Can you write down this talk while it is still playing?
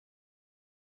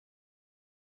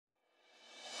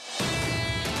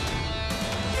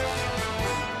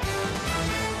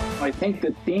I think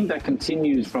the theme that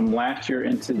continues from last year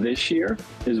into this year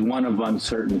is one of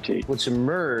uncertainty. What's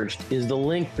emerged is the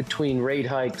link between rate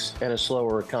hikes and a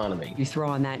slower economy. You throw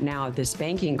on that now this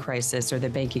banking crisis or the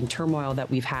banking turmoil that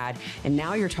we've had, and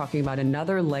now you're talking about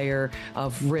another layer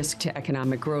of risk to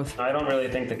economic growth. I don't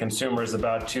really think the consumer is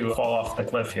about to fall off the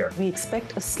cliff here. We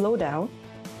expect a slowdown,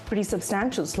 pretty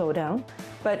substantial slowdown,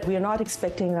 but we are not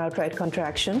expecting an outright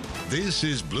contraction. This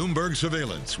is Bloomberg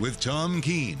Surveillance with Tom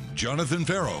Keene, Jonathan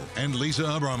Ferro, and Lisa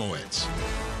Abramowicz.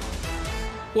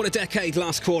 What a decade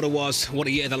last quarter was. What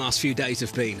a year the last few days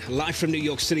have been. Live from New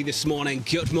York City this morning.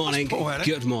 Good morning.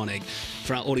 Good morning.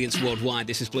 For our audience worldwide,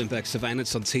 this is Bloomberg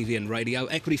Surveillance on TV and radio.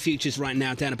 Equity futures right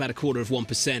now down about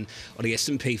 0.25% on the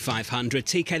S&P 500.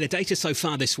 TK, the data so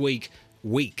far this week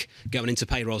going into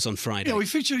payrolls on Friday. Yeah, we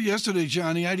featured yesterday,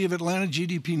 John, the idea of Atlanta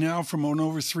GDP now from an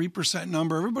over 3%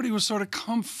 number. Everybody was sort of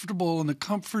comfortable, and the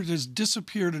comfort has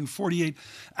disappeared in 48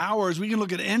 hours. We can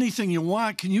look at anything you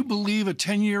want. Can you believe a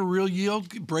 10-year real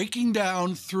yield breaking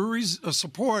down through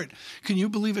support? Can you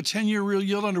believe a 10-year real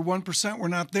yield under 1%? We're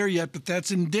not there yet, but that's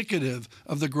indicative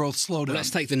of the growth slowdown. Well, let's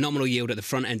take the nominal yield at the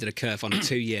front end of the curve on a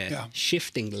 2-year,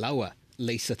 shifting lower.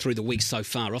 Lisa, through the week so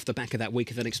far, off the back of that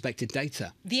weaker than expected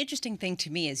data. The interesting thing to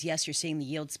me is, yes, you're seeing the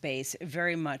yield space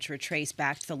very much retrace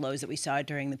back to the lows that we saw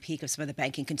during the peak of some of the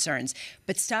banking concerns,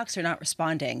 but stocks are not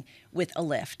responding with a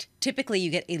lift. Typically,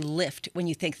 you get a lift when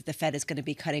you think that the Fed is going to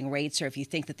be cutting rates or if you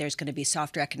think that there's going to be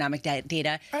softer economic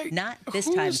data. Not this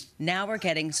time. Now we're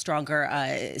getting stronger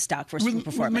stock performance.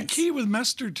 With McKee, with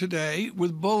Mester today,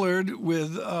 with Bullard,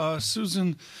 with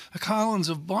Susan Collins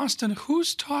of Boston,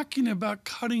 who's talking about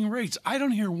cutting rates? I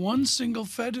don't hear one single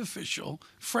Fed official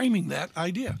framing that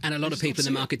idea. And a lot of people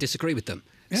in the market disagree with them.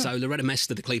 Yeah. So Loretta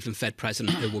Mester, the Cleveland Fed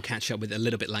president, who we'll catch up with a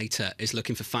little bit later, is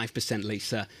looking for 5%,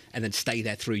 Lisa, and then stay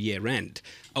there through year end.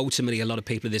 Ultimately, a lot of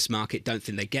people in this market don't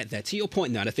think they get there. To your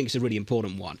point, though, and I think it's a really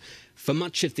important one, for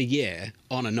much of the year,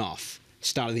 on and off,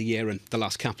 start of the year and the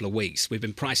last couple of weeks, we've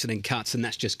been pricing in cuts, and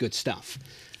that's just good stuff.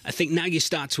 I think now you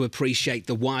start to appreciate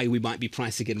the why we might be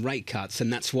pricing in rate cuts,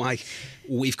 and that's why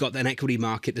we've got an equity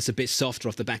market that's a bit softer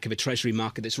off the back of a treasury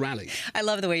market that's rallied. I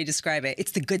love the way you describe it.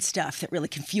 It's the good stuff that really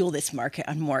can fuel this market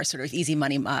on more sort of easy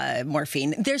money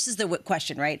morphine. This is the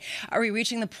question, right? Are we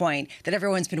reaching the point that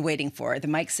everyone's been waiting for? The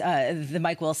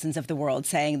Mike Wilsons of the world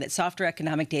saying that softer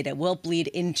economic data will bleed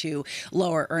into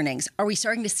lower earnings. Are we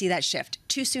starting to see that shift?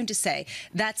 Too soon to say.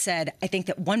 That said, I think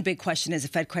that one big question is the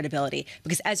Fed credibility,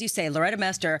 because as you say, Loretta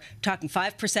Mester talking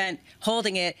 5%,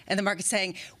 holding it, and the market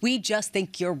saying, we just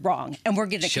think you're wrong, and we're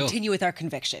going to continue with our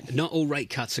conviction. Not all rate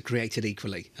cuts are created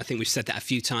equally. I think we've said that a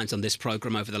few times on this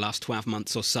program over the last 12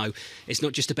 months or so. It's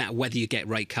not just about whether you get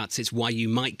rate cuts, it's why you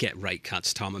might get rate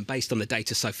cuts, Tom. And based on the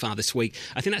data so far this week,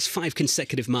 I think that's 5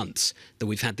 consecutive months that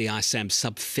we've had the ISM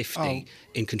sub 50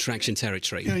 in contraction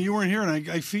territory. You know, you weren't here, and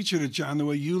I featured it, John. The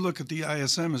way you look at the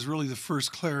ISM is really the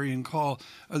first clarion call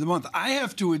of the month. I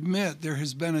have to admit there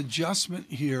has been adjustment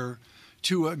here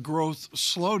to a growth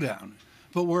slowdown.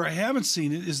 But where I haven't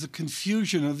seen it is the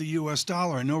confusion of the U.S.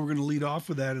 dollar. I know we're going to lead off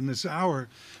with that in this hour,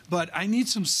 but I need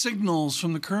some signals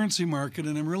from the currency market,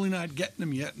 and I'm really not getting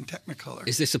them yet in Technicolor.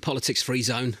 Is this a politics-free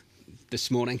zone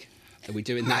this morning? Are we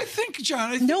doing that? I think,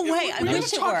 John, no way. I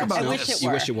wish it were. I wish it were.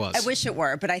 You wish it was. I wish it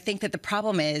were. But I think that the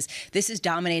problem is this is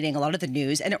dominating a lot of the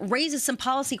news, and it raises some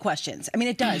policy questions. I mean,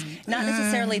 it does. Not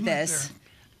necessarily this.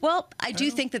 Well, I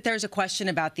do think that there's a question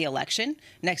about the election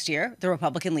next year, the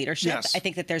Republican leadership. Yes. I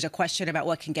think that there's a question about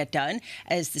what can get done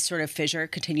as the sort of fissure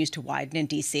continues to widen in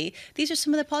D.C. These are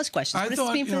some of the policy questions. What does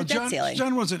this mean for the debt ceiling?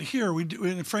 John wasn't here.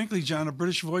 Frankly, John, a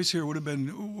British voice here would have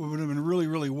been really,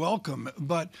 really welcome.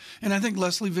 And I think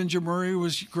Leslie Vinger Murray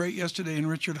was great yesterday, and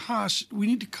Richard Haas. We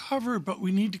need to cover it, but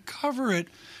we need to cover it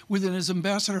within, as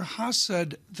Ambassador Haas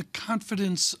said, the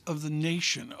confidence of the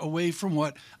nation, away from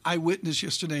what I witnessed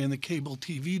yesterday in the cable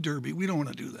TV derby. We don't want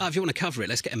to do that. If you want to cover it,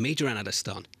 let's get a media analyst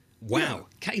on. Wow. Yeah.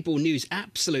 Cable news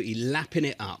absolutely lapping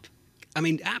it up. I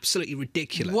mean, absolutely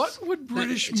ridiculous. What would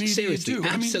British media seriously, do?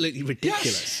 Absolutely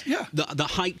ridiculous. Yes, yeah. The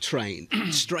hype train,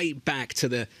 straight back to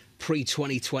the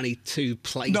pre-2022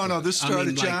 playbook. No, this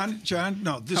started, John,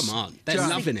 come on, they're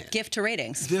loving it. Gift to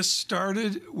ratings. This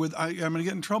started with, I'm going to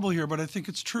get in trouble here, but I think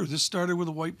it's true. This started with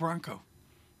a white Bronco.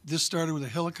 This started with a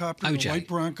helicopter, a white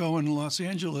Bronco in Los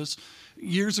Angeles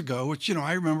years ago, which,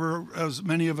 I remember, as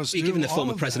many of us do. You're giving the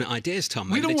former president ideas, Tom.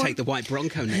 Maybe they take the white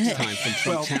Bronco next time from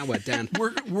Trump Tower down.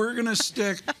 We're going to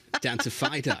stick down to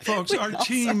FIDO. Folks, our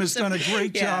team has done a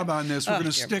great job on this. We're going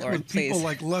to stick with people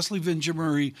like Leslie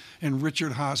Vinjamuri and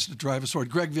Richard Haas to drive us forward.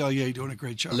 Greg Vallier doing a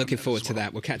great job. Looking forward to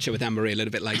that. We'll catch up with Anne-Marie a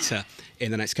little bit later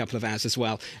in the next couple of hours as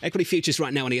well. Equity futures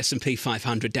right now on the S&P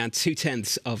 500 down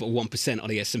 0.2% on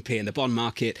the S&P, and the bond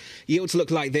market yields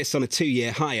look like this on a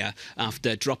 2-year higher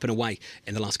after dropping away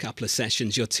in the last couple of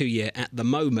sessions. Your 2-year at the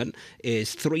moment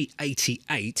is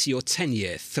 388. Your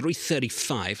 10-year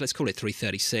 335. Let's call it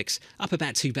 336. Up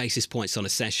about 2 basis points on a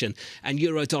session. And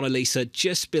euro dollar, Lisa,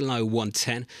 just below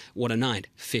 110.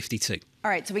 109.52. All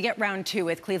right, so we get round two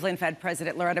with Cleveland Fed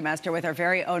President Loretta Mester with our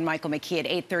very own Michael McKee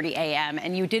at 8:30 a.m.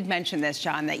 And you did mention this,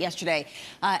 John, that yesterday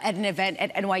at an event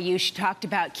at NYU, she talked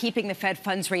about keeping the Fed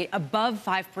funds rate above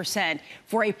 5%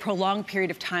 for a prolonged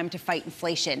period of time to fight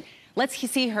inflation. Let's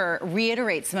see her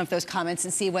reiterate some of those comments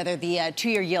and see whether the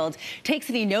 2-year yield takes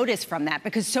any notice from that,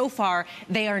 because so far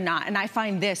they are not. And I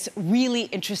find this really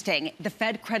interesting, the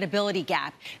Fed credibility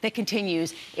gap that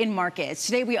continues in markets.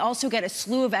 Today, we also get a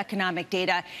slew of economic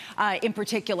data in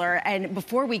particular. And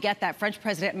before we get that, French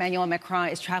President Emmanuel Macron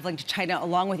is traveling to China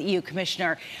along with EU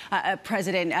Commissioner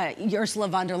President Ursula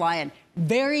von der Leyen.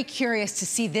 Very curious to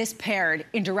see this paired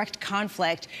in direct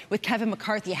conflict with Kevin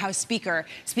McCarthy, House Speaker,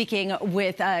 speaking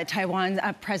with Taiwan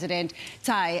President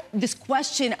Tsai. This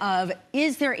question of,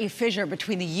 is there a fissure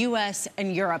between the U.S.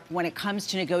 and Europe when it comes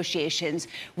to negotiations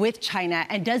with China?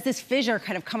 And does this fissure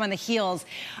kind of come on the heels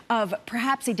of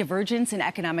perhaps a divergence in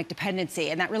economic dependency?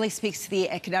 And that really speaks to the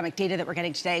economic data that we're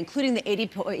getting today, including the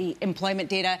 80 employment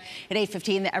data at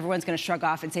 8:15 that everyone's going to shrug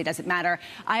off and say doesn't matter.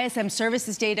 ISM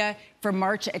services data for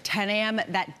March at 10 a.m.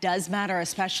 That does matter,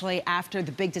 especially after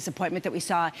the big disappointment that we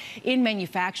saw in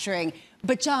manufacturing.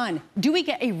 But, John, do we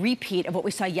get a repeat of what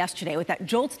we saw yesterday with that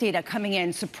JOLTS data coming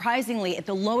in surprisingly at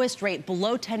the lowest rate,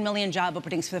 below 10 million job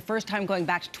openings for the first time going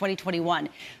back to 2021?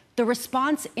 The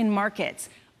response in markets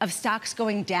of stocks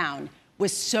going down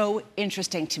was so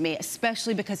interesting to me,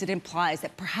 especially because it implies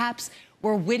that perhaps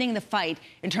we're winning the fight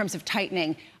in terms of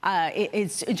tightening,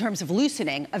 in terms of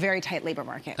loosening a very tight labor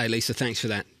market. Hey, Lisa, thanks for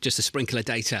that. Just a sprinkle of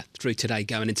data through today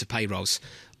going into payrolls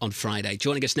on Friday.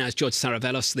 Joining us now is George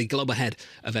Saravelos, the Global Head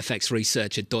of FX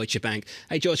Research at Deutsche Bank.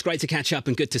 Hey, George, great to catch up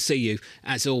and good to see you,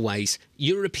 as always.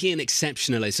 European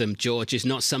exceptionalism, George, is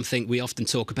not something we often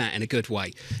talk about in a good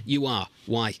way. You are.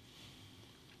 Why?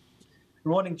 Good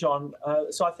morning, John.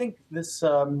 So I think this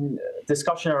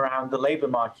discussion around the labour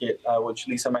market, which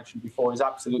Lisa mentioned before, is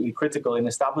absolutely critical in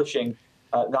establishing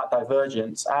that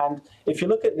divergence. And if you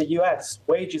look at the US,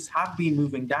 wages have been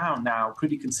moving down now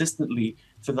pretty consistently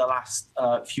for the last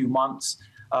few months.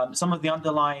 Some of the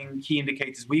underlying key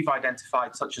indicators we've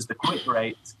identified, such as the quit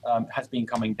rate, has been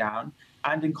coming down.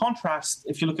 And in contrast,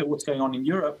 if you look at what's going on in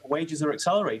Europe, wages are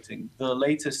accelerating. The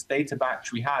latest data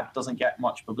batch we had doesn't get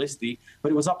much publicity,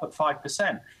 but it was up at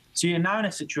 5%. So you're now in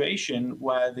a situation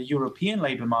where the European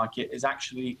labour market is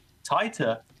actually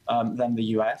tighter than the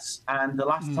US. And the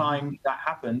last time that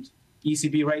happened,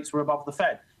 ECB rates were above the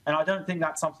Fed. And I don't think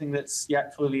that's something that's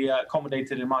yet fully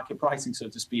accommodated in market pricing, so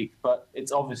to speak, but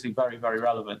it's obviously very, very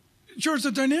relevant. George,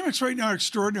 the dynamics right now are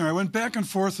extraordinary. I went back and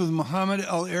forth with Mohammed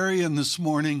El-Arian this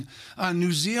morning on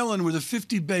New Zealand with a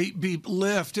 50 beep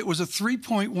lift. It was a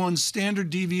 3.1 standard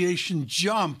deviation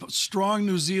jump, strong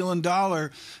New Zealand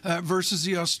dollar versus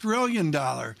the Australian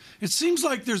dollar. It seems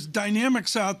like there's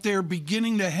dynamics out there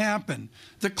beginning to happen.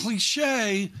 The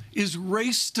cliche is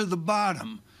race to the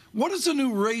bottom. What does a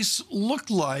new race look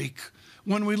like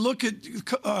when we look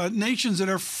at nations that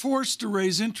are forced to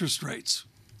raise interest rates?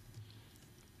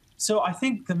 So I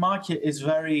think the market is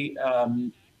very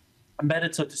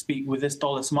embedded, so to speak, with this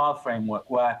dollar smile framework,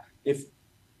 where if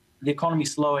the economy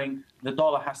is slowing, the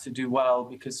dollar has to do well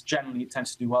because generally it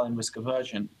tends to do well in risk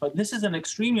aversion. But this is an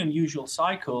extremely unusual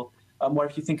cycle where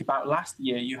if you think about last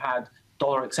year, you had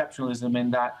dollar exceptionalism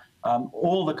in that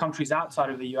all the countries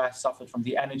outside of the US suffered from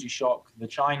the energy shock, the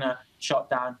China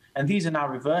shutdown, and these are now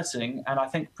reversing. And I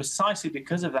think precisely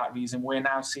because of that reason, we're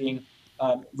now seeing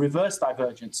reverse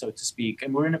divergence, so to speak.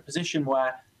 And we're in a position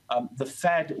where the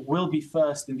Fed will be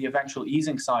first in the eventual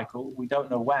easing cycle. We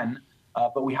don't know when,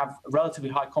 but we have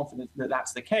relatively high confidence that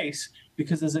that's the case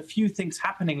because there's a few things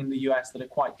happening in the US that are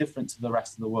quite different to the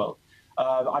rest of the world.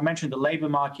 I mentioned the labor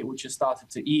market, which has started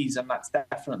to ease, and that's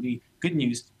definitely good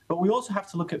news. But we also have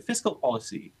to look at fiscal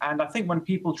policy. And I think when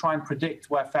people try and predict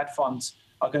where Fed funds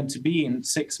are going to be in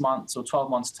 6 months or 12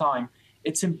 months' time,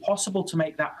 it's impossible to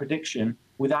make that prediction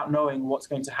without knowing what's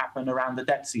going to happen around the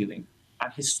debt ceiling.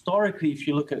 And historically, if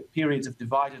you look at periods of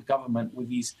divided government with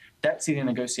these debt ceiling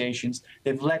negotiations,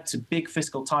 they've led to big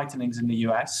fiscal tightenings in the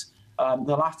US.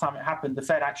 The last time it happened, the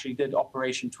Fed actually did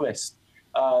Operation Twist.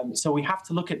 So we have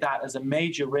to look at that as a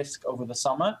major risk over the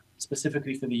summer,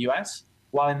 specifically for the US.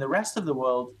 While in the rest of the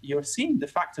world, you're seeing de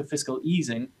facto fiscal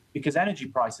easing because energy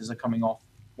prices are coming off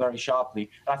very sharply.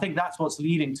 And I think that's what's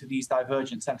leading to these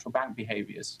divergent central bank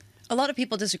behaviors. A lot of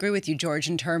people disagree with you, George,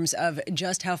 in terms of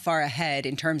just how far ahead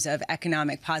in terms of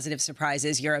economic positive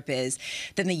surprises Europe is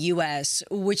than the U.S.,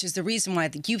 which is the reason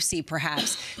why you see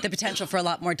perhaps the potential for a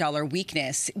lot more dollar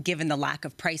weakness given the lack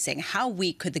of pricing. How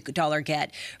weak could the dollar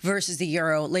get versus the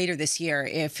euro later this year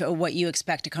if what you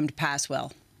expect to come to pass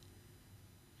will?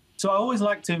 So I always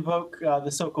like to invoke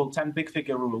the so-called 10 big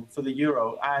figure rule for the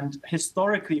euro. And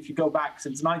historically, if you go back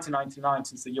since 1999,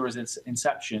 since the euro's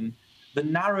inception, the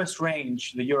narrowest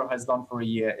range the euro has done for a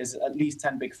year is at least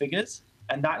 10 big figures.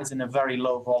 And that is in a very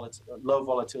low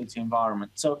volatility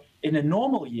environment. So in a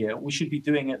normal year, we should be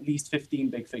doing at least 15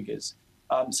 big figures.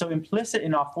 So implicit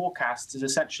in our forecasts is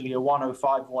essentially a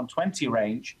 105, 120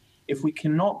 range. If we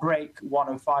cannot break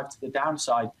 105 to the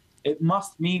downside, it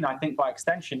must mean, I think, by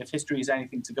extension, if history is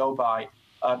anything to go by,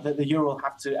 that the euro will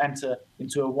have to enter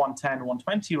into a 110,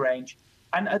 120 range.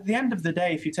 And at the end of the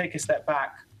day, if you take a step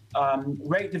back,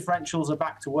 rate differentials are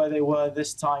back to where they were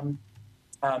this time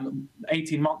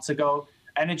 18 months ago.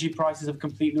 Energy prices have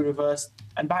completely reversed.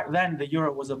 And back then, the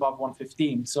euro was above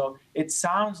 115. So it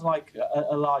sounds like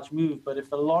a large move, but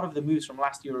if a lot of the moves from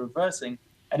last year are reversing,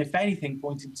 and if anything,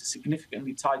 pointing to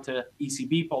significantly tighter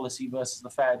ECB policy versus the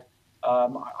Fed,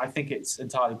 I think it's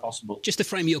entirely possible. Just to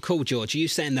frame your call, George, are you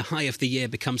saying the high of the year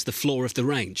becomes the floor of the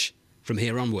range from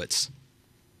here onwards?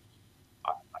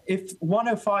 If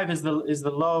 105 is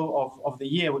the low of the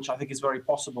year, which I think is very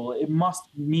possible, it must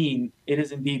mean it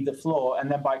is indeed the floor. And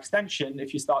then by extension,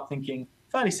 if you start thinking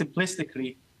fairly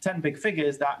simplistically, 10 big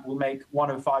figures, that will make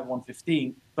 105,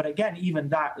 115. But again, even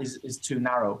that is too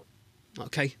narrow.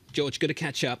 OK, George, good to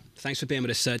catch up. Thanks for being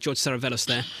with us. George Saravelos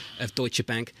there of Deutsche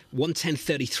Bank.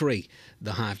 110.33,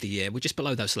 the high of the year. We're just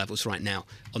below those levels right now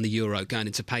on the euro, going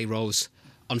into payrolls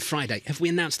on Friday. Have we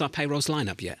announced our payrolls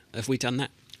lineup yet? Have we done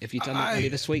that? Have you done that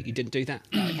earlier this week? You didn't do that?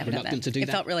 I haven't done that. It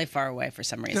felt really far away for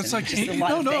some reason. That's like, just a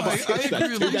lot of things. I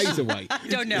agree. 2 days away. I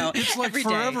don't know. It's like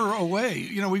forever away.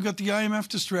 You know, we've got the IMF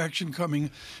distraction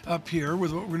coming up here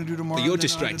with what we're going to do tomorrow. But you're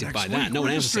distracted by that. No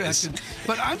one else is.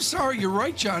 But I'm sorry, you're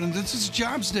right, John. And this is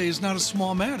Jobs Day is not a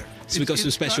small matter. So we've got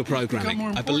some special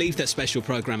programming. I believe that special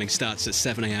programming starts at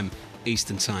 7 a.m.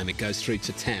 Eastern Time. It goes through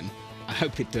to 10. I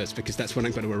hope it does, because that's when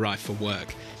I'm going to arrive for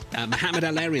work. Mohammed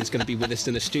Al-Arian's going to be with us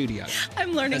in the studio.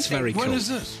 I'm learning. That's very cool. When is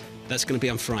this? That's going to be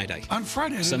on Friday. On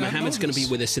Friday. So Mohammed's going to be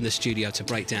with us in the studio to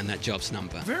break down that jobs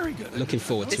number. Very good. Looking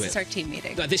forward to it. This is our team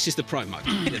meeting. This is the promo.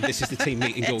 This is the team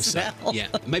meeting also. Well. Yeah.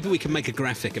 Maybe we can make a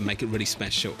graphic and make it really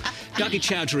special. Dougie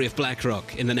Chowdhury of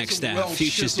BlackRock in the next hour.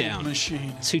 Futures down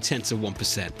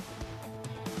 0.2%.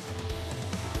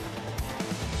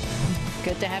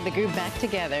 Good to have the group back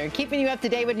together. Keeping you up to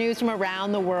date with news from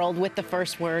around the world with The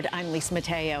First Word, I'm Lisa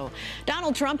Mateo.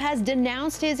 Donald Trump has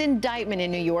denounced his indictment in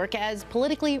New York as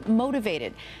politically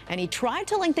motivated, and he tried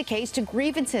to link the case to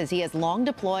grievances he has long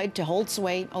deployed to hold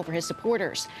sway over his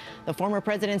supporters. The former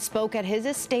president spoke at his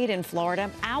estate in Florida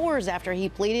hours after he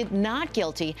pleaded not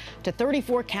guilty to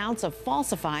 34 counts of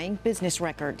falsifying business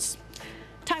records.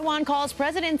 Taiwan calls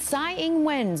President Tsai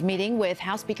Ing-wen's meeting with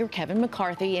House Speaker Kevin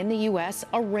McCarthy in the U.S.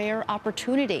 a rare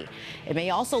opportunity. It may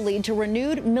also lead to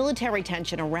renewed military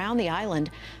tension around the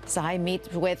island. Tsai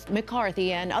meets with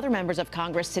McCarthy and other members of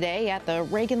Congress today at the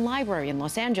Reagan Library in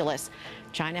Los Angeles.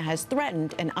 China has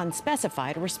threatened an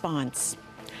unspecified response.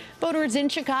 Voters in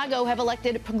Chicago have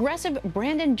elected progressive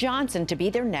Brandon Johnson to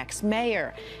be their next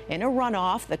mayor. In a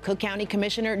runoff, the Cook County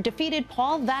Commissioner defeated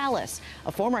Paul Vallis,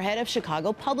 a former head of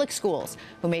Chicago Public Schools,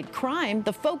 who made crime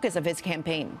the focus of his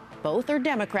campaign. Both are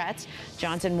Democrats.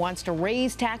 Johnson wants to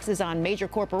raise taxes on major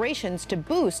corporations to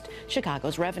boost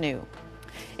Chicago's revenue.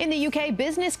 In the UK,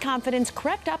 business confidence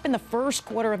crept up in the first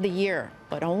quarter of the year,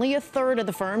 but only a third of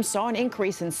the firms saw an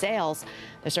increase in sales.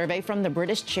 The survey from the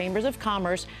British Chambers of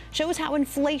Commerce shows how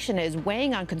inflation is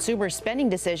weighing on consumer spending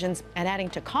decisions and adding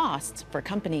to costs for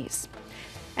companies.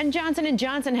 And Johnson &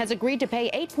 Johnson has agreed to pay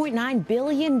 $8.9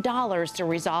 billion to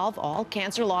resolve all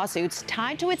cancer lawsuits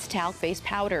tied to its talc-based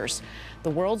powders. The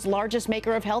world's largest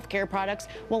maker of healthcare products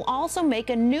will also make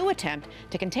a new attempt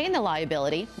to contain the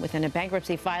liability within a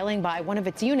bankruptcy filing by one of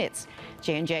its units.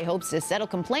 J&J hopes to settle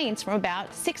complaints from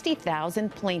about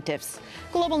 60,000 plaintiffs.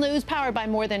 Global news powered by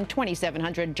more than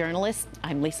 2,700 journalists.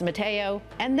 I'm Lisa Mateo,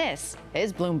 and this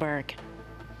is Bloomberg.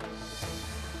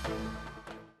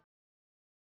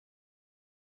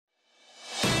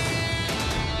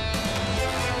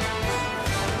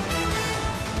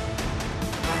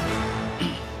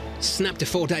 Snapped a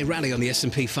 4-day rally on the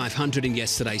S&P 500 in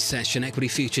yesterday's session. Equity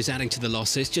futures adding to the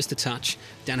losses, just a touch.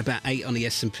 Down about 8 on the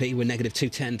S&P. We're negative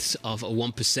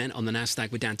 0.2% on the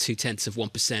Nasdaq. We're down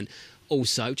 0.2%.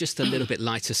 Also, just a little bit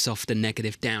lighter, softer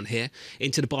negative down here.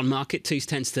 Into the bond market, 2s,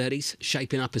 10s, 30s,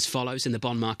 shaping up as follows in the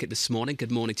bond market this morning.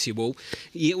 Good morning to you all.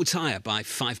 Yields higher by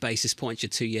 5 basis points, your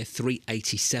 2-year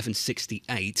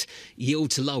 387.68.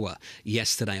 Yields lower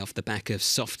yesterday off the back of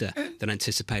softer than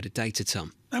anticipated data,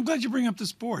 Tom. I'm glad you bring up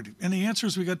this board. And the answer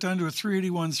is we got down to a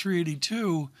 381,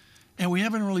 382. And we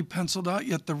haven't really penciled out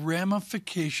yet the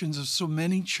ramifications of so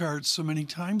many charts, so many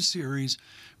time series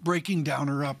breaking down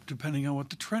or up, depending on what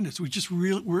the trend is.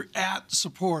 We're at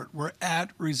support, we're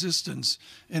at resistance,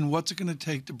 and what's it going to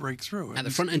take to break through? At the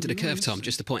front end of the curve, Tom,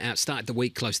 just to point out, started the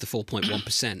week close to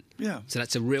 4.1%. Yeah. So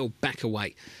that's a real back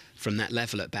away from that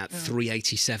level at about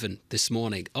 387 this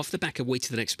morning, off the back of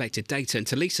weaker than expected data. And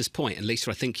to Lisa's point, and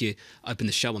Lisa, I think you opened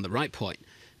the show on the right point,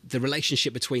 the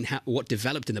relationship between what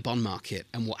developed in the bond market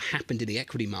and what happened in the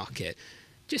equity market,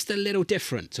 just a little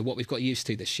different to what we've got used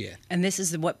to this year. And this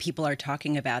is what people are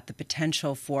talking about, the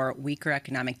potential for weaker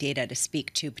economic data to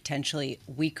speak to potentially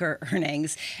weaker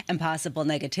earnings and possible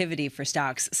negativity for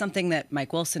stocks, something that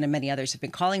Mike Wilson and many others have been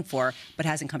calling for, but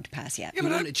hasn't come to pass yet. You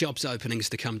wanted jobs openings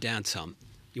to come down, Tom.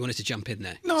 You wanted to jump in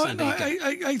there. No,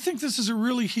 I think this is a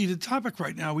really heated topic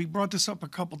right now. We brought this up a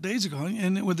couple days ago,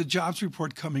 and with the jobs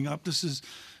report coming up, this is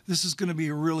going to be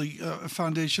a really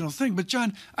foundational thing. But,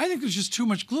 John, I think there's just too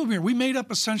much gloom here. We made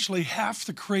up essentially half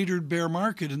the cratered bear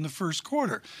market in the first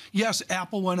quarter. Yes,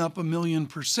 Apple went up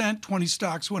 1,000,000%. 20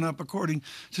 stocks went up, according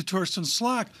to Torsten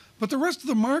Slok. But the rest of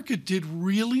the market did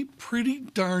really pretty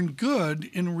darn good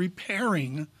in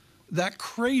repairing that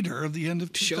crater of the end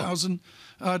of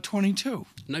 2022.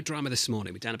 No drama this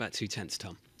morning. We're down about 0.2,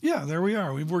 Tom. Yeah, there we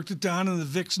are. We've worked it down, and the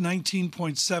VIX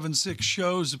 19.76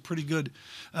 shows a pretty good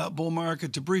bull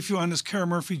market. To brief you on this, Kara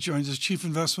Murphy joins us, Chief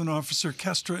Investment Officer,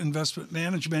 Kestra Investment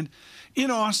Management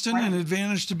in Austin. An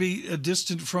advantage to be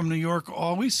distant from New York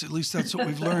always. At least that's what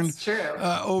we've learned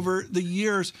over the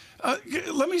years.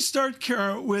 Let me start,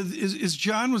 Kara, with, as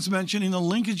John was mentioning, the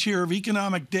linkage here of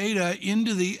economic data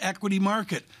into the equity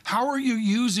market. How are you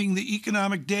using the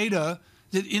economic data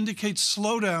that indicates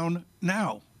slowdown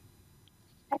now?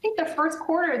 I think the first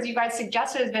quarter, as you guys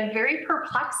suggested, has been very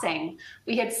perplexing.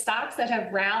 We had stocks that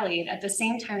have rallied at the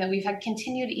same time that we've had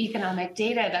continued economic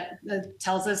data that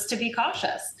tells us to be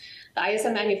cautious. The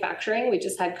ISM manufacturing, we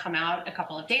just had come out a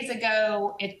couple of days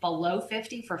ago. It's below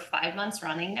 50 for 5 months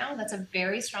running now. That's a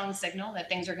very strong signal that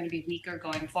things are going to be weaker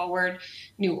going forward.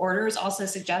 New orders also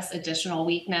suggest additional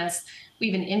weakness.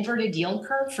 We have an inverted yield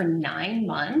curve for 9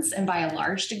 months, and by a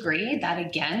large degree, that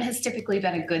again has typically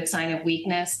been a good sign of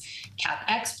weakness.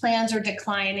 CapEx plans are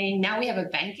declining. Now we have a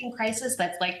banking crisis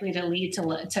that's likely to lead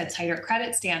to tighter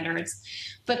credit standards.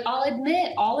 But I'll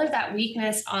admit all of that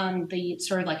weakness on the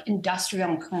sort of like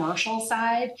industrial and commercial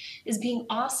side is being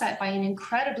offset by an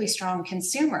incredibly strong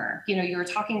consumer. You know, you were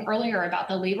talking earlier about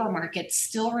the labor market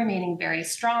still remaining very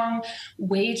strong.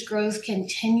 Wage growth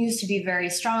continues to be very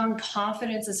strong.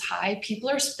 Confidence is high. People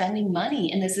are spending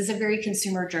money, and this is a very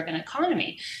consumer-driven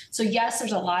economy. So yes,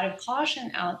 there's a lot of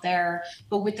caution out there,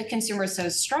 but with the consumer so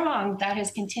strong, that has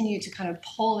continued to kind of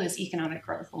pull this economic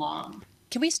growth along.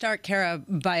 Can we start, Kara,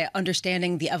 by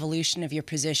understanding the evolution of your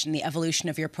position, the evolution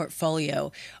of your portfolio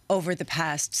over the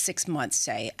past 6 months,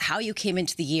 say, how you came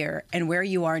into the year and where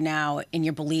you are now in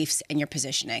your beliefs and your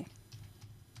positioning?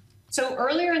 So for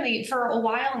a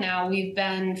while now, we've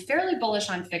been fairly bullish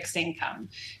on fixed income.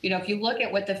 You know, if you look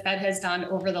at what the Fed has done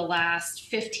over the last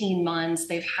 15 months,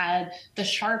 they've had the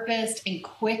sharpest and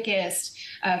quickest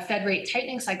Fed rate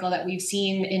tightening cycle that we've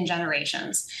seen in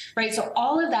generations, right? So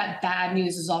all of that bad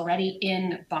news is already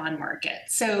in bond market.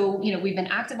 So, you know, we've been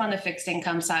active on the fixed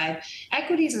income side.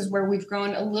 Equities is where we've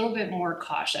grown a little bit more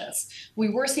cautious. We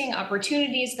were seeing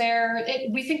opportunities there.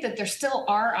 We think that there still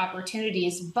are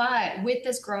opportunities, but with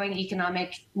this growing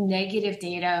economic negative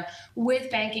data, with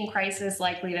banking crisis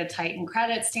likely to tighten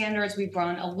credit standards, we've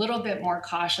grown a little bit more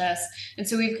cautious. And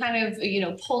so we've kind of, you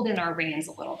know, pulled in our reins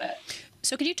a little bit.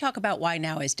 So could you talk about why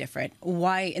now is different?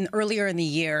 Why earlier in the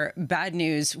year, bad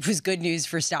news was good news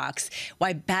for stocks?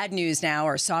 Why bad news now,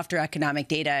 or softer economic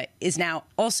data, is now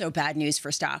also bad news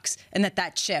for stocks, and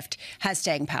that shift has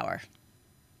staying power?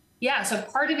 Yeah, so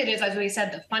part of it is, as we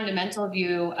said, the fundamental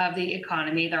view of the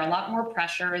economy. There are a lot more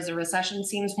pressures. A recession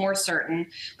seems more certain,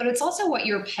 but it's also what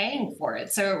you're paying for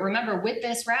it. So remember, with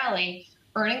this rally,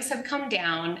 earnings have come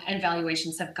down and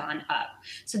valuations have gone up.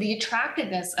 So the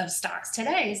attractiveness of stocks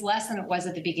today is less than it was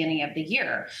at the beginning of the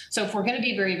year. So if we're going to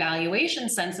be very valuation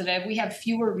sensitive, we have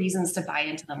fewer reasons to buy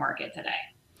into the market today.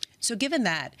 So given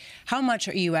that, how much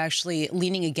are you actually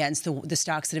leaning against the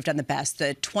stocks that have done the best,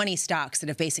 the 20 stocks that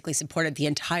have basically supported the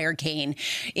entire gain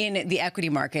in the equity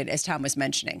market, as Tom was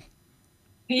mentioning?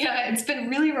 Yeah, it's been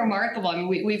really remarkable. I mean,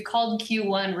 we've called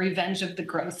Q1 revenge of the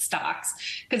growth stocks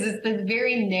because it's the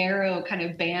very narrow kind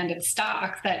of band of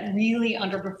stocks that really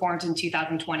underperformed in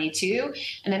 2022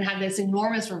 and then had this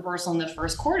enormous reversal in the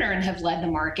first quarter and have led the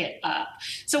market up.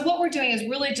 So what we're doing is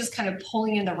really just kind of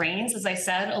pulling in the reins, as I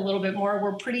said, a little bit more.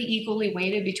 We're pretty equally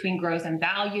weighted between growth and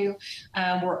value.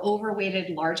 We're overweighted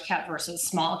large cap versus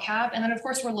small cap. And then, of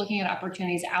course, we're looking at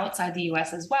opportunities outside the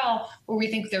U.S. as well, where we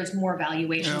think there's more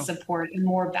valuation support and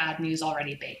more bad news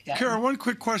already baked in. Kara, one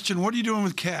quick question. What are you doing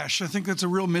with cash? I think that's a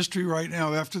real mystery right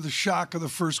now after the shock of the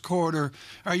first quarter.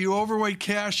 Are you overweight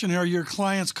cash, and are your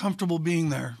clients comfortable being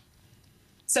there?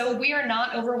 So we are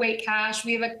not overweight cash.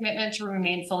 We have a commitment to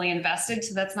remain fully invested,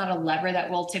 so that's not a lever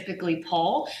that we'll typically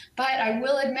pull. But I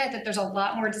will admit that there's a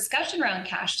lot more discussion around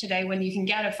cash today when you can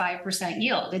get a 5%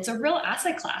 yield. It's a real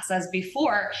asset class, as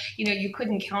before, you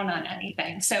couldn't count on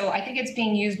anything. So I think it's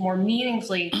being used more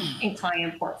meaningfully in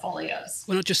client portfolios.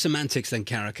 Well, not just semantics then,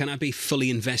 Kara. Can I be fully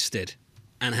invested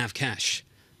and have cash?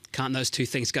 Can't those two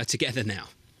things go together now?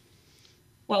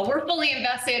 Well, we're fully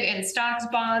invested in stocks,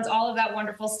 bonds, all of that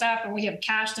wonderful stuff, and we have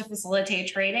cash to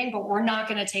facilitate trading, but we're not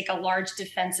going to take a large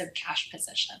defensive cash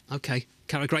position. Okay.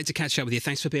 Kara, great to catch up with you.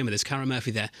 Thanks for being with us. Kara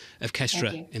Murphy there of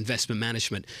Kestra Investment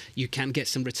Management. You can get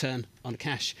some return on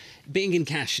cash. Being in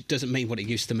cash doesn't mean what it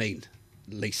used to mean,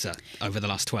 Lisa, over the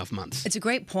last 12 months. It's a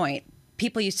great point.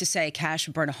 People used to say cash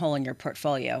would burn a hole in your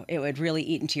portfolio. It would really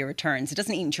eat into your returns. It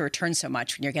doesn't eat into your returns so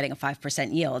much when you're getting a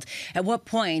 5% yield. At what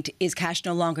point is cash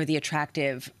no longer the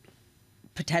attractive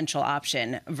potential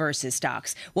option versus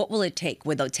stocks? What will it take?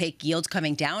 Will it take yields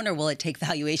coming down, or will it take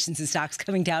valuations and stocks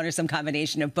coming down, or some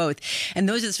combination of both? And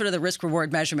those are sort of the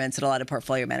risk-reward measurements that a lot of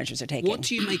portfolio managers are taking. What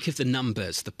do you make of the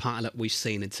numbers, the pilot we've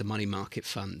seen into money market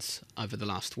funds over the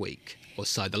last week or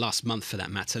so, the last month for that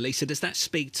matter? Lisa, does that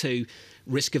speak to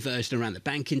risk aversion around the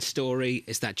banking story?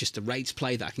 Is that just a rates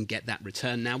play that I can get that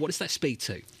return now? What does that speak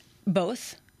to?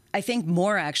 Both. I think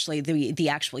more actually the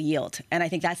actual yield. And I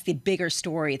think that's the bigger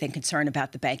story than concern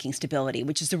about the banking stability,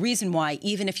 which is the reason why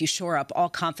even if you shore up all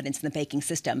confidence in the banking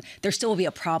system, there still will be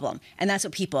a problem. And that's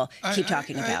what people keep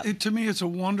talking about. To me, it's a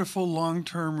wonderful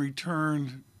long-term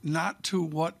return, not to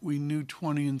what we knew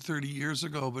 20 and 30 years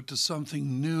ago, but to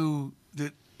something new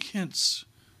that hints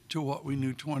to what we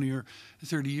knew 20 or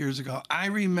 30 years ago. I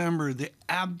remember the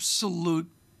absolute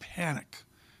panic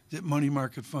that money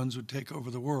market funds would take over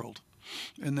the world.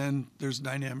 And then there's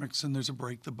dynamics, and there's a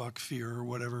break the buck fear or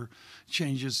whatever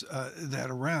changes that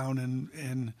around,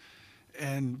 and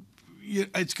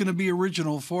it's going to be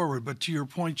original forward. But to your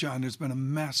point, John, there's been a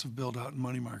massive build out in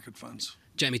money market funds.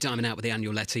 Jamie Dimon out with the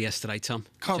annual letter yesterday, Tom.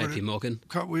 Covered JP Morgan.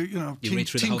 You read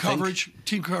through the whole thing?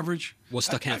 Team coverage. What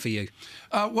stuck out for you?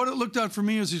 What it looked out for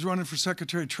me is he's running for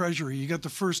Secretary of Treasury. You got the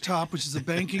first top, which is the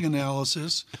banking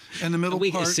analysis, and the middle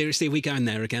part. Seriously, are we going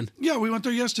there again? Yeah, we went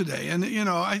there yesterday, and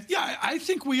I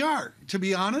think we are. To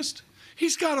be honest,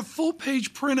 he's got a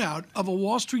full-page printout of a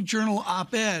Wall Street Journal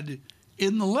op-ed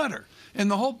in the letter. And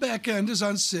the whole back end is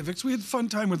on civics. We had a fun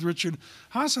time with Richard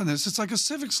Haas on this. It's like a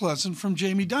civics lesson from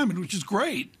Jamie Dimon, which is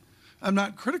great. I'm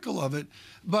not critical of it.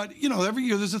 But, every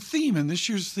year there's a theme. And this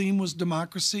year's theme was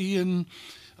democracy and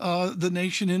the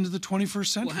nation into the 21st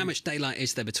century. Well, how much daylight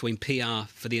is there between PR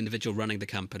for the individual running the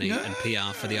company and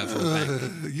PR for the overall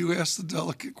bank? You asked the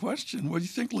delicate question. What do you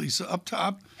think, Lisa? Up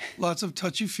top, lots of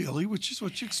touchy-feely, which is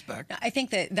what you expect. I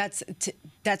think that's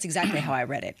exactly how I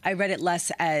read it. I read it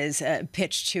less as a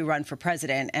pitch to run for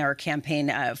president or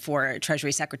campaign for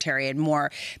Treasury Secretary, and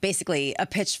more basically a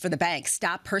pitch for the bank.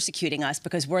 Stop persecuting us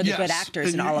because we're the good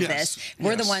actors in all of this.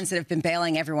 We're the ones that have been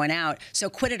bailing everyone out. So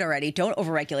quit it already. Don't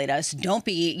overregulate us. Don't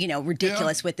be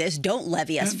ridiculous with this. Don't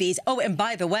levy us fees. Oh, and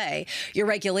by the way, your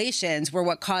regulations were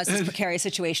what caused this precarious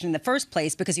situation in the first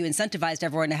place, because you incentivized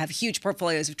everyone to have huge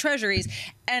portfolios of treasuries,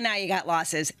 and now you got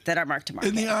losses that are marked to market.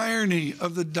 And the irony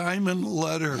of the Dimon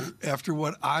letter, after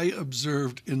what I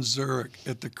observed in Zurich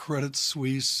at the Credit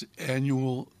Suisse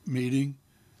annual meeting,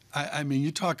 I mean,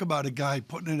 you talk about a guy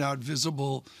putting it out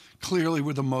visible, clearly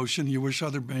with emotion. You wish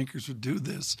other bankers would do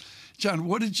this. John,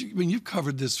 you've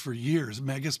covered this for years.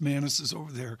 I guess Manis is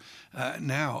over there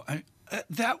now.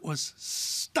 That was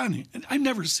stunning. And I've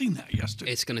never seen that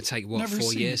yesterday. It's going to take,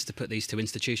 4 years to put these two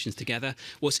institutions together?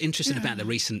 What's interesting about the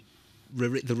recent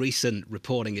the recent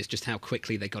reporting is just how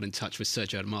quickly they got in touch with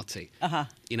Sergio Marti.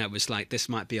 You know, it was like, this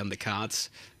might be on the cards.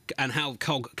 And how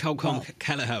Colm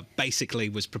Kelleher basically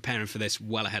was preparing for this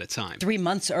well ahead of time. 3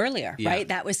 months earlier, right?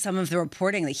 That was some of the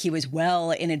reporting, that he was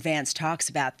well in advance talks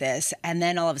about this. And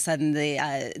then all of a sudden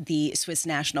the Swiss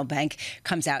National Bank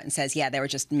comes out and says, yeah, they were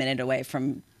just a minute away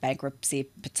from bankruptcy,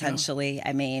 potentially. Yeah.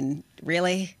 I mean,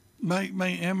 really?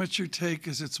 My amateur take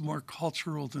is it's more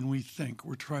cultural than we think.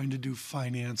 We're trying to do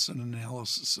finance and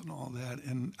analysis and all that.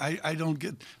 And I don't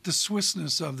get the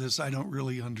Swissness of this. I don't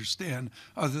really understand,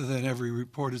 other than every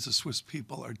report is the Swiss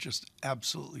people are just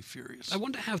absolutely furious. I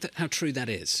wonder how true that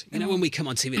is. You know, when we come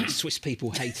on TV, the Swiss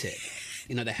people hate it.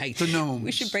 You know, they hate the gnomes.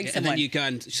 We should bring someone. And then you go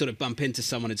and sort of bump into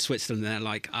someone in Switzerland and they're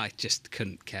like, I just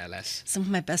couldn't care less. Some of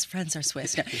my best friends are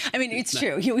Swiss. No, I mean, it's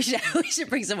true. We should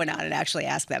bring someone on and actually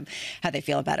ask them how they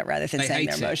feel about it rather than saying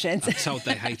their emotions. I'm told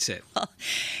they hate it. Well,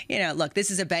 you know, look,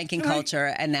 this is a banking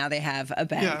culture, and now they have a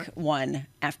bank, one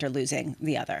after losing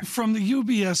the other. From the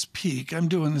UBS peak, I'm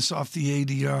doing this off the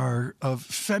ADR of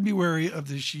February of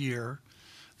this year,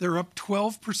 they're up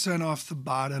 12% off the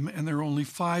bottom, and they're only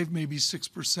 5, maybe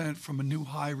 6% from a new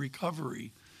high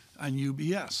recovery on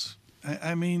UBS.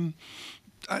 I mean,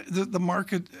 the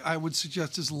market, I would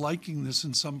suggest, is liking this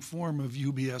in some form of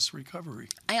UBS recovery.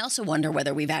 I also wonder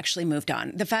whether we've actually moved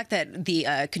on. The fact that the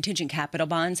contingent capital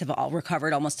bonds have all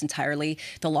recovered almost entirely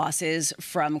the losses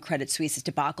from Credit Suisse's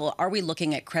debacle. Are we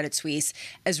looking at Credit Suisse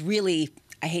as really,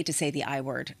 I hate to say the I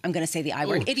word, I'm going to say the I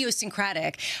word,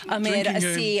 idiosyncratic amid a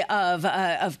sea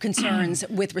of concerns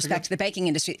with respect to the banking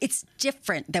industry? It's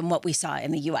different than what we saw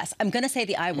in the U.S. I'm going to say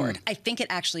the I word. I think it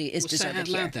actually is deserved say it out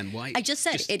here. loud, then. Why? I just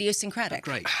said idiosyncratic.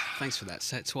 Great. Thanks for that.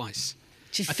 Say it twice.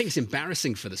 I think it's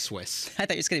embarrassing for the Swiss. I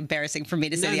thought it was going to be embarrassing for me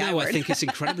to say the I word. I think it's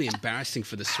incredibly embarrassing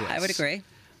for the Swiss. I would agree.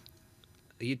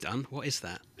 Are you done? What is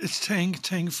that? It's Tang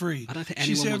free. I don't think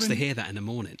anyone wants to hear that in the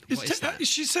morning. What is that?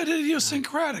 She said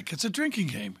idiosyncratic. It's a drinking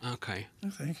game. Okay.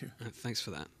 Oh, thank you. Thanks for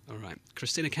that. All right.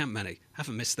 Christina Campmany,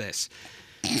 haven't missed this.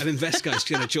 Invesco's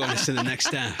going to join us in the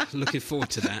next hour. Looking forward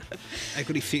to that.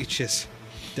 Equity futures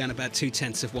down about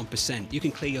 0.2%. You can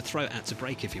clear your throat out to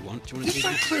break if you want. Do you want to do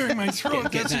that? That's not clearing my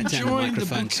throat. Get That's that down the enjoying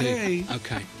microphone the bouquet. too.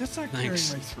 Okay. That's not clearing my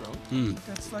throat.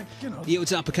 That's like, you know.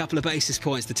 Yields up a couple of basis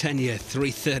points. The 10-year,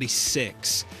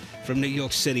 336. From New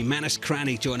York City, Manus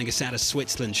Cranny joining us out of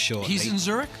Switzerland shortly. He's in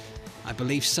Zurich? I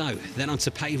believe so. Then on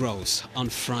to payrolls on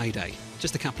Friday.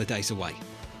 Just a couple of days away.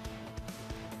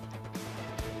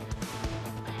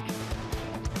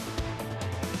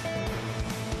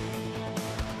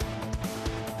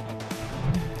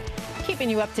 Keeping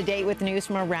you up to date with news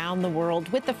from around the world.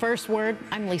 With the first word,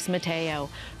 I'm Lisa Mateo.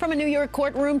 From a New York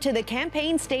courtroom to the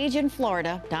campaign stage in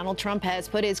Florida, Donald Trump has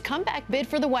put his comeback bid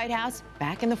for the White House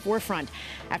back in the forefront.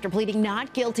 After pleading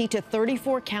not guilty to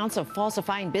 34 counts of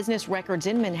falsifying business records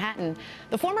in Manhattan,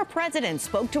 the former president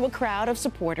spoke to a crowd of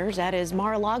supporters at his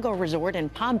Mar-a-Lago resort in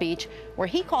Palm Beach, where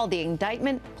he called the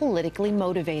indictment politically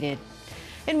motivated.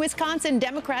 In Wisconsin,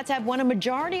 Democrats have won a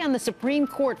majority on the Supreme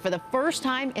Court for the first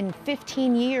time in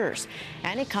 15 years.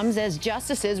 And it comes as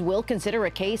justices will consider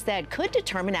a case that could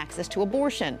determine access to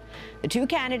abortion. The two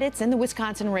candidates in the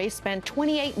Wisconsin race spent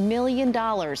 $28 million,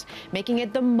 making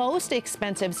it the most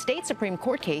expensive state Supreme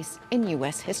Court case in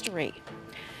U.S. history.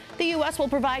 The U.S. will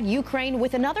provide Ukraine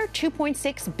with another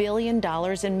 $2.6 billion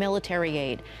in military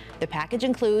aid. The package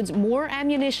includes more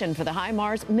ammunition for the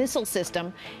HIMARS missile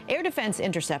system, air defense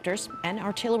interceptors, and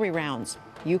artillery rounds.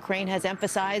 Ukraine has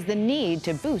emphasized the need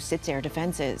to boost its air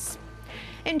defenses.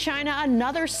 In China,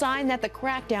 another sign that the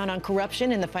crackdown on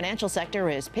corruption in the financial sector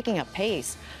is picking up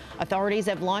pace. Authorities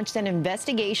have launched an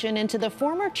investigation into the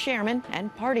former chairman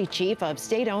and party chief of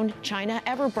state-owned China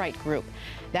Everbright Group.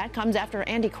 That comes after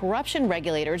anti-corruption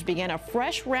regulators began a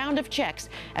fresh round of checks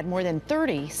at more than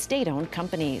 30 state-owned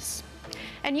companies.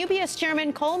 And UBS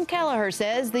Chairman Colm Kelleher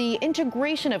says the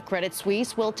integration of Credit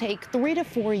Suisse will take 3 to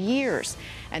 4 years,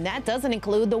 and that doesn't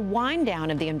include the wind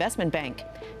down of the investment bank.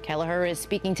 Kelleher is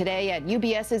speaking today at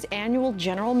UBS's annual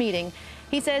general meeting.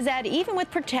 He says that even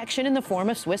with protection in the form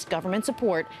of Swiss government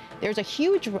support, there's a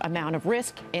huge amount of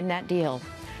risk in that deal.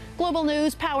 Global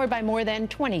news powered by more than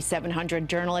 2,700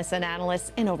 journalists and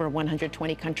analysts in over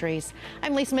 120 countries.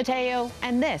 I'm Lisa Mateo,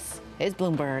 and this is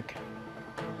Bloomberg.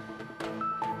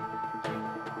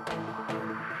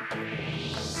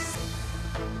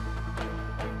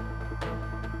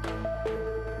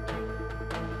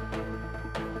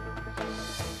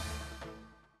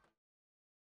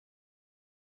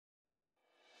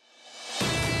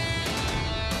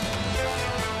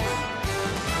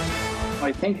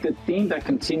 think the theme that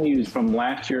continues from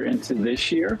last year into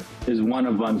this year is one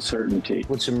of uncertainty.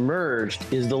 What's emerged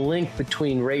is the link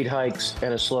between rate hikes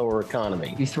and a slower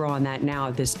economy. You throw on that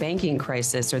now this banking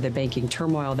crisis or the banking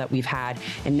turmoil that we've had,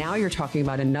 and now you're talking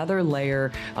about another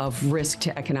layer of risk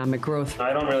to economic growth.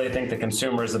 I don't really think the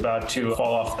consumer is about to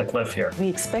fall off the cliff here. We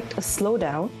expect a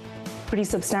slowdown, pretty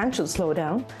substantial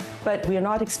slowdown, but we are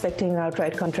not expecting an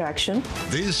outright contraction.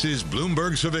 This is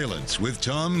Bloomberg Surveillance with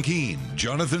Tom Keene,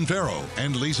 Jonathan Ferro,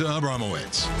 and Lisa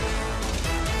Abramowicz.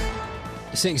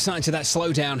 Seeing signs of that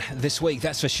slowdown this week,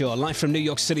 that's for sure. Live from New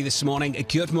York City this morning.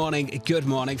 Good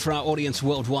morning for our audience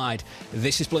worldwide.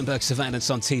 This is Bloomberg Surveillance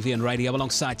on TV and radio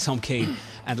alongside Tom Keene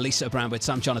and Lisa Abramowicz.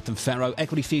 I'm Jonathan Ferro.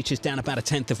 Equity futures down about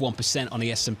 1/10% on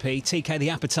the S&P. TK, the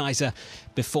appetizer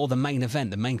before the main event,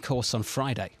 the main course on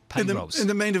Friday. Payrolls. And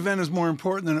the main event is more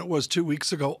important than it was 2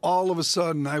 weeks ago. All of a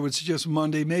sudden, I would suggest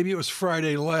Monday, maybe it was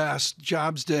Friday last,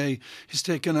 Jobs Day has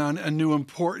taken on a new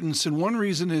importance. And one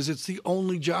reason is it's the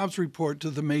only jobs report to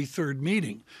the May 3rd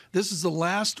meeting. This is the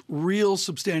last real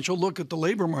substantial look at the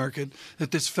labor market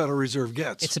that this Federal Reserve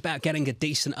gets. It's about getting a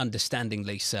decent understanding,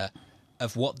 Lisa,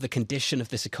 of what the condition of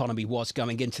this economy was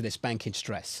going into this banking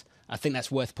stress. I think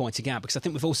that's worth pointing out because I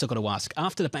think we've also got to ask,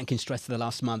 after the banking stress of the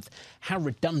last month, how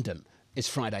redundant is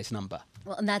Friday's number?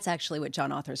 Well, and that's actually what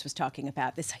John Authors was talking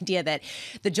about, this idea that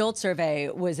the JOLT survey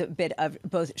was a bit of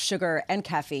both sugar and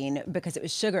caffeine, because it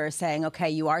was sugar saying, OK,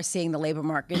 you are seeing the labor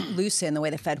market loosen the way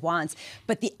the Fed wants.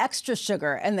 But the extra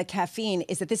sugar and the caffeine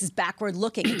is that this is backward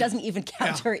looking. It doesn't even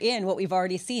counter in what we've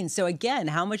already seen. So, again,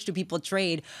 how much do people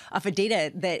trade off a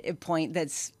data point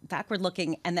that's backward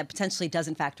looking and that potentially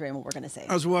doesn't factor in what we're going to say?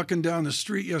 I was walking down the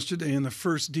street yesterday in the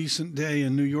first decent day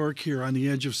in New York here on the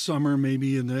edge of summer,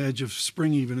 maybe in the edge of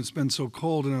spring even. It's been so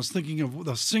cold, and I was thinking of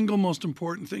the single most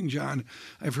important thing, John,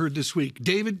 I've heard this week.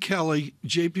 David Kelly,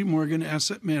 JP Morgan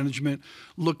Asset Management,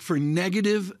 looked for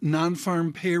negative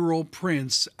non-farm payroll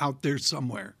prints out there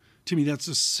somewhere. To me, that's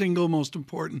the single most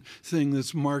important thing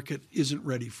this market isn't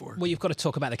ready for. Well, you've got to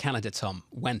talk about the calendar, Tom.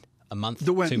 When? A month?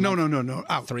 No,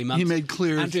 out. 3 months? He made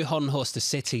clear. Andrew Hoddenhorst of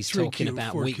Citi's talking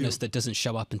about weakness that doesn't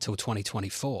show up until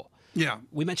 2024. Yeah.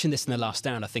 We mentioned this in the last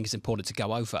hour, and I think it's important to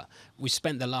go over. We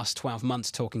spent the last 12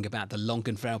 months talking about the long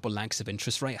and variable lags of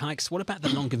interest rate hikes. What about the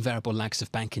long and variable lags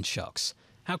of banking shocks?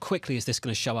 How quickly is this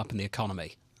going to show up in the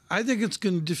economy? I think it's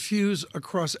going to diffuse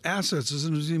across assets, as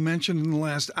we mentioned in the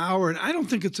last hour. And I don't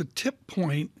think it's a tip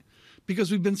point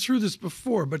because we've been through this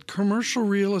before. But commercial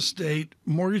real estate,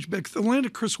 mortgage-backed, the land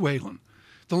of Chris Whalen.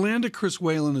 The land of Chris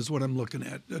Whalen is what I'm looking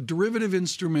at. Derivative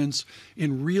instruments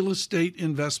in real estate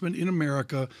investment in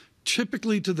America,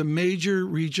 typically to the major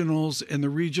regionals and the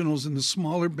regionals and the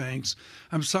smaller banks.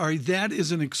 I'm sorry, that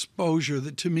is an exposure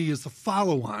that to me is the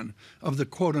follow-on of the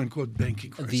quote-unquote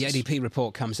banking crisis. The ADP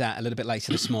report comes out a little bit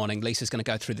later this morning. Lisa's going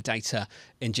to go through the data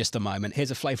in just a moment. Here's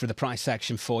a flavour of the price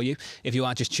action for you. If you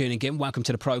are just tuning in, welcome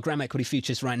to the programme. Equity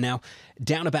futures right now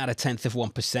down about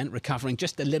 1/10%, recovering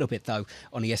just a little bit, though,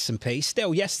 on the S&P.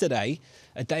 Still yesterday,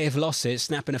 a day of losses,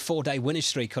 snapping a 4-day winning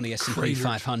streak on the S&P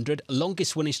 500.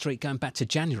 Longest winning streak going back to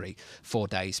January. 4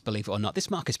 days, believe it or not.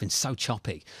 This market's been so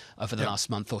choppy over the last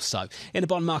month or so. In the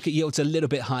bond market, yields a little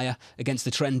bit higher against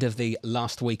the trend of the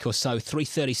last week or so.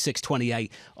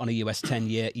 336.28 on a US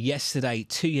 10-year. Yesterday,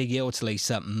 2-year yields,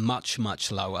 Lisa, much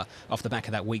lower off the back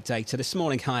of that weak data. This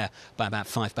morning, higher by about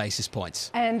 5 basis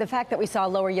points. And the fact that we saw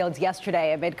lower yields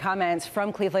yesterday amid comments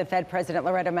from Cleveland Fed President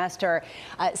Loretta Mester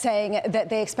saying that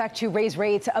they expect to raise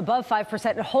rates above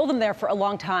 5% and hold them there for a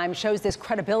long time shows this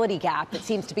credibility gap that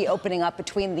seems to be opening up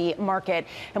between the market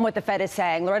and what the Fed is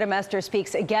saying. Loretta Mester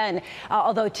speaks again,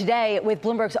 although today with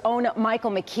Bloomberg's own Michael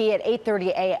McKee at 8:30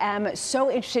 a.m. So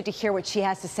interested to hear what she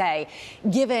has to say,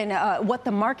 given what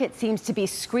the market seems to be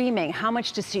screaming. How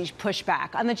much does she push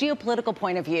back? On the geopolitical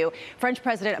point of view, French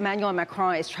President Emmanuel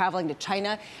Macron is traveling to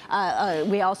China.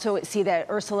 We also see that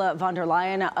Ursula von der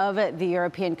Leyen of the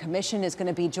European Commission is going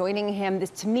to be joining him. This,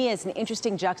 to me, is an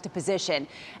interesting juxtaposition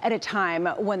at a time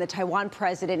when the Taiwan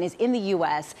president is in the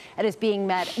U.S. and is being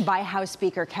met by House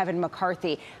Speaker Kevin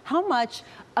McCarthy. How much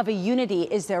of a unity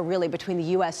is there really between the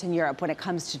U.S. and Europe when it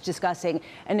comes to discussing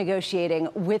and negotiating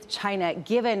with China,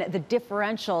 given the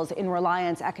differentials in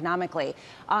reliance economically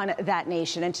on that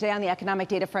nation? And today on the economic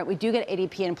data front, we do get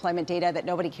ADP employment data that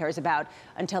nobody cares about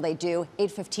until they do.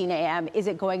 8:15 a.m. Is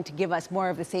it going to give us more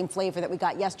of the same flavor that we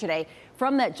got yesterday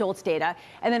from that JOLTS data?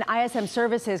 And then ISM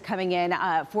services coming in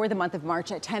for the month of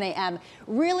March at 10 a.m.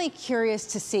 Really curious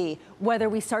to see whether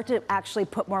we start to actually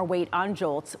put more weight on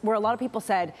JOLTS, where a lot of people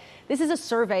said, this is a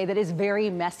survey that is very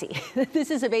messy.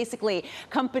 This is basically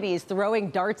companies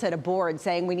throwing darts at a board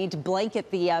saying we need to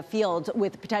blanket the field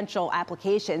with potential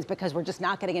applications because we're just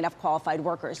not getting enough qualified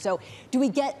workers. So do we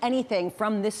get anything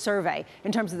from this survey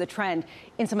in terms of the trend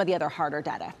in some of the other harder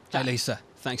data? Hey, Lisa,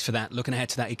 thanks for that. Looking ahead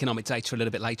to that economic data a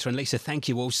little bit later. And Lisa, thank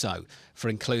you also for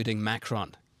including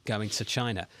Macron going to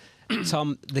China.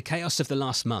 Tom, the chaos of the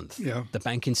last month, the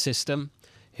banking system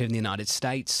here in the United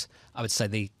States, I would say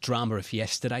the drama of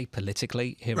yesterday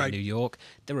politically here in New York,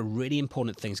 there are really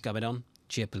important things going on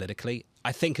geopolitically.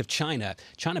 I think of China.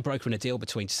 China brokering a deal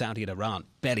between Saudi and Iran,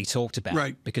 barely talked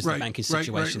about because of the banking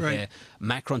situation here.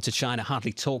 Macron to China,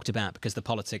 hardly talked about because of the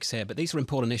politics here. But these are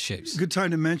important issues. Good time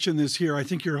to mention this here. I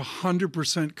think you're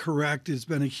 100% correct. It's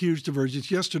been a huge divergence.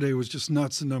 Yesterday was just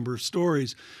nuts, the number of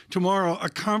stories. Tomorrow, a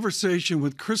conversation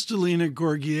with Kristalina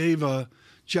Georgieva,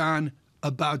 John,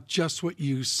 about just what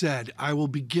you said. I will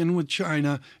begin with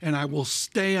China, and I will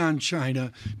stay on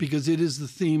China because it is the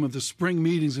theme of the spring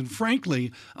meetings and,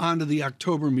 frankly, onto the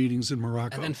October meetings in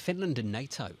Morocco. And then Finland and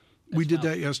NATO. We did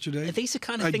that yesterday. These are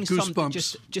kind of things, Tom,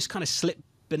 that just kind of slip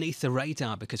beneath the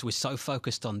radar because we're so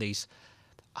focused on these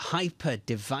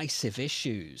hyper-divisive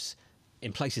issues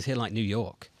in places here like New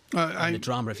York. And the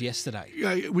drama of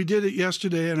yesterday. We did it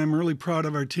yesterday, and I'm really proud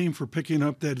of our team for picking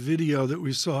up that video that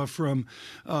we saw from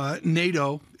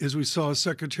NATO, as we saw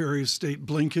Secretary of State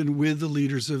Blinken with the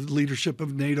leadership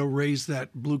of NATO raise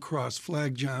that Blue Cross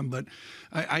flag, John. But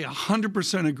I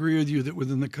 100% agree with you that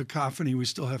within the cacophony, we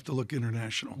still have to look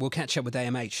international. We'll catch up with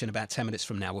AMH in about 10 minutes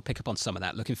from now. We'll pick up on some of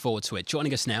that. Looking forward to it.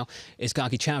 Joining us now is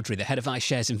Gargi Chowdhury, the head of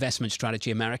iShares Investment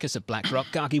Strategy Americas at BlackRock.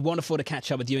 Gargi, wonderful to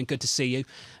catch up with you and good to see you,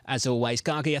 as always.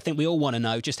 Gargi, I think we all want to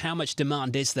know just how much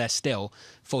demand is there still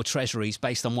for treasuries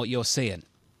based on what you're seeing?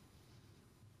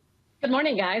 Good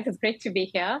morning, guys. It's great to be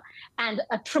here. And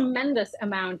a tremendous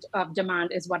amount of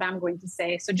demand is what I'm going to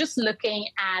say. So just looking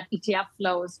at ETF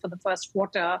flows for the first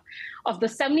quarter, of the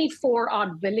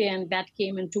 74-odd billion that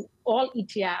came into all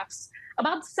ETFs,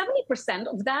 about 70%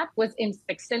 of that was in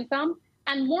fixed income.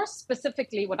 And more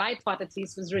specifically, what I thought at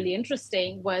least was really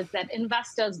interesting was that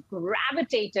investors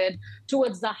gravitated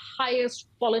towards the highest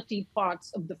quality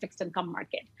parts of the fixed income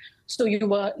market. So you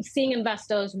were seeing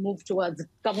investors move towards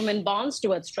government bonds,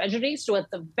 towards treasuries, towards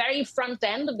the very front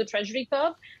end of the treasury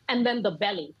curve, and then the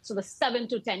belly, so the 7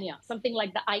 to 10 year, something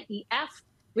like the IEF,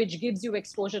 which gives you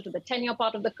exposure to the 10-year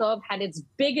part of the curve, had its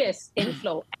biggest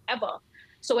inflow ever.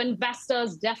 So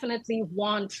investors definitely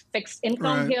want fixed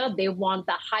income here. They want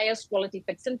the highest quality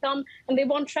fixed income, and they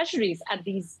want treasuries at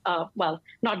these, well,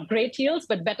 not great yields,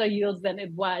 but better yields than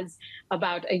it was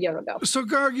about a year ago. So,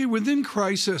 Gargi, within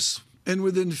crisis and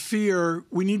within fear,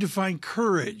 we need to find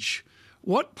courage.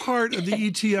 What part of the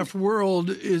ETF world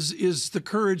is the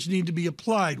courage need to be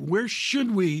applied? Where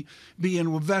should we be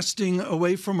investing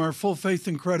away from our full faith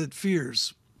and credit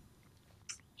fears?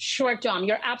 Sure, Tom,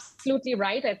 you're absolutely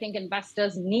right. I think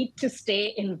investors need to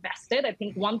stay invested. I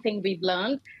think one thing we've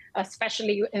learned,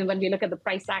 especially when we look at the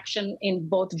price action in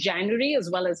both January as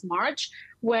well as March,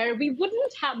 where we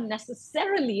wouldn't have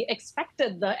necessarily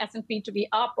expected the S&P to be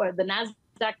up or the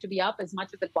NASDAQ to be up as much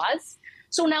as it was.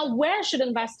 So now where should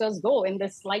investors go in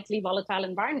this slightly volatile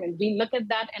environment? We look at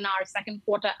that in our second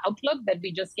quarter outlook that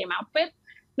we just came out with.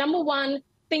 Number one,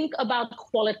 think about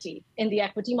quality in the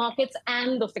equity markets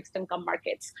and the fixed income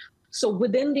markets. So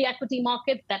within the equity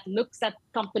market, that looks at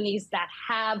companies that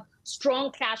have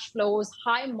strong cash flows,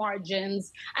 high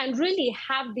margins, and really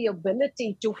have the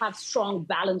ability to have strong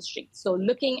balance sheets. So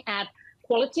looking at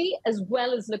quality as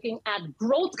well as looking at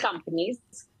growth companies,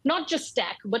 not just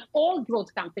tech, but all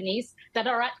growth companies that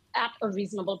are at a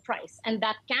reasonable price. And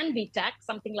that can be tech,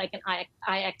 something like an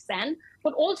IXN,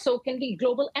 but also can be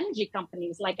global energy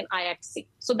companies like an IXC.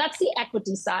 So that's the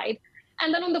equity side.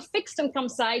 And then on the fixed income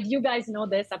side, you guys know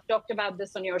this, I've talked about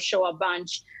this on your show a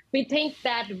bunch. We think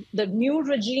that the new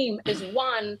regime is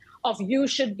one of you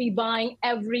should be buying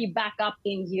every backup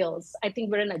in yields. I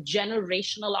think we're in a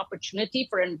generational opportunity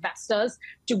for investors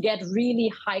to get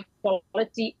really high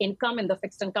quality income in the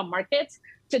fixed income markets.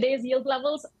 Today's yield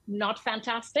levels, not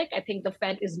fantastic. I think the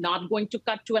Fed is not going to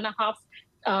cut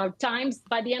 2.5 times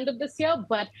by the end of this year,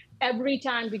 but every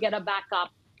time we get a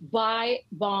backup, buy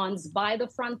bonds, buy the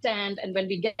front end, and when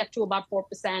we get to about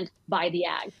 4%, buy the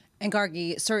ag. And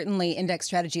Gargi, certainly index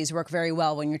strategies work very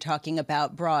well when you're talking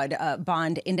about broad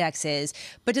bond indexes.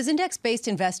 But does index-based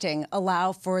investing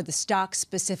allow for the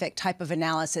stock-specific type of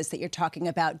analysis that you're talking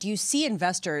about? Do you see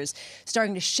investors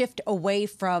starting to shift away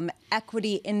from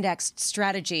equity-indexed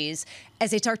strategies as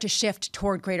they start to shift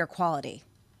toward greater quality?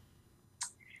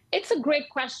 It's a great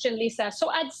question, Lisa. So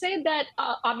I'd say that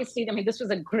obviously, I mean, this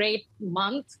was a great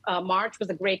month. March was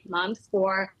a great month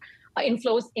for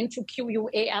inflows into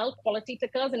QUAL quality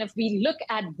tickers. And if we look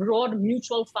at broad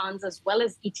mutual funds as well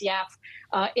as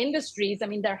ETF industries, I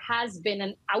mean, there has been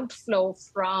an outflow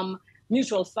from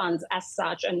mutual funds as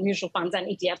such, and mutual funds and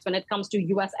ETFs when it comes to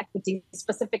U.S. equities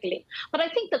specifically. But I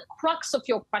think the crux of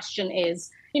your question is,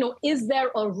 is there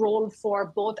a role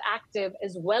for both active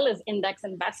as well as index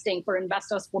investing for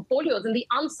investors' portfolios? And the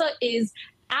answer is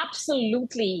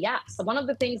absolutely yes. One of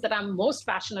the things that I'm most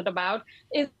passionate about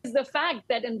is the fact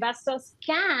that investors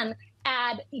can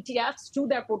add ETFs to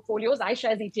their portfolios,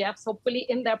 iShares ETFs, hopefully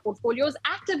in their portfolios.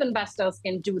 Active investors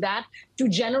can do that to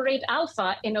generate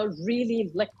alpha in a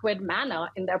really liquid manner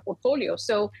in their portfolio.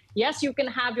 So yes, you can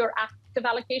have your active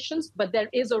allocations, but there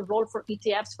is a role for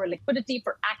ETFs for liquidity,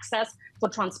 for access, for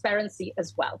transparency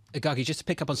as well. Gagi, just to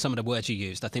pick up on some of the words you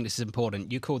used, I think this is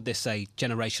important. You called this a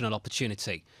generational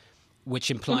opportunity, which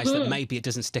implies that maybe it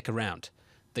doesn't stick around,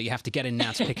 that you have to get in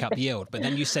now to pick up yield. But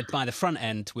then you said buy the front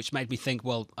end, which made me think,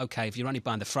 well, OK, if you're only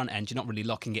buying the front end, you're not really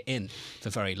locking it in for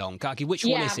very long. Gagi, which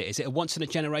one is it? Is it a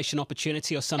once-in-a-generation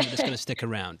opportunity or something that's going to stick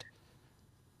around?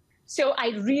 So I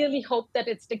really hope that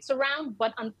it sticks around.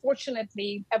 But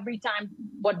unfortunately, every time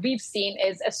what we've seen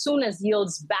is as soon as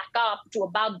yields back up to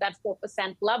about that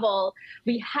 4% level,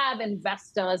 we have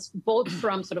investors, both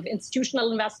from sort of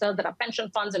institutional investors that are pension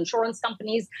funds, insurance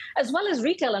companies, as well as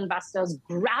retail investors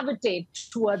gravitate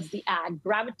towards the ag,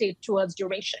 gravitate towards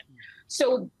duration.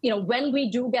 So, when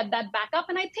we do get that back up,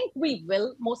 and I think we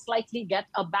will most likely get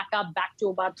a backup back to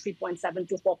about 3.7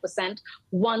 to 4%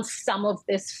 once some of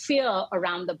this fear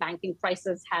around the banking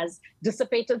crisis has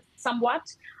dissipated somewhat.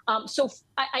 So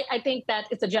I think that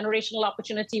it's a generational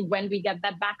opportunity when we get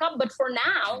that back up. But for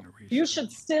now, you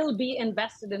should still be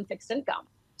invested in fixed income.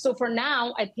 So for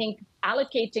now, I think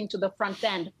allocating to the front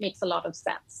end makes a lot of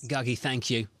sense. Gagi,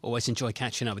 thank you. Always enjoy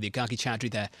catching up with you. Gagi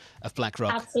Chaudhry there of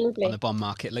BlackRock. Absolutely. On the bond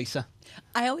market. Lisa?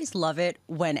 I always love it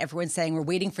when everyone's saying we're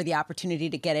waiting for the opportunity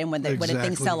to get in when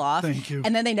things sell off. Thank you.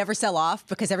 And then they never sell off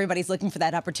because everybody's looking for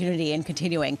that opportunity and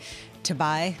continuing to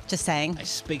buy. Just saying. It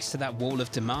speaks to that wall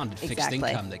of demand in fixed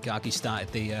income that Gagi started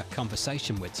the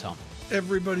conversation with, Tom.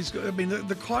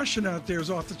 The caution out there is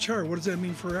off the chart. What does that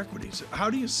mean for equities? How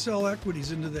do you sell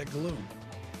equities into that gloom?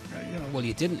 Well,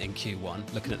 you didn't in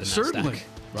Q1, looking at the Certainly. Nasdaq,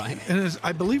 right? And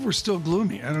I believe we're still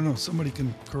gloomy. I don't know. Somebody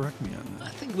can correct me on that.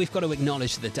 I think we've got to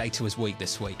acknowledge that the data was weak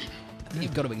this week. I think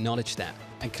you've got to acknowledge that.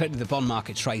 And clearly the bond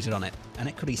market traded on it, and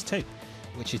equities too,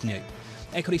 which is new.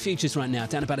 Equity futures right now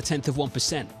down about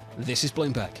 0.1%. This is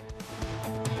Bloomberg.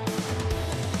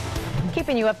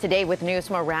 Keeping you up to date with news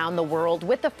from around the world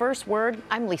with the first word,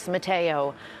 I'm Lisa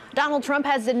Mateo. Donald Trump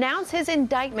has denounced his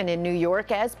indictment in New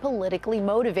York as politically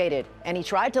motivated, and he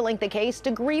tried to link the case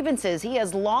to grievances he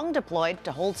has long deployed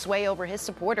to hold sway over his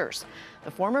supporters.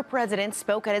 The former president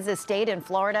spoke at his estate in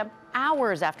Florida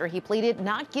hours after he pleaded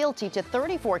not guilty to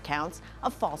 34 counts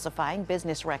of falsifying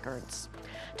business records.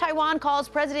 Taiwan calls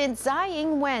President Tsai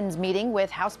Ing-wen's meeting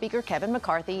with House Speaker Kevin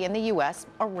McCarthy in the U.S.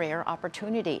 a rare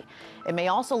opportunity. It may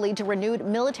also lead to renewed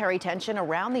military tension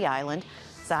around the island.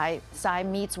 Tsai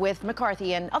meets with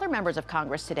McCarthy and other members of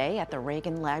Congress today at the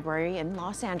Reagan Library in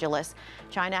Los Angeles.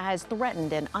 China has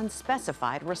threatened an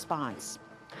unspecified response.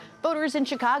 Voters in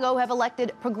Chicago have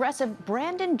elected progressive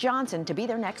Brandon Johnson to be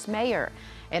their next mayor.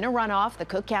 In a runoff, the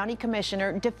Cook County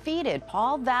Commissioner defeated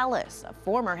Paul Vallis, a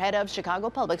former head of Chicago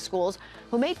Public Schools,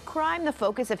 who made crime the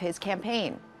focus of his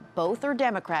campaign. Both are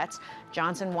Democrats.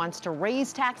 Johnson wants to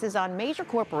raise taxes on major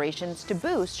corporations to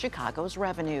boost Chicago's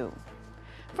revenue.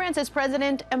 France's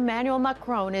President Emmanuel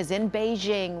Macron is in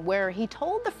Beijing, where he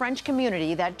told the French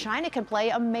community that China can play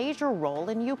a major role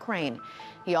in Ukraine.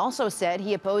 He also said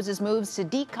he opposes moves to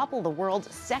decouple the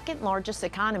world's second largest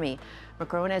economy.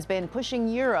 Macron has been pushing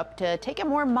Europe to take a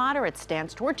more moderate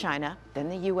stance toward China than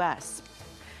the U.S.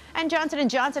 And Johnson &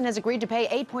 Johnson has agreed to pay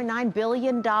 $8.9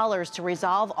 billion to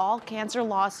resolve all cancer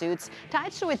lawsuits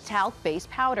tied to its talc-based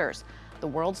powders. The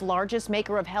world's largest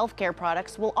maker of healthcare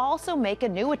products will also make a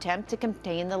new attempt to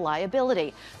contain the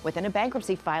liability. Within a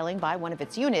bankruptcy filing by one of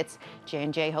its units,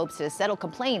 J&J hopes to settle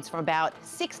complaints from about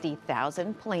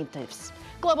 60,000 plaintiffs.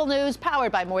 Global news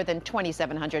powered by more than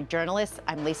 2,700 journalists.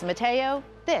 I'm Lisa Mateo.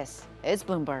 This is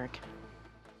Bloomberg.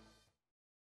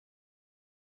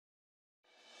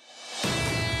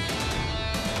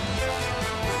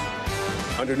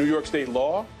 Under New York state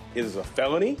law, it is a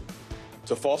felony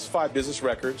to falsify business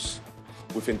records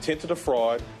with intent to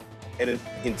defraud and an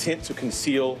intent to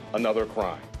conceal another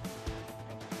crime.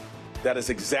 That is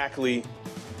exactly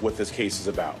what this case is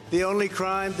about. The only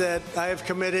crime that I have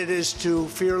committed is to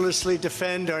fearlessly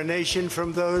defend our nation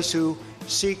from those who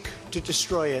seek to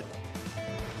destroy it.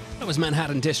 That was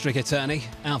Manhattan District Attorney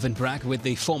Alvin Bragg with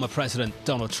the former President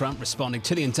Donald Trump responding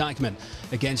to the indictment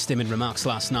against him in remarks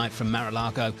last night from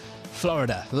Mar-a-Lago,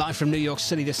 Florida. Live from New York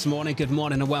City this morning. Good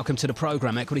morning and welcome to the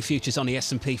program. Equity futures on the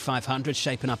S&P 500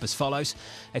 shaping up as follows.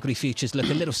 Equity futures look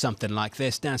a little something like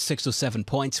this, down 6 or 7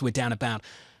 points. We're down about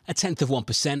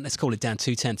 0.1%. Let's call it down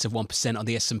 0.2% on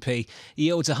the S&P.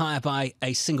 Yields are higher by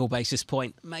a single basis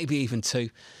point, maybe even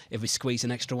two, if we squeeze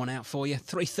an extra one out for you.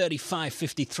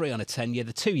 335.53 on a 10-year,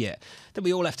 the 2-year. Then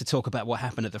we all have to talk about what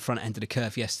happened at the front end of the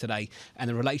curve yesterday and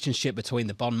the relationship between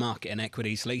the bond market and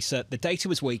equities. Lisa, the data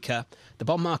was weaker. The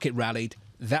bond market rallied.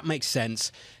 That makes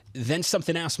sense. Then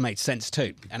something else made sense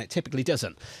too, and it typically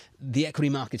doesn't. The equity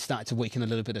market started to weaken a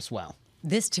little bit as well.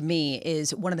 This, to me,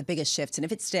 is one of the biggest shifts. And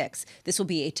if it sticks, this will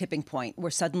be a tipping point where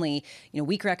suddenly,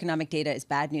 weaker economic data is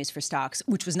bad news for stocks,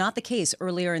 which was not the case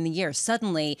earlier in the year.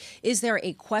 Suddenly, is there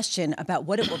a question about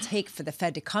what it will take for the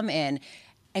Fed to come in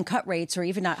and cut rates or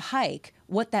even not hike,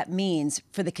 what that means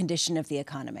for the condition of the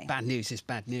economy? Bad news is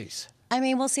bad news. I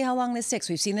mean, we'll see how long this sticks.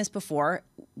 We've seen this before.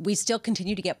 We still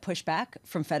continue to get pushback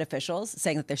from Fed officials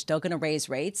saying that they're still going to raise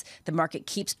rates. The market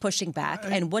keeps pushing back.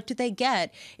 And what do they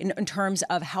get in terms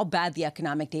of how bad the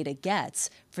economic data gets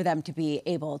for them to be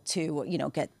able to,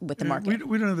 get with the market?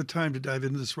 We don't have the time to dive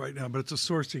into this right now, but it's a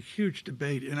source of huge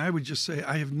debate. And I would just say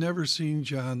I have never seen,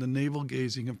 John, the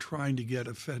navel-gazing of trying to get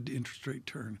a Fed interest rate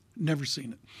turn. Never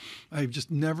seen it. I've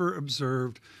just never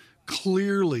observed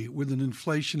clearly with an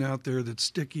inflation out there that's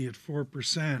sticky at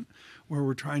 4%, where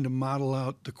we're trying to model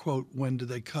out the quote, when do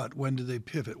they cut, when do they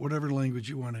pivot, whatever language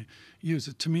you want to use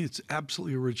it. To me, it's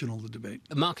absolutely original, the debate.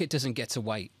 The market doesn't get to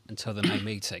wait until the May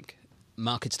meeting.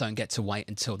 Markets don't get to wait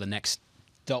until the next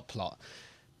dot plot.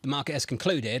 The market has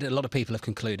concluded, a lot of people have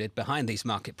concluded behind these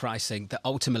market pricing that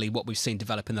ultimately what we've seen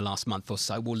develop in the last month or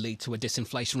so will lead to a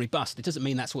disinflationary bust. It doesn't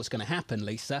mean that's what's going to happen,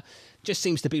 Lisa. It just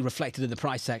seems to be reflected in the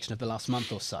price action of the last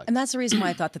month or so. And that's the reason why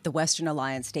I thought that the Western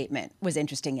Alliance statement was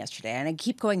interesting yesterday. And I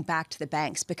keep going back to the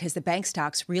banks because the bank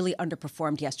stocks really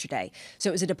underperformed yesterday. So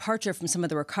it was a departure from some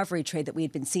of the recovery trade that we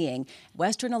had been seeing.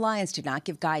 Western Alliance did not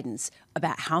give guidance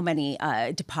about how many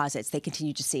deposits they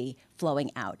continue to see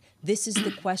flowing out. This is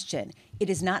the question. It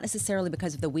is not necessarily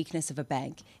because of the weakness of a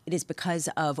bank. It is because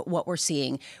of what we're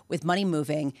seeing with money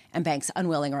moving and banks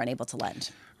unwilling or unable to lend.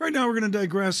 Right now, we're going to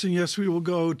digress, and yes, we will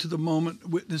go to the moment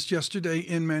witnessed yesterday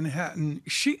in Manhattan.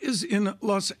 She is in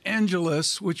Los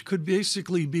Angeles, which could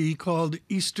basically be called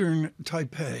Eastern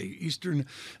Taipei, Eastern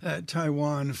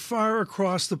Taiwan, far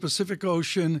across the Pacific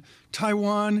Ocean.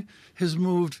 Taiwan has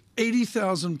moved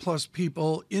 80,000 plus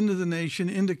people into the nation,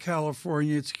 into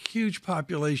California. It's a huge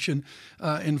population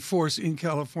in force in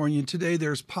California. Today,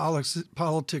 there's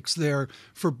politics there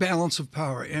for balance of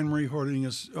power. Anne-Marie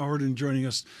Horton joining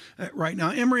us right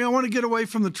now. Anne-Marie, I want to get away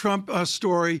from the Trump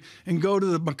story and go to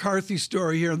the McCarthy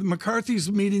story here.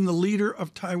 McCarthy's meeting the leader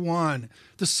of Taiwan.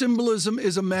 The symbolism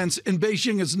is immense, and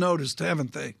Beijing has noticed,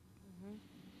 haven't they?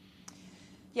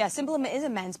 Yeah, symbolism is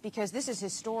immense because this is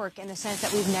historic in the sense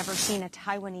that we've never seen a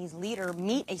Taiwanese leader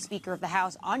meet a Speaker of the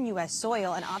House on U.S.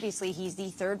 soil, and obviously he's the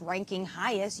third-ranking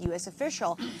highest U.S.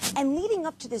 official. And leading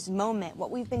up to this moment,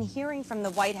 what we've been hearing from the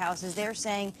White House is they're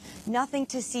saying nothing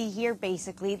to see here,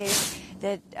 basically.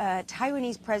 The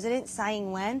Taiwanese president, Tsai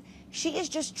Ing-wen, she is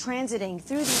just transiting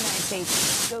through the United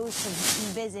States. She goes to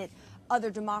visit other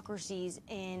democracies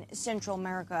in Central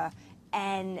America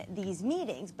and these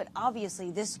meetings, but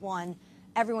obviously this one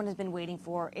everyone has been waiting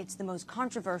for. It's the most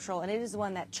controversial, and it is the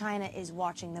one that China is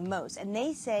watching the most. And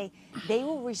they say they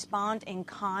will respond in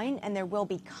kind, and there will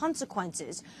be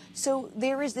consequences. So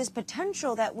there is this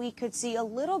potential that we could see a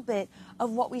little bit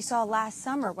of what we saw last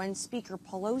summer when Speaker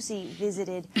Pelosi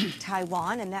visited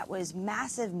Taiwan, and that was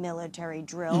massive military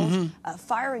drills,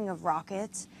 firing of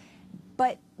rockets.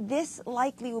 But this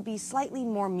likely will be slightly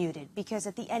more muted because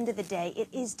at the end of the day, it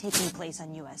is taking place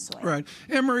on U.S. soil. Right.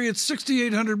 Anne-Marie, it's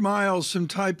 6,800 miles from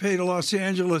Taipei to Los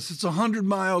Angeles. It's 100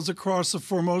 miles across the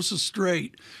Formosa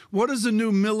Strait. What is the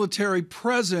new military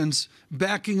presence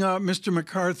backing up Mr.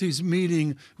 McCarthy's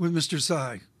meeting with Mr.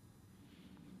 Tsai?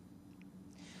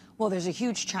 Well, there's a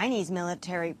huge Chinese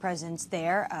military presence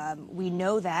there. We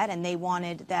know that, and they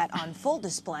wanted that on full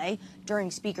display during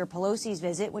Speaker Pelosi's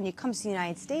visit. When it comes to the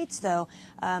United States, though,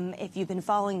 if you've been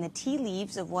following the tea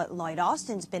leaves of what Lloyd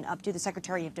Austin's been up to, the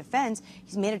Secretary of Defense,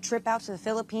 he's made a trip out to the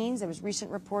Philippines. There was recent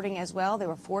reporting as well. They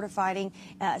were fortifying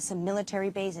some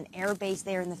military base and air base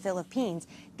there in the Philippines.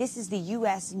 This is the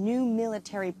U.S. new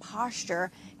military posture,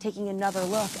 taking another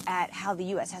look at how the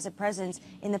U.S. has a presence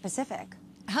in the Pacific.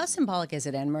 How symbolic is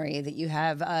it, Anne-Marie, that you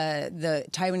have the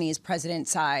Taiwanese President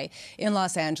Tsai in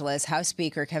Los Angeles, House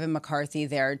Speaker Kevin McCarthy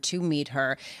there to meet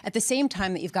her, at the same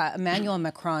time that you've got Emmanuel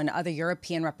Macron, other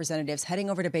European representatives heading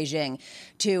over to Beijing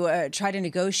to try to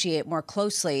negotiate more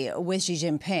closely with Xi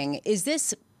Jinping? Is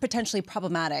this potentially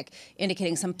problematic,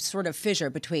 indicating some sort of fissure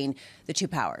between the two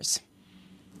powers?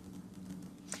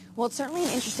 Well, it's certainly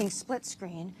an interesting split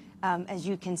screen, as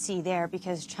you can see there,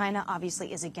 because China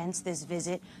obviously is against this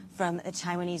visit from the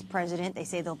Taiwanese president. They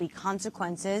say there'll be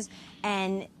consequences.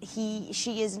 And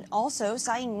she is also,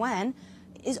 Tsai Ing-wen,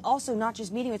 is also not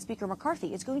just meeting with Speaker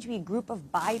McCarthy. It's going to be a group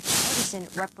of bipartisan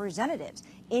representatives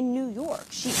in New York.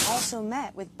 She also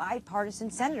met with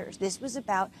bipartisan senators. This was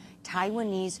about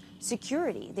Taiwanese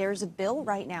security. There's a bill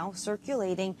right now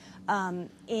circulating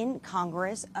in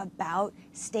Congress about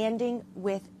standing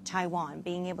with Taiwan,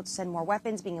 being able to send more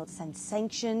weapons, being able to send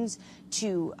sanctions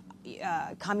to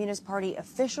Communist Party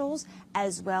officials,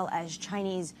 as well as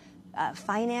Chinese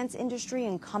finance industry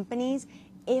and companies,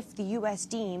 if the U.S.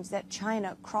 deems that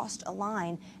China crossed a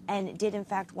line and did, in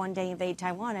fact, one day invade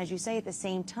Taiwan. As you say, at the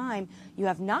same time, you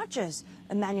have not just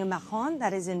Emmanuel Macron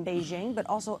that is in Beijing, but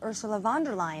also Ursula von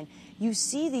der Leyen. You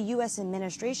see the U.S.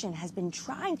 administration has been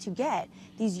trying to get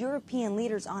these European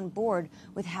leaders on board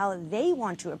with how they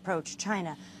want to approach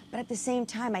China. But at the same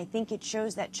time, I think it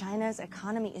shows that China's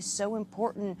economy is so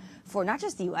important for not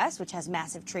just the U.S., which has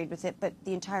massive trade with it, but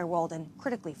the entire world and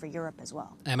critically for Europe as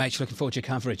well. MH, looking forward to your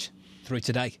coverage through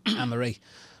today. Anne-Marie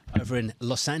over in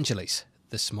Los Angeles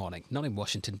this morning, not in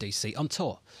Washington, D.C., on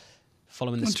tour,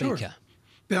 following the speaker. Tour.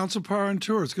 Balance of Power on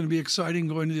tour. It's going to be exciting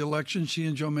going to the election. She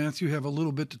and Joe Matthew have a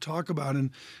little bit to talk about.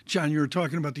 And, John, you were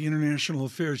talking about the international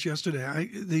affairs yesterday.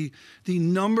 The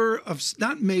number of,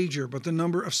 not major, but the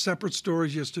number of separate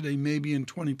stories yesterday, maybe in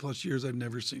 20-plus years, I've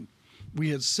never seen. We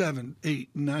had 7, 8,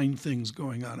 9 things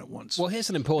going on at once. Well, here's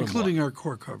an important including one. Our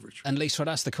core coverage. And, Lisa, I'd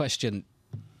ask the question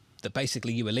that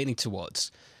basically you were leaning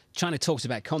towards. China talks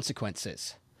about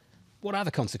consequences. What are the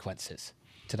consequences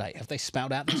today? Have they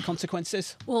spelled out those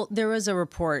consequences? Well, there was a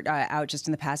report out just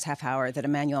in the past half hour that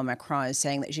Emmanuel Macron is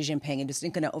saying that Xi Jinping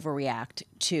isn't going to overreact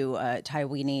to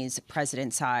Taiwanese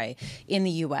President Tsai in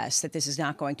the U.S., that this is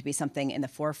not going to be something in the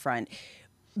forefront.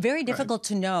 Very difficult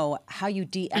to know how you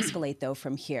de-escalate, though,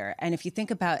 from here. And if you think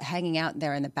about hanging out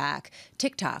there in the back,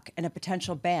 TikTok and a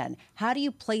potential ban, how do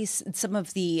you place some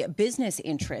of the business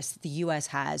interests the U.S.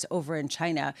 has over in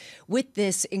China with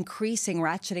this increasing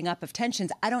ratcheting up of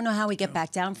tensions? I don't know how we get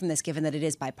back down from this, given that it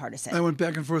is bipartisan. I went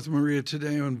back and forth with Maria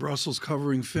today in Brussels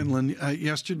covering Finland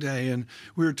yesterday, and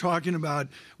we were talking about,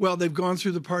 well, they've gone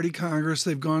through the party Congress,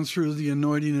 they've gone through the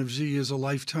anointing of Xi as a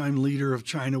lifetime leader of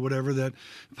China, whatever that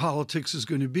politics is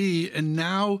going to be, and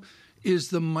now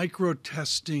is the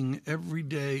micro-testing every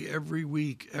day, every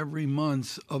week, every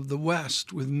month of the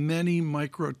West, with many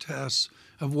micro-tests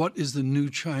of what is the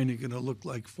new China going to look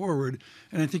like forward.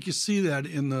 And I think you see that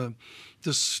in the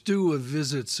stew of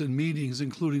visits and meetings,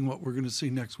 including what we're going to see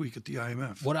next week at the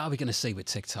IMF. What are we going to see with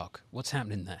TikTok? What's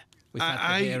happening there? We've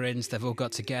had the hearings, they've all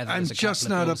got together. I'm just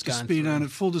not up to speed on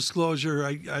it. Full disclosure,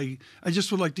 I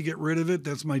just would like to get rid of it.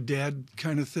 That's my dad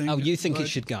kind of thing. Oh, you think it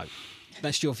should go?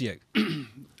 That's your view.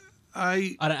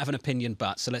 I don't have an opinion,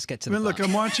 but so let's get to the. Look,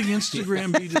 I'm watching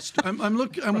Instagram be.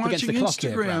 I'm watching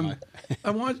Instagram.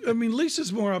 Here,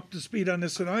 Lisa's more up to speed on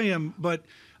this than I am, but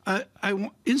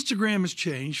Instagram has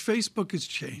changed. Facebook has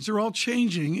changed. They're all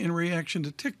changing in reaction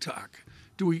to TikTok.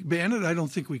 Do we ban it? I don't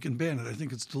think we can ban it. I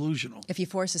think it's delusional. If you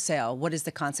force a sale, what is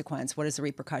the consequence? What is the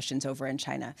repercussions over in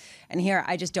China? And here,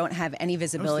 I just don't have any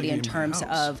visibility in terms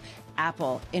of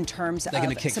Apple, in terms of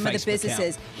some of the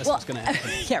businesses. That's what's going to happen.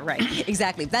 Yeah, right.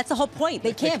 Exactly. That's the whole point.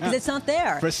 They can't because it's not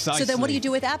there. Precisely. So then what do you do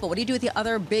with Apple? What do you do with the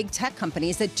other big tech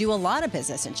companies that do a lot of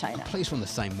business in China? Please run the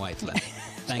same wavelength.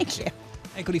 Thank you.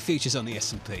 Equity futures on the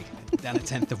S&P, down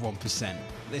 0.1%.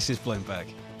 This is Bloomberg.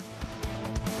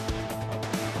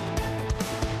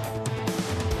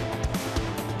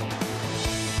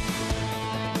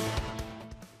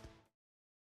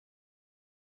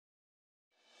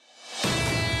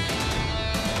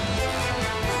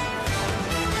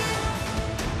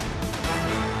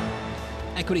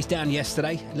 Equities down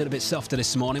yesterday, a little bit softer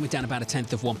this morning. We're down about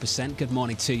 0.1%. Good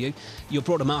morning to you. Your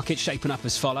broader market shaping up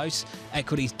as follows.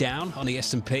 Equities down on the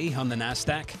S&P, on the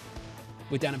Nasdaq.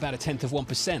 We're down about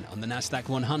 0.1% on the Nasdaq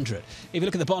 100. If you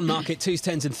look at the bond market, 2s,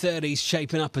 10s and 30s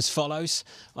shaping up as follows.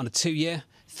 On a 2-year,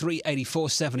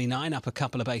 384.79, up a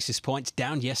couple of basis points.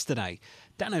 Down yesterday.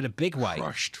 Down in a big way.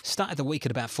 Crushed. Started the week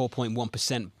at about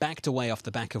 4.1%. Backed away off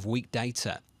the back of weak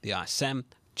data. The ISM,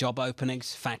 job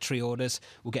openings, factory orders.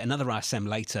 We'll get another ISM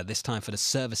later, this time for the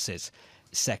services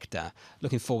sector.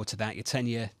 Looking forward to that. Your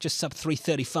 10-year just sub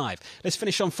 335. Let's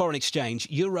finish on foreign exchange.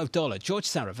 Euro dollar. George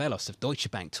Saravelos of Deutsche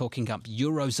Bank talking up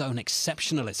Eurozone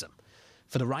exceptionalism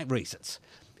for the right reasons.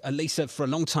 Lisa, for a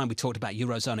long time we talked about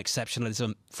Eurozone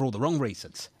exceptionalism for all the wrong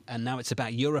reasons. And now it's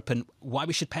about Europe and why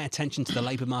we should pay attention to the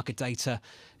labour market data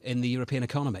in the European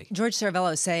economy. George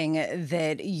Saravello is saying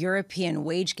that European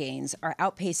wage gains are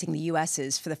outpacing the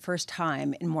U.S.'s for the first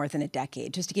time in more than a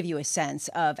decade, just to give you a sense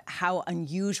of how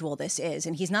unusual this is.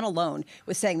 And he's not alone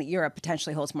with saying that Europe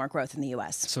potentially holds more growth than the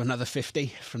U.S. So another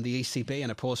 50 from the ECB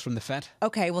and a pause from the Fed?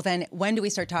 Okay, well then when do we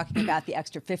start talking about the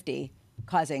extra 50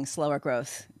 causing slower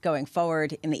growth going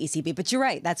forward in the ECB? But you're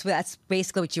right. That's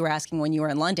basically what you were asking when you were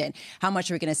in London. How much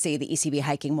are we going to see the ECB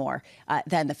hiking more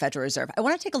than the Federal Reserve? I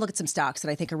want to take a look at some stocks that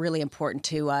I think are really important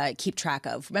to keep track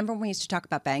of. Remember when we used to talk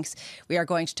about banks? We are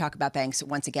going to talk about banks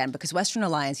once again because Western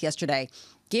Alliance yesterday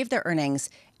gave their earnings.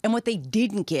 And what they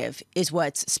didn't give is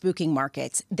what's spooking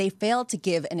markets. They failed to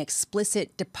give an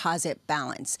explicit deposit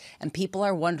balance. And people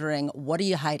are wondering, what are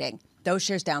you hiding? Those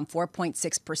shares down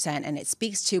 4.6%, and it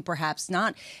speaks to perhaps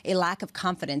not a lack of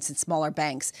confidence in smaller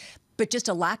banks, but just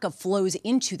a lack of flows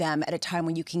into them at a time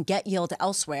when you can get yield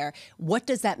elsewhere. What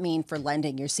does that mean for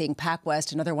lending? You're seeing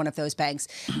PacWest, another one of those banks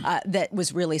that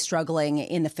was really struggling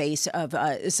in the face of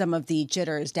some of the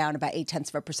jitters, down about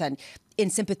 0.8% in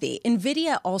sympathy.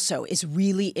 NVIDIA also is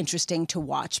really interesting to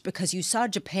watch because you saw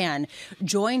Japan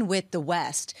join with the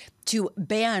West to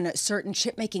ban certain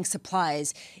chip-making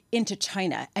supplies into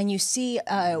China. And you see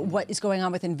what is going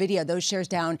on with NVIDIA, those shares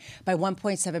down by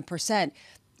 1.7%.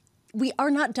 We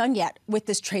are not done yet with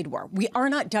this trade war. We are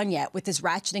not done yet with this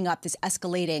ratcheting up, this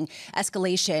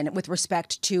escalation with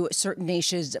respect to certain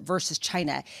nations versus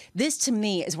China. This, to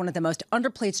me, is one of the most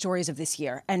underplayed stories of this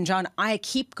year. And, John, I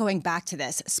keep going back to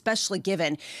this, especially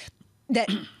given that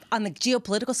on the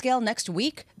geopolitical scale next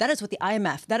week, that is what the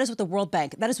IMF, that is what the World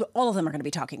Bank, that is what all of them are going to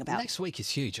be talking about. Next week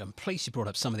is huge. I'm pleased you brought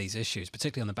up some of these issues,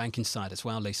 particularly on the banking side as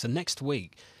well, Lisa. Next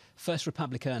week, First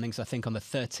Republic earnings, I think, on the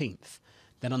 13th.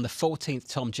 Then on the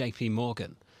 14th, Tom, JP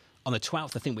Morgan. On the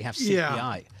 12th, I think we have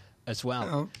CPI as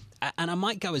well. And I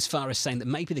might go as far as saying that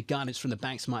maybe the guidance from the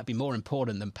banks might be more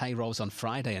important than payrolls on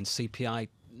Friday and CPI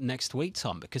next week,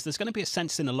 Tom, because there's going to be a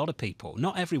sense in a lot of people,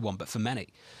 not everyone, but for many,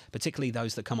 particularly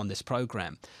those that come on this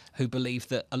program, who believe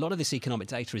that a lot of this economic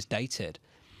data is dated.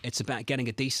 It's about getting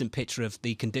a decent picture of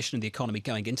the condition of the economy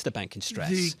going into the banking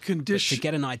stress. But to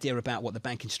get an idea about what the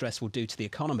banking stress will do to the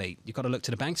economy, you've got to look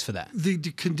to the banks for that. The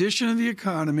condition of the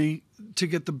economy, to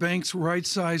get the banks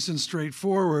right-sized and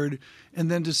straightforward, and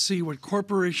then to see what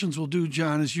corporations will do,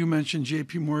 John, as you mentioned,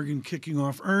 J.P. Morgan kicking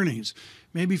off earnings.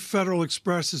 Maybe Federal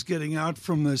Express is getting out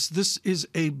from this. This is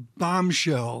a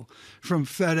bombshell from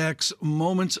FedEx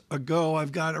moments ago.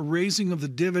 I've got a raising of the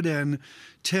dividend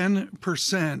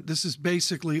 10%. This is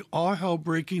basically all hell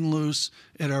breaking loose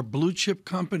at our blue chip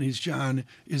companies, John,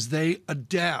 as they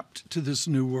adapt to this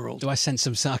new world. Do I sense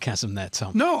some sarcasm there,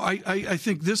 Tom? No, I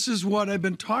think this is what I've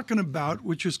been talking about,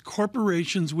 which is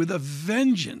corporations with a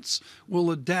vengeance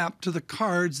will adapt to the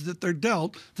cards that they're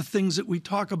dealt, the things that we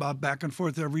talk about back and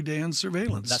forth every day on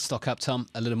surveillance. That stock up, Tom,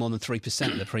 a little more than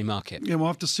 3% in the pre-market. Yeah, we'll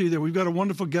have to see there. We've got a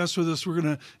wonderful guest with us. We're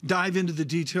going to dive into the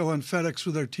detail on FedEx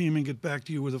with our team and get back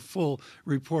to you with a full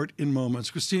report in moments.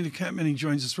 Christina Catmany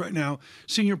joins us right now,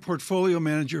 Senior Portfolio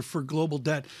Manager for Global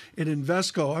Debt at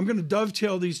Invesco. I'm going to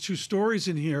dovetail these two stories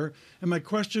in here. And my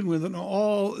question with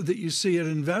all that you see at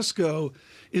Invesco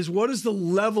is, what is the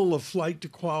level of flight to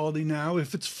quality now?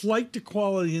 If it's flight to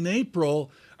quality in April,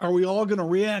 are we all going to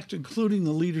react, including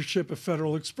the leadership of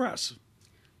Federal Express?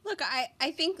 Look,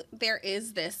 I think there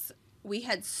is this, we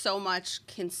had so much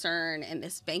concern in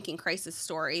this banking crisis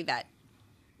story that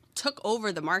took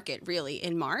over the market really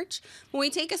in March. When we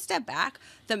take a step back,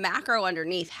 the macro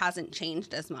underneath hasn't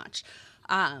changed as much.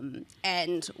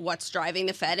 And what's driving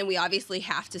the Fed, and we obviously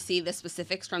have to see the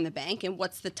specifics from the bank and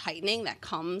what's the tightening that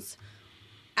comes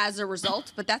as a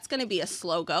result, but that's going to be a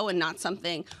slow go and not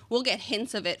something, we'll get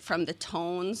hints of it from the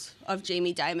tones of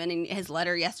Jamie Dimon in his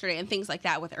letter yesterday and things like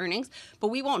that with earnings, but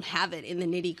we won't have it in the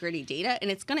nitty gritty data,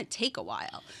 and it's going to take a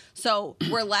while. So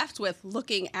we're left with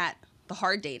looking at the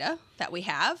hard data that we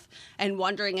have and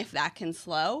wondering if that can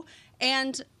slow.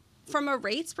 And from a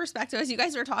rates perspective, as you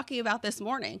guys were talking about this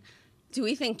morning, do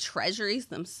we think treasuries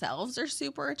themselves are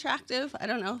super attractive? I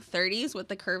don't know, 30s with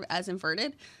the curve as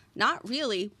inverted? Not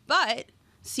really, but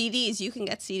CDs, you can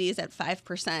get CDs at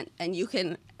 5%, and you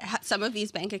can have some of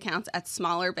these bank accounts at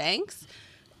smaller banks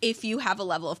if you have a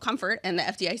level of comfort, and the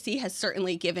FDIC has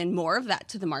certainly given more of that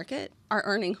to the market, are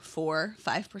earning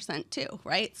 4-5% too,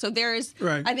 right? So there's,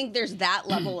 right. I think there's that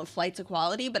level of flight to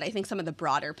quality, but I think some of the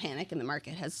broader panic in the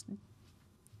market has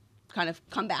kind of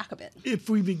come back a bit. If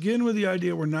we begin with the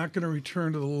idea we're not going to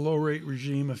return to the low rate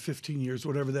regime of 15 years,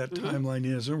 whatever that timeline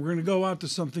is, and we're going to go out to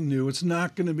something new, it's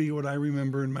not going to be what I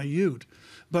remember in my youth.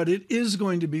 But it is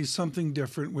going to be something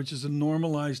different, which is a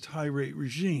normalized high rate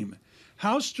regime.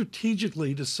 How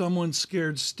strategically does someone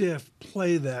scared stiff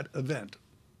play that event?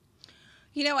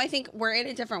 You know, I think we're in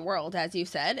a different world, as you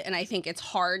said, and I think it's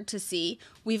hard to see.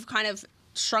 We've kind of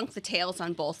shrunk the tails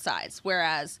on both sides,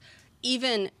 whereas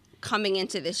even coming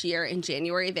into this year in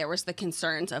January, there was the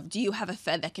concerns of, do you have a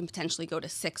Fed that can potentially go to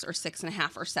 6 or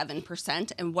 6.5 or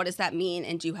 7%? And what does that mean?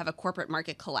 And do you have a corporate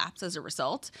market collapse as a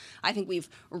result? I think we've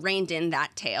reined in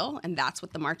that tail, and that's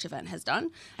what the March event has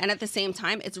done. And at the same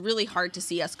time, it's really hard to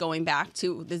see us going back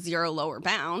to the zero lower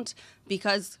bound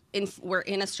because we're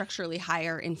in a structurally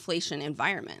higher inflation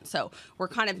environment. So we're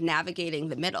kind of navigating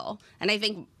the middle. And I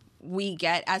think we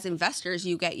get, as investors,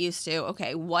 you get used to,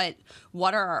 okay, what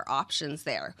are our options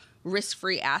there?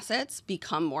 Risk-free assets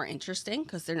become more interesting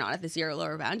because they're not at the zero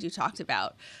lower bound. You talked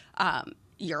about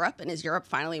Europe, and is Europe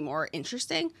finally more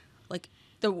interesting? Like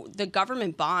the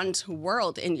government bond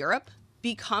world in Europe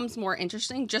becomes more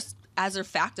interesting just as a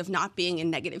fact of not being in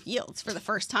negative yields for the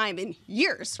first time in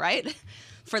years, right?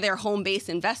 For their home-based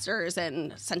investors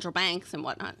and central banks and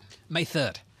whatnot. May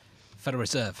 3rd, Federal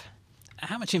Reserve.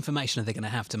 How much information are they going to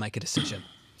have to make a decision?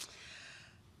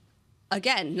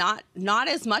 Again, not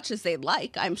as much as they'd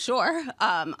like, I'm sure.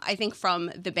 I think from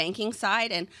the banking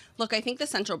side, and look, I think the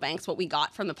central banks, what we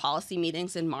got from the policy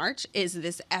meetings in March is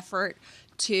this effort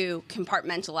to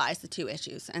compartmentalize the two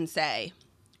issues and say,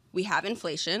 we have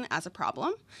inflation as a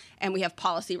problem, and we have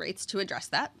policy rates to address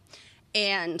that,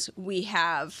 and we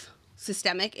have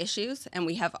systemic issues, and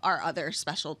we have our other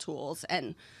special tools.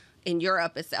 And in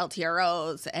Europe, it's the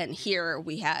LTROs, and here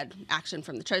we had action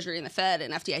from the Treasury and the Fed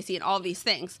and FDIC and all these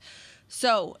things.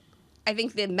 So I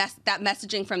think that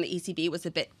messaging from the ECB was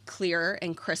a bit clearer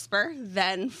and crisper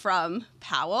than from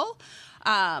Powell.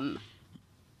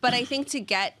 But I think to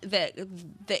get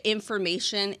the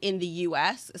information in the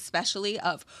U.S., especially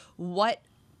of what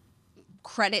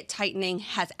credit tightening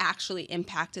has actually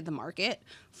impacted the market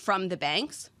from the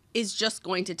banks, is just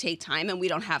going to take time, and we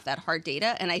don't have that hard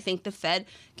data. And I think the Fed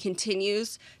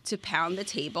continues to pound the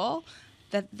table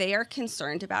that they are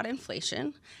concerned about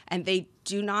inflation, and they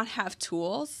do not have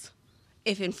tools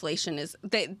if inflation is,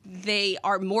 they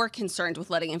are more concerned with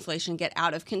letting inflation get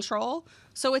out of control.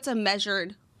 So it's a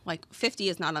measured, like 50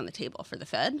 is not on the table for the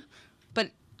Fed,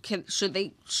 but should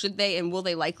they and will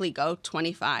they likely go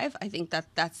 25? I think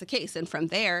that's the case. And from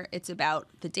there, it's about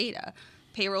the data.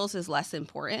 Payrolls is less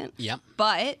important. Yep.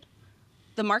 But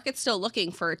the market's still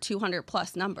looking for a 200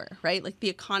 plus number, right? Like the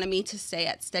economy to stay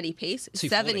at steady pace is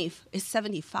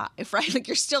 75, right? Like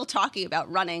you're still talking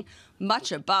about running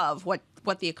much above what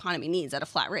the economy needs at a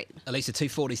flat rate. Elisa,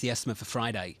 240 is the estimate for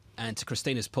Friday. And to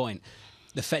Christina's point,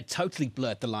 the Fed totally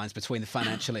blurred the lines between the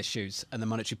financial issues and the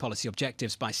monetary policy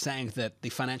objectives by saying that the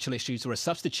financial issues were a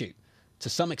substitute, to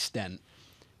some extent,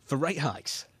 for rate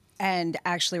hikes. And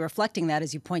actually reflecting that,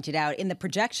 as you pointed out, in the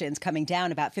projections coming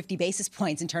down about 50 basis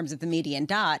points in terms of the median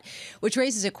dot, which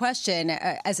raises a question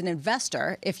as an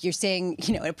investor, if you're saying,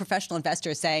 a professional investor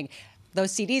is saying,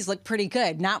 those CDs look pretty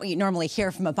good, not what you normally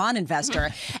hear from a bond investor.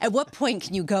 At what point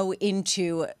can you go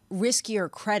into riskier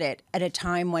credit at a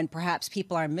time when perhaps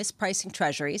people are mispricing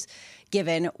treasuries,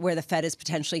 given where the Fed is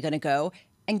potentially going to go,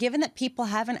 and given that people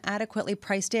haven't adequately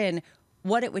priced in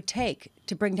what it would take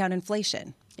to bring down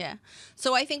inflation? Yeah.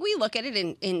 So I think we look at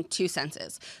it in two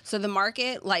senses. So the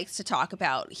market likes to talk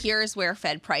about here's where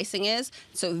Fed pricing is.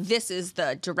 So this is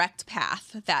the direct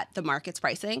path that the market's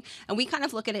pricing. And we kind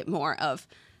of look at it more of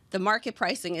the market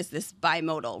pricing is this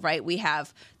bimodal, right? We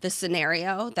have the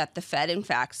scenario that the Fed, in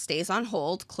fact, stays on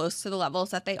hold close to the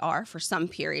levels that they are for some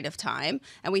period of time.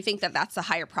 And we think that that's a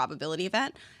higher probability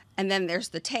event. And then there's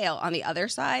the tail on the other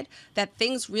side that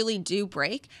things really do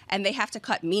break and they have to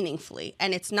cut meaningfully.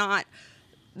 And it's not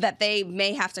that they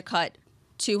may have to cut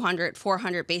 200,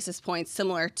 400 basis points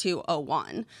similar to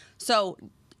 01. So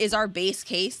is our base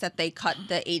case that they cut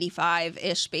the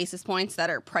 85-ish basis points that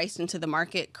are priced into the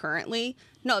market currently?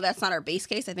 No, that's not our base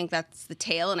case. I think that's the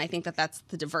tail, and I think that that's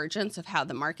the divergence of how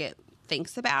the market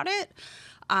thinks about it.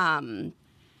 And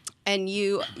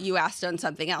you asked on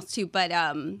something else too, but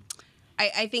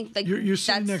I think like you're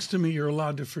sitting next to me. You're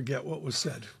allowed to forget what was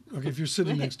said. Okay, if you're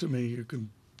sitting next to me, you can.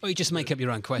 Or you just make up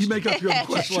your own question. You make up your own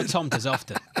question. That's what Tom does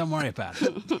often. Don't worry about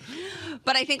it.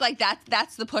 But I think like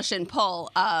that's the push and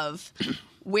pull of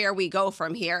where we go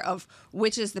from here, of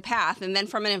which is the path. And then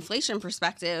from an inflation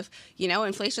perspective,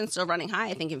 inflation's still running high.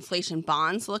 I think inflation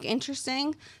bonds look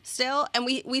interesting still. And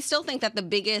we still think that the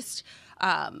biggest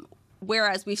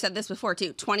whereas we've said this before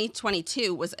too,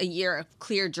 2022 was a year of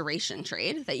clear duration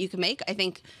trade that you can make. I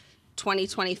think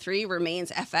 2023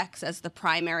 remains FX as the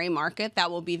primary market. That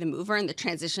will be the mover and the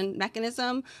transition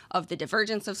mechanism of the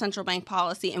divergence of central bank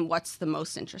policy and what's the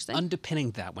most interesting.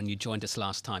 Underpinning that, when you joined us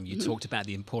last time, you talked about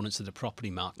the importance of the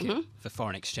property market for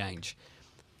foreign exchange.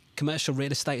 Commercial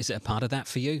real estate, is it a part of that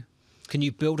for you? Can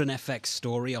you build an FX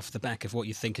story off the back of what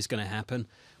you think is going to happen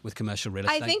with commercial real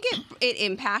estate? I think it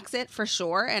impacts it for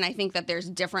sure. And I think that there's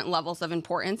different levels of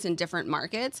importance in different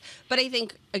markets. But I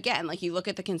think, again, like you look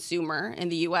at the consumer in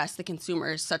the U.S., the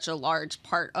consumer is such a large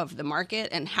part of the market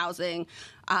and housing.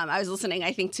 I was listening,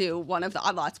 I think, to one of the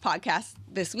Odd Lots podcasts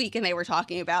this week, and they were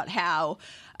talking about how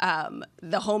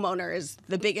the homeowner is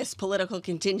the biggest political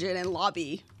contingent and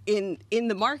lobby in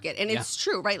the market. And it's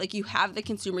true, right? Like you have the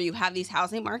consumer, you have these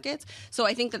housing markets. So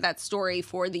I think that story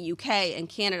for the UK and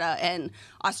Canada and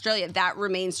Australia, that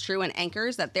remains true and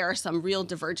anchors that there are some real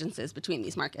divergences between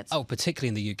these markets. Oh, particularly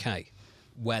in the UK,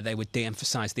 where they would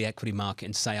de-emphasize the equity market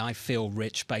and say, I feel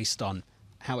rich based on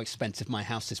how expensive my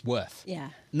house is worth. Yeah.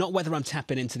 Not whether I'm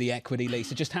tapping into the equity,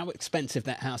 Lisa, just how expensive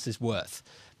that house is worth.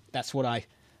 That's what I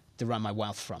derive my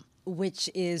wealth from. Which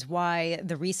is why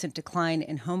the recent decline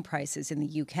in home prices in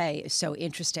the UK is so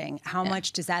interesting. How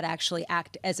much does that actually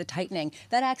act as a tightening?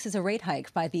 That acts as a rate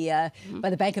hike by the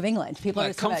Bank of England. People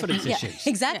are confidence issues.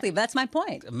 Exactly. That's my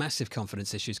point. Massive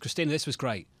confidence issues. Christina, this was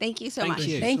great. Thank you so much.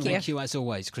 Thank you. Thank you as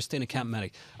always. Christina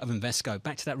Campmelli of Invesco.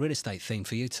 Back to that real estate theme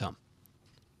for you, Tom.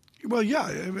 Well, yeah.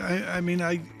 I mean,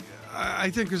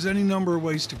 I think there's any number of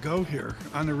ways to go here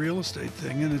on the real estate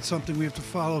thing, and it's something we have to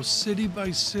follow city by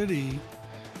city.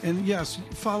 And yes,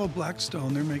 follow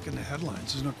Blackstone. They're making the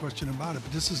headlines. There's no question about it.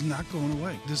 But this is not going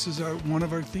away. This is one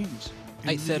of our themes.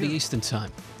 8:30 Eastern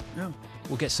Time. Yeah.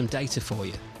 We'll get some data for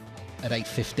you at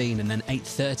 8:15, and then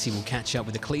 8:30 we'll catch up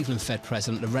with the Cleveland Fed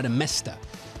President, Loretta Mester,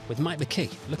 with Mike McKee.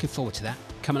 Looking forward to that.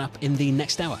 Coming up in the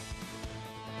next hour.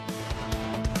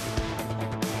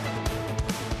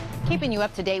 Keeping you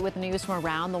up to date with news from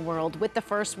around the world with the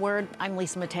first word, I'm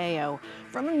Lisa Mateo.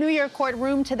 From a New York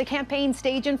courtroom to the campaign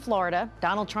stage in Florida,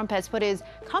 Donald Trump has put his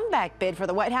comeback bid for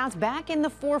the White House back in the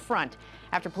forefront.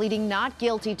 After pleading not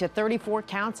guilty to 34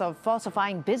 counts of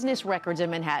falsifying business records in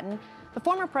Manhattan, the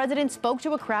former president spoke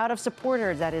to a crowd of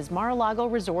supporters at his Mar-a-Lago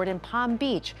resort in Palm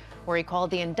Beach, where he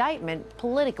called the indictment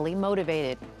politically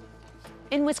motivated.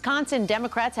 In Wisconsin,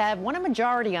 Democrats have won a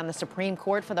majority on the Supreme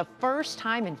Court for the first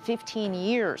time in 15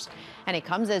 years. And it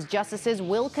comes as justices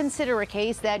will consider a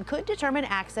case that could determine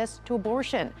access to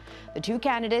abortion. The two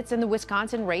candidates in the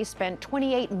Wisconsin race spent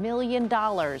 $28 million,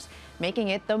 making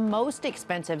it the most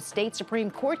expensive state Supreme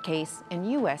Court case in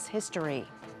U.S. history.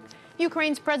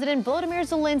 Ukraine's President Volodymyr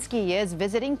Zelensky is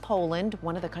visiting Poland,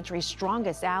 one of the country's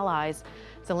strongest allies.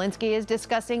 Zelensky is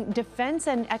discussing defense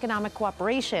and economic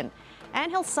cooperation, and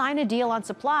he'll sign a deal on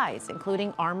supplies,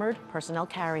 including armored personnel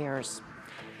carriers.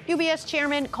 UBS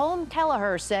Chairman Colm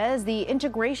Kelleher says the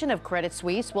integration of Credit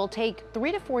Suisse will take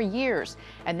 3 to 4 years,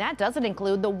 and that doesn't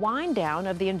include the wind down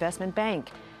of the investment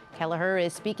bank. Kelleher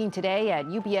is speaking today at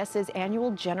UBS's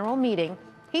annual general meeting.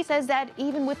 He says that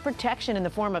even with protection in the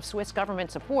form of Swiss government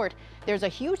support, there's a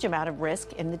huge amount of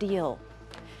risk in the deal.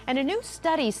 And a new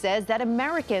study says that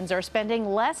Americans are spending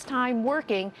less time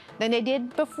working than they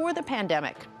did before the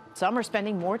pandemic. Some are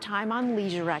spending more time on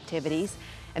leisure activities,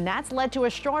 and that's led to a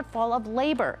shortfall of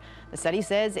labor. The study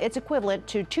says it's equivalent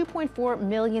to 2.4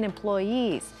 million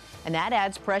employees, and that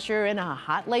adds pressure in a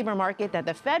hot labor market that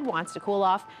the Fed wants to cool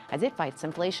off as it fights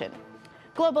inflation.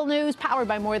 Global news powered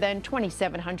by more than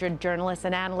 2,700 journalists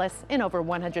and analysts in over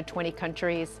 120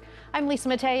 countries. I'm Lisa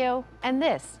Mateo, and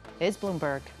this is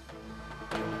Bloomberg.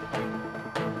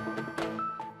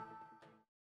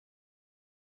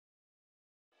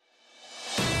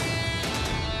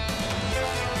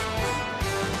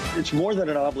 It's more than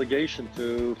an obligation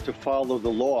to follow the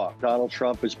law. Donald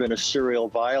Trump has been a serial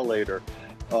violator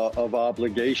of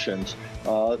obligations.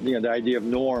 The idea of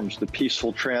norms, the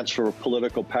peaceful transfer of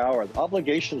political power.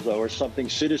 Obligations, though, are something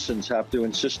citizens have to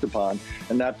insist upon,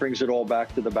 and that brings it all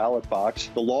back to the ballot box.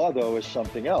 The law, though, is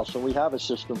something else, and we have a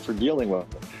system for dealing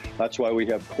with it. That's why we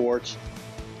have courts.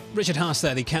 Richard Haas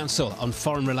there, the Council on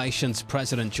Foreign Relations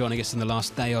President, joining us in the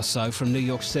last day or so from New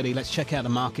York City. Let's check out the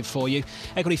market for you.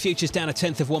 Equity futures down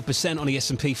 0.1% on the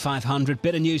S&P 500.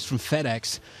 Bit of news from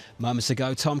FedEx moments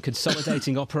ago. Tom,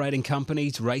 consolidating operating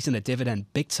companies, raising a dividend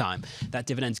big time. That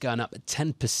dividend's going up at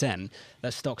 10%.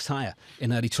 That stock's higher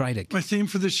in early trading. My theme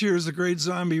for this year is the great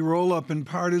zombie roll-up, and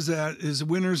part is that is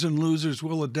winners and losers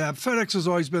will adapt. FedEx has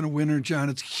always been a winner, John.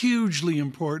 It's hugely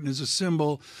important as a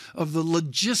symbol of the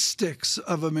logistics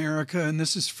of America, and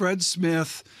this is Fred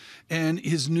Smith and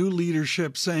his new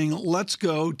leadership saying, let's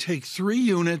go, take 3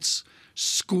 units,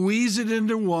 squeeze it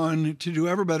into one to do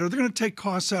ever better. They're going to take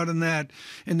costs out in that,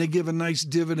 and they give a nice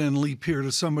dividend leap here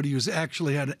to somebody who's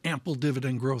actually had ample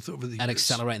dividend growth over the years. And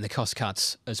accelerating the cost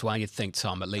cuts as well, you'd think,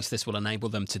 Tom. At least this will enable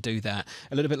them to do that.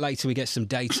 A little bit later, we get some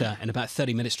data, in about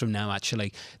 30 minutes from now,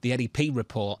 actually, the ADP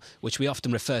report, which we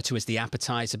often refer to as the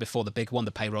appetizer before the big one,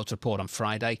 the payrolls report on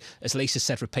Friday. As Lisa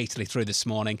said repeatedly through this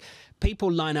morning, people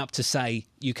line up to say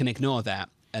you can ignore that,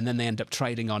 and then they end up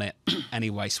trading on it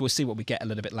anyway. So we'll see what we get a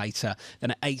little bit later.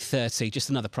 Then at 8:30, just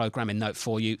another programming note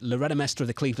for you. Loretta Mester of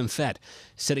the Cleveland Fed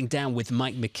sitting down with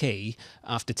Mike McKee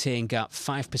after teeing up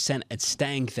 5% and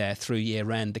staying there through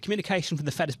year end. The communication from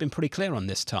the Fed has been pretty clear on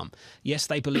this, Tom. Yes,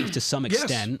 they believe to some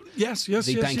extent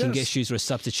the banking issues are a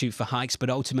substitute for hikes, but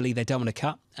ultimately they don't want to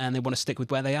cut and they want to stick with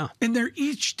where they are. And they're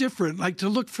each different. Like, to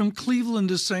look from Cleveland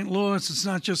to St. Louis, it's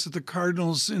not just that the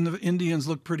Cardinals and the Indians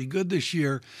look pretty good this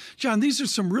year. John, these are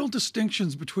some real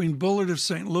distinctions between Bullard of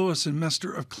St. Louis and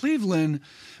Mester of Cleveland,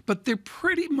 but they're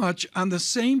pretty much on the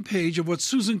same page of what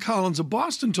Susan Collins of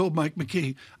Boston told Mike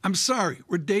McKee. I'm sorry,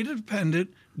 we're data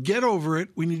dependent. Get over it.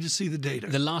 We need to see the data.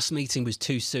 The last meeting was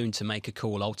too soon to make a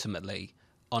call ultimately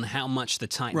on how much the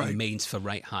tightening means for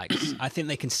rate hikes. I think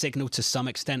they can signal to some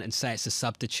extent and say it's a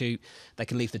substitute. They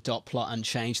can leave the dot plot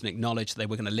unchanged and acknowledge they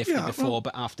were going to lift it before,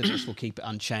 but after this we'll keep it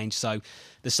unchanged. So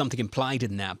there's something implied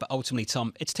in that. But ultimately,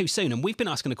 Tom, it's too soon. And we've been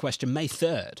asking the question May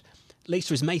 3rd.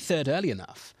 Lisa, is May 3rd early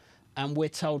enough? And we're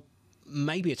told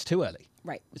maybe it's too early.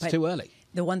 Right. It's too early.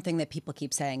 The one thing that people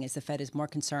keep saying is the Fed is more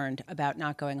concerned about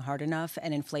not going hard enough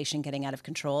and inflation getting out of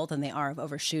control than they are of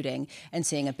overshooting and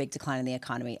seeing a big decline in the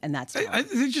economy. And that's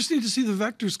they just need to see the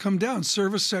vectors come down.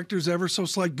 Service sectors ever so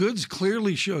slight. Goods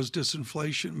clearly shows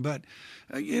disinflation, but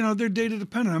they're data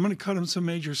dependent. I'm going to cut them some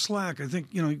major slack. I think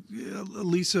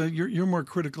Lisa, you're more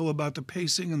critical about the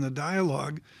pacing and the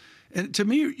dialogue, and to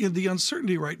me, the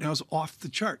uncertainty right now is off the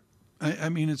chart. I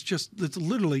mean, it's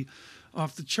literally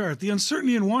off the chart. The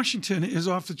uncertainty in Washington is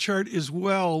off the chart as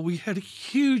well. We had a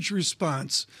huge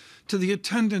response to the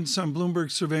attendance on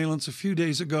Bloomberg surveillance a few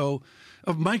days ago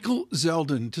of Michael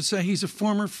Zeldin to say he's a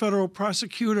former federal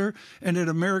prosecutor and at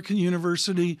American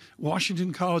University,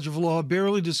 Washington College of Law,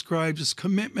 barely describes his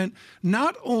commitment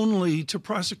not only to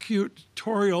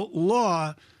prosecutorial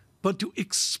law, but to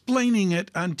explaining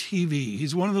it on TV.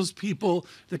 He's one of those people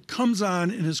that comes on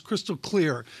and is crystal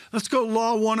clear. Let's go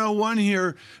Law 101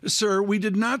 here, sir. We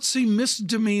did not see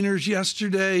misdemeanors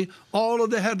yesterday. All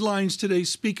of the headlines today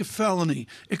speak of felony.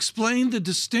 Explain the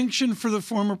distinction for the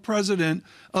former president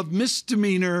of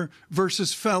misdemeanor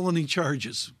versus felony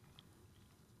charges.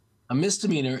 A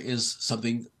misdemeanor is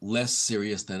something less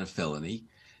serious than a felony.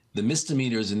 The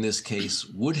misdemeanors in this case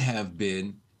would have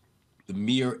been the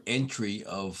mere entry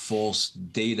of false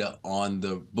data on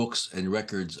the books and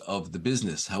records of the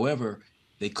business. However,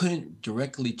 they couldn't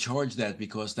directly charge that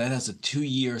because that has a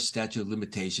 2-year statute of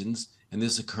limitations, and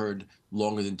this occurred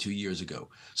longer than 2 years ago.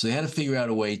 So they had to figure out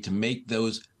a way to make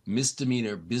those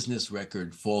misdemeanor business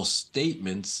record false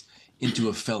statements into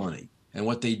a felony. And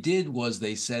what they did was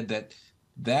they said that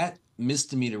that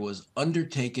misdemeanor was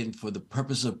undertaken for the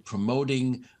purpose of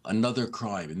promoting another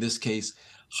crime. In this case,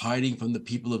 hiding from the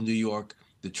people of New York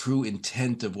the true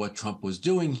intent of what Trump was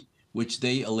doing, which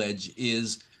they allege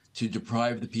is to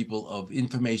deprive the people of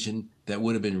information that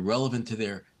would have been relevant to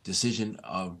their decision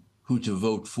of who to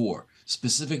vote for.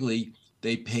 Specifically,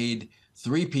 they paid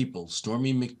 3 people,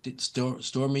 Stormy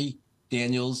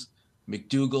Daniels,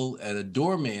 McDougal, and a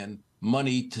doorman,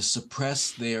 money to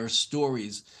suppress their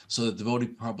stories so that the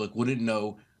voting public wouldn't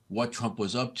know what Trump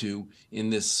was up to in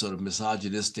this sort of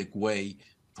misogynistic way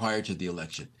prior to the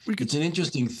election. It's an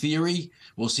interesting theory.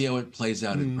 We'll see how it plays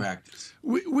out in practice.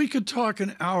 We could talk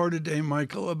an hour today,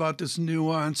 Michael, about this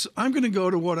nuance. I'm going to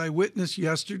go to what I witnessed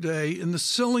yesterday in the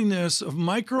silliness of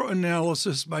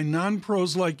microanalysis by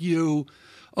non-pros like you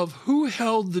of who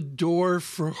held the door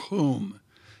for whom.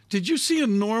 Did you see a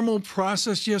normal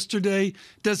process yesterday?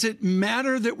 Does it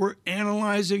matter that we're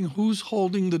analyzing who's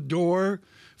holding the door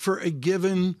for a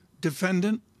given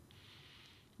defendant?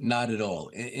 Not at all.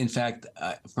 In fact,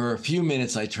 for a few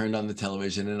minutes, I turned on the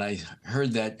television and I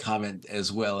heard that comment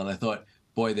as well. And I thought,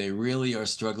 boy, they really are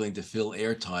struggling to fill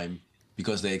airtime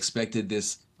because they expected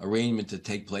this arraignment to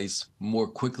take place more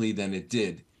quickly than it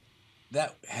did.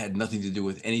 That had nothing to do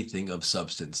with anything of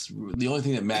substance. The only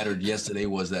thing that mattered yesterday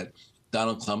was that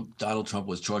Donald Trump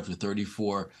was charged with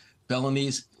 34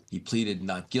 felonies. He pleaded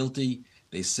not guilty.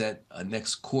 They set a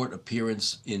next court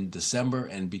appearance in December.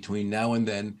 And between now and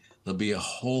then, there'll be a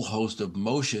whole host of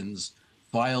motions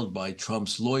filed by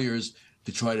Trump's lawyers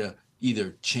to try to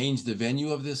either change the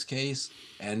venue of this case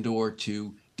and or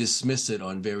to dismiss it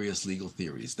on various legal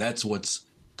theories. That's what's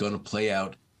going to play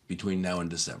out between now and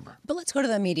December. But let's go to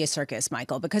the media circus,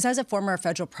 Michael, because as a former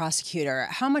federal prosecutor,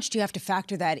 how much do you have to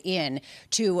factor that in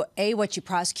to A, what you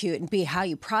prosecute, and B, how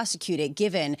you prosecute it,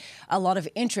 given a lot of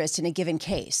interest in a given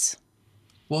case?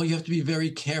 Well, you have to be very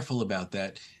careful about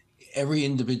that. Every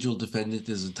individual defendant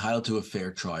is entitled to a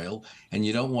fair trial, and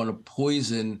you don't want to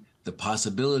poison the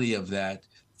possibility of that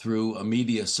through a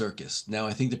media circus. Now,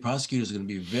 I think the prosecutors are going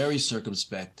to be very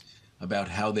circumspect about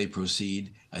how they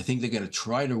proceed. I think they're going to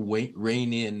try to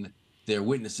rein in their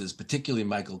witnesses, particularly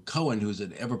Michael Cohen, who's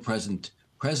an ever-present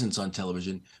presence on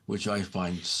television, which I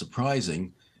find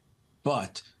surprising.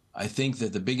 But I think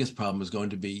that the biggest problem is going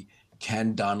to be,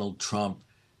 can Donald Trump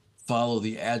follow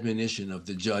the admonition of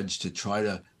the judge to try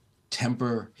to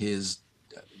temper his,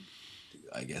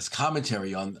 I guess,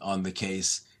 commentary on the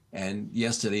case? And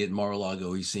yesterday at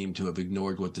Mar-a-Lago, he seemed to have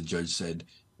ignored what the judge said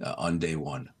on day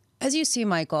one. As you see,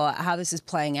 Michael, how this is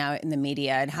playing out in the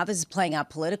media and how this is playing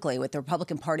out politically with the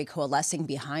Republican Party coalescing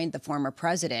behind the former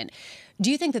president,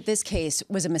 do you think that this case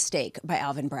was a mistake by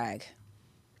Alvin Bragg?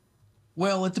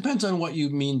 Well, it depends on what you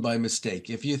mean by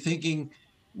mistake. If you're thinking,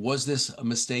 was this a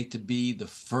mistake to be the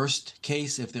first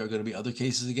case, if there are going to be other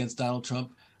cases against Donald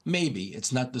Trump? Maybe.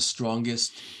 It's not the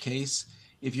strongest case.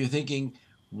 If you're thinking,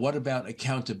 what about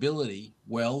accountability?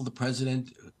 Well, the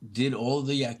president did all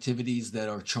the activities that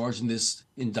are charged in this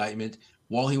indictment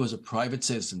while he was a private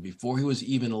citizen, before he was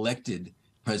even elected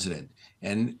president.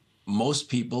 And most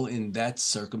people in that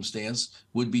circumstance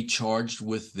would be charged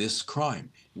with this crime.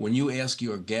 When you ask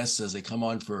your guests as they come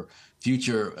on for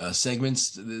future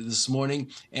segments this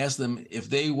morning, ask them if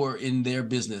they were in their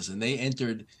business and they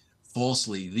entered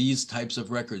falsely these types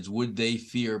of records, would they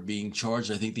fear being charged?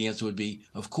 I think the answer would be,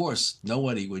 of course.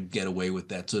 Nobody would get away with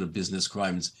that sort of business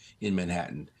crimes in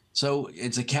Manhattan. So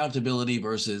it's accountability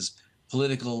versus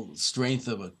political strength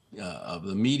of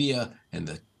the media and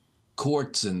the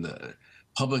courts and the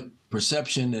public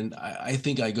perception. And I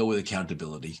think I go with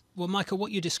accountability. Well, Michael,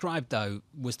 what you described, though,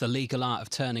 was the legal art of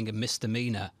turning a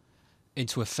misdemeanor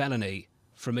into a felony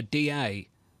from a DA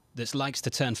that likes to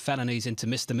turn felonies into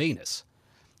misdemeanors.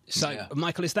 So, yeah.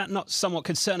 Michael, is that not somewhat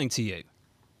concerning to you?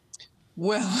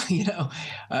 Well,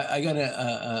 I got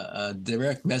a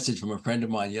direct message from a friend of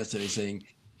mine yesterday saying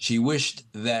she wished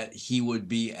that he would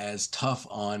be as tough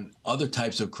on other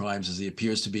types of crimes as he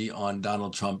appears to be on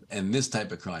Donald Trump and this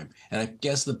type of crime. And I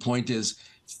guess the point is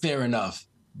fair enough.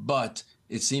 But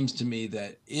it seems to me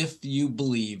that if you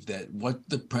believe that what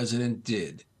the president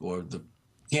did or the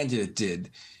candidate did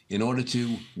in order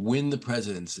to win the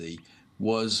presidency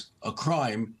was a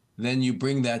crime, then you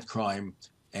bring that crime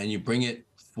and you bring it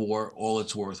for all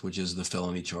it's worth, which is the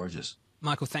felony charges.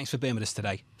 Michael, thanks for being with us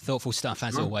today. Thoughtful stuff,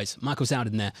 as always. Michael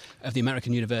Zowden there of the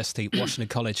American University, Washington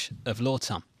College of Law,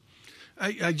 Tom.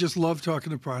 I just love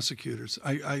talking to prosecutors.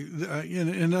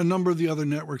 And a number of the other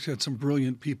networks had some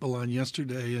brilliant people on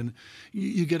yesterday, and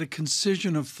you get a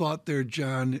concision of thought there,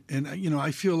 John. And, I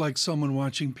feel like someone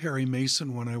watching Perry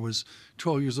Mason when I was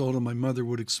 12 years old, and my mother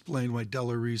would explain why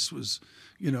Della Reese was,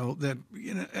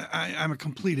 I'm a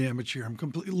complete amateur.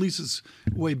 Lisa's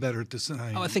way better at this than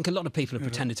I am. I think a lot of people have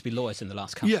pretended to be lawyers in the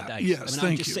last couple of days. Yes,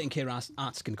 I'm just sitting here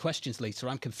asking questions, Lisa.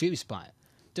 I'm confused by it.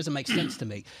 Doesn't make sense to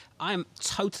me. I am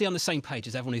totally on the same page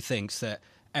as everyone who thinks that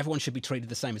everyone should be treated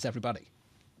the same as everybody,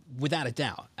 without a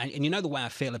doubt. And you know the way I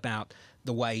feel about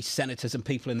the way senators and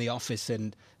people in the office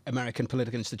and American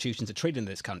political institutions are treated in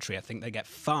this country. I think they get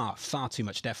far, far too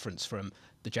much deference from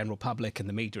the general public and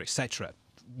the media, etc.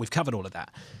 We've covered all of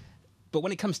that. But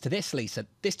when it comes to this, Lisa,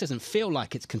 this doesn't feel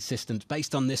like it's consistent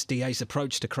based on this DA's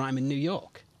approach to crime in New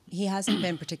York. He hasn't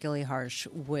been particularly harsh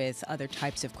with other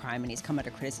types of crime, and he's come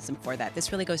under criticism for that.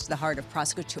 This really goes to the heart of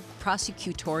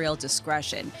prosecutorial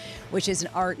discretion, which is an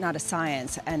art, not a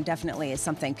science, and definitely is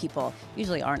something people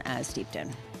usually aren't as steeped in.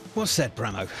 Well said,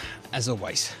 Bramo. As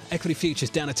always, equity futures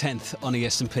down a tenth on the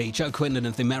S&P. Joe Quinlan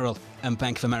of the Merrill and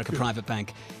Bank of America Private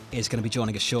Bank is going to be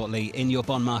joining us shortly. In your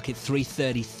bond market,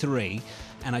 333.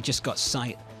 And I just got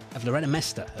sight of Loretta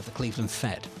Mester of the Cleveland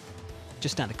Fed.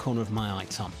 Just out the corner of my eye,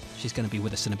 Tom. She's going to be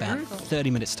with us in about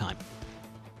 30 minutes' time.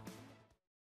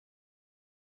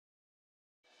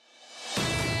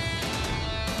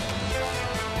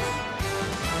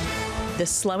 The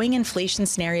slowing inflation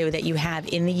scenario that you have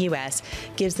in the U.S.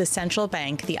 gives the central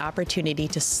bank the opportunity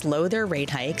to slow their rate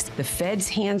hikes. The Fed's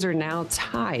hands are now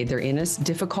tied. They're in a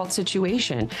difficult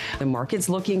situation. The market's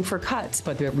looking for cuts,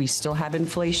 but we still have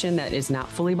inflation that is not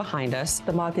fully behind us.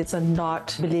 The markets are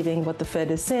not believing what the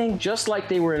Fed is saying. Just like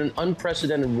they were in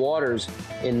unprecedented waters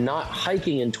in not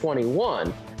hiking in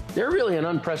 21, They're really in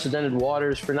unprecedented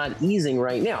waters for not easing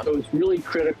right now. So it's really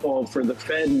critical for the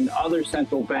Fed and other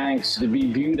central banks to be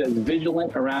viewed as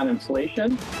vigilant around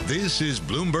inflation. This is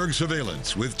Bloomberg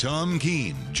Surveillance with Tom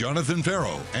Keene, Jonathan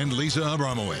Ferro, and Lisa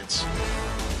Abramowicz.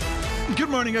 Good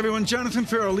morning, everyone. Jonathan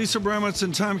Ferro, Lisa Abramowicz,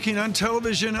 and Tom Keene on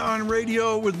television, on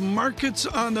radio, with markets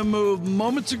on the move.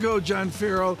 Moments ago, John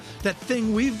Ferro, that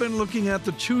thing we've been looking at,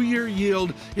 the 2-year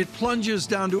yield, it plunges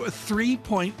down to a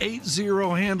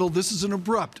 3.80 handle. This is an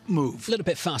abrupt move. A little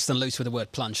bit fast and loose with the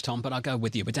word plunge, Tom, but I'll go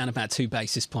with you. We're down about 2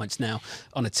 basis points now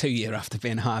on a 2-year after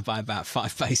being higher by about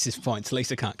 5 basis points.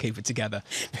 Lisa can't keep it together.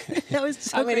 That was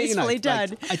so gracefully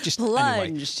done.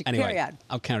 Plunged. Anyway, carry on.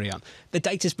 I'll carry on. The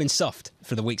data's been soft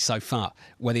for the week so far.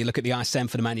 Whether you look at the ISM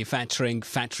for the manufacturing,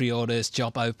 factory orders,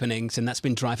 job openings, and that's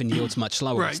been driving yields much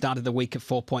lower. Right. It started the week at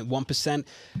 4.1%.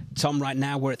 Tom, right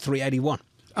now we're at 381.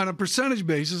 On a percentage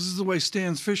basis, this is the way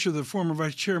Stan Fisher, the former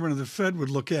vice chairman of the Fed, would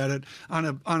look at it.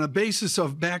 On a basis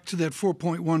of back to that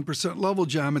 4.1% level,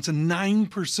 John, it's a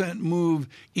 9% move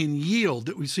in yield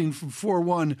that we've seen from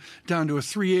 4.1 down to a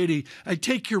 3.80. I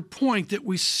take your point that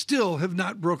we still have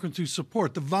not broken through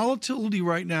support. The volatility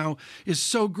right now is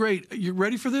so great. You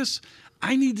ready for this?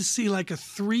 I need to see like a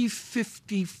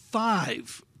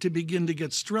 355 to begin to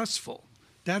get stressful.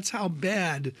 That's how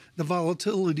bad the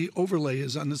volatility overlay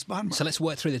is on this bond market. So let's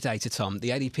work through the data, Tom. The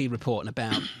ADP report in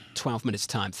about 12 minutes'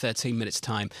 time, 13 minutes'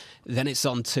 time. Then it's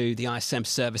on to the ISM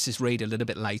services read a little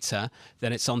bit later.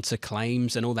 Then it's on to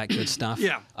claims and all that good stuff.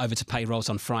 Yeah. Over to payrolls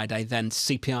on Friday. Then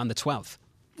CPI on the 12th.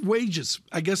 Wages.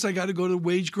 I guess I got to go to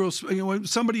wage growth. You know,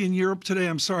 somebody in Europe today,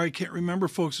 I'm sorry, I can't remember,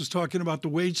 folks, was talking about the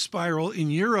wage spiral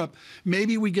in Europe.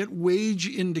 Maybe we get wage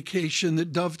indication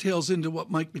that dovetails into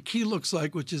what Mike McKee looks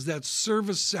like, which is that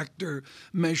service sector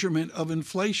measurement of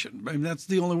inflation. I mean, that's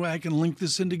the only way I can link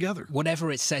this in together. Whatever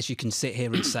it says, you can sit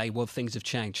here and say, well, things have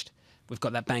changed. We've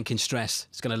got that banking stress.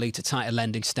 It's going to lead to tighter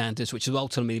lending standards, which will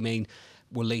ultimately mean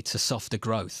will lead to softer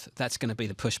growth. That's going to be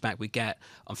the pushback we get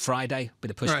on Friday, be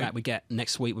the pushback we get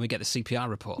next week when we get the CPI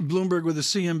report. Bloomberg with a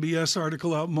CNBC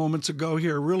article out moments ago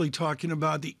here really talking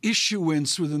about the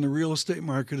issuance within the real estate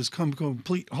market has come to a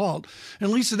complete halt.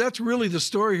 And Lisa, that's really the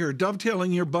story here,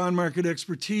 dovetailing your bond market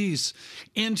expertise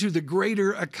into the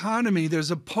greater economy.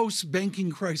 There's a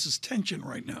post-banking crisis tension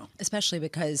right now. Especially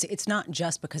because it's not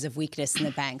just because of weakness in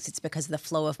the banks. It's because of the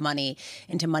flow of money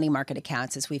into money market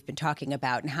accounts, as we've been talking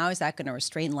about. And how is that going to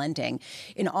restrain lending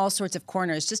in all sorts of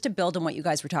corners? Just to build on what you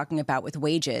guys were talking about with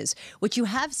wages, what you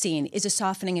have seen is a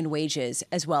softening in wages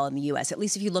as well in the U.S. At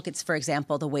least if you look at, for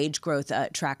example, the wage growth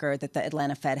tracker that the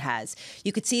Atlanta Fed has,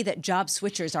 you could see that job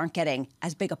switchers aren't getting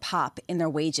as big a pop in their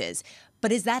wages.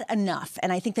 But is that enough?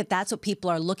 And I think that that's what people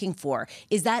are looking for.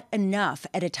 Is that enough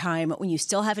at a time when you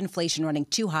still have inflation running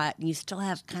too hot and you still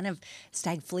have kind of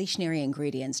stagflationary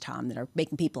ingredients, Tom, that are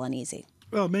making people uneasy?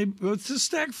 Well, maybe the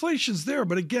stagflation's there,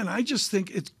 but again, I just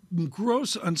think it's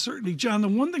gross uncertainty. John, the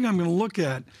one thing I'm going to look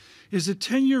at is a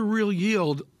 10-year real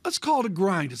yield. Let's call it a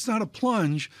grind. It's not a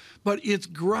plunge, but it's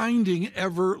grinding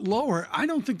ever lower. I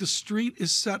don't think the street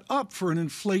is set up for an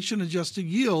inflation-adjusted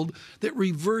yield that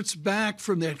reverts back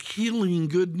from that healing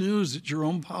good news that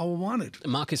Jerome Powell wanted. The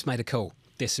market's made a call,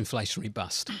 disinflationary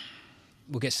bust.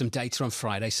 We'll get some data on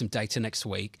Friday, some data next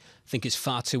week. I think it's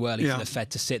far too early for the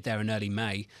Fed to sit there in early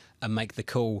May and make the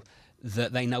call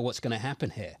that they know what's going to happen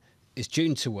here. Is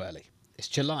June too early? It's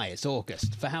July, it's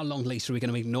August. For how long, Lisa, are we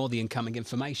going to ignore the incoming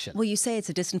information? Well, you say it's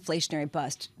a disinflationary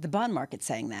bust. The bond market's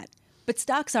saying that. But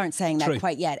stocks aren't saying that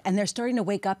quite yet, and they're starting to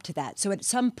wake up to that. So at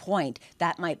some point,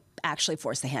 that might actually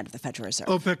force the hand of the Federal Reserve.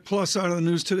 OPEC Plus out of the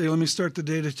news today. Let me start the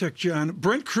data check, John.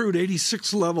 Brent crude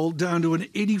 86 level down to an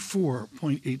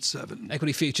 84.87.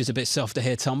 Equity futures a bit softer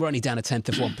here, Tom. We're only down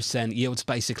 0.1%. Yields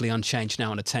basically unchanged now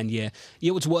on a 10-year.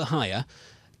 Yields were higher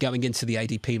going into the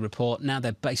ADP report. Now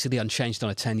they're basically unchanged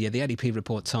on a 10-year. The ADP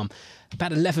report, Tom,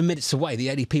 about 11 minutes away. The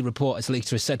ADP report, as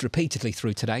Lisa has said repeatedly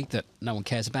through today, that no one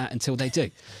cares about until they do.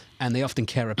 And they often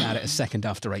care about it a second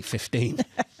after 8:15.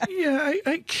 Yeah,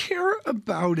 I care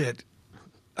about it.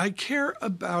 I care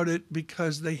about it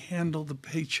because they handle the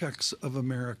paychecks of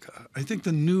America. I think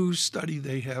the new study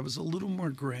they have is a little more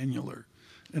granular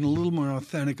and a little more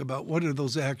authentic about what are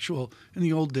those actual, in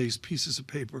the old days, pieces of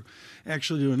paper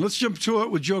actually doing. Let's jump to it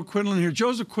with Joe Quinlan here.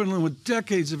 Joseph Quinlan, with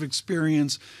decades of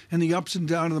experience in the ups and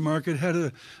downs of the market, head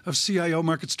of CIO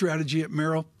market strategy at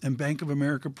Merrill and Bank of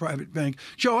America Private Bank.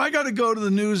 Joe, I got to go to the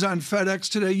news on FedEx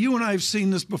today. You and I have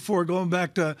seen this before, going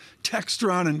back to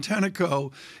Textron and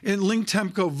Tenneco, and Link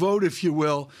Temco vote, if you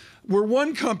will. We're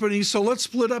one company, so let's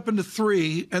split up into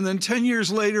three. And then 10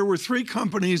 years later, we're three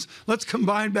companies. Let's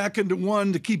combine back into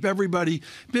one to keep everybody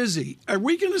busy. Are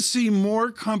we going to see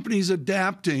more companies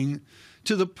adapting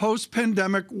to the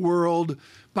post-pandemic world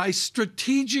by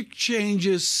strategic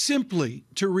changes simply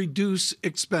to reduce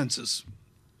expenses?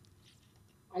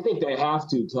 I think they have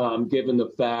to, Tom, given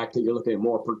the fact that you're looking at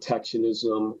more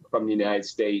protectionism from the United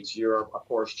States, Europe, of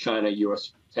course, China,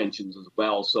 U.S. tensions as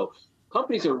well. So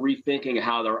companies are rethinking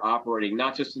how they're operating,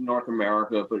 not just in North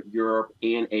America, but Europe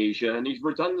and Asia. And these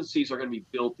redundancies are going to be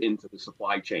built into the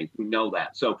supply chain. We know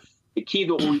that. So the key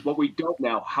to what we don't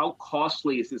know, how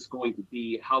costly is this going to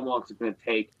be? How long is it going to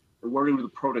take? And where do the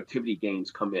productivity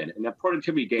gains come in? And that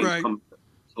productivity gains come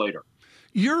later.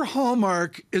 Your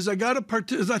hallmark is I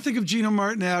think of Gina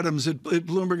Martin Adams at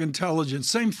Bloomberg Intelligence.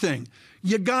 Same thing.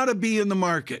 You got to be in the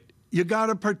market. You got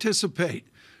to participate.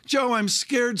 Joe, I'm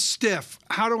scared stiff.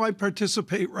 How do I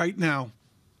participate right now?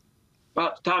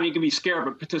 Well, Tom, you can be scared,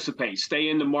 but participate. Stay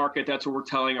in the market. That's what we're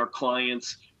telling our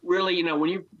clients. Really, when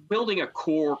you're building a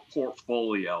core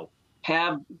portfolio,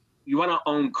 you want to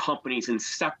own companies in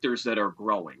sectors that are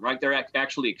growing, right? They're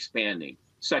actually expanding,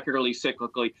 secularly,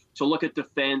 cyclically. So look at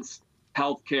defense,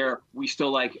 healthcare. We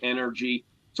still like energy.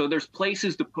 So there's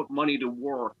places to put money to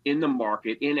work in the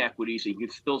market, in equities, and you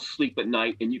can still sleep at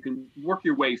night, and you can work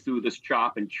your way through this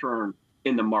chop and churn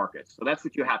in the market. So that's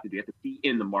what you have to do. You have to be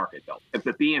in the market, though. You have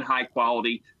to be in high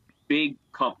quality, big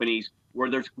companies where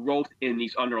there's growth in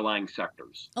these underlying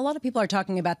sectors. A lot of people are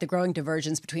talking about the growing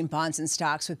divergence between bonds and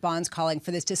stocks, with bonds calling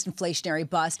for this disinflationary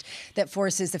bust that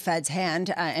forces the Fed's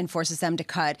hand and forces them to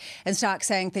cut, and stocks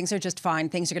saying things are just fine,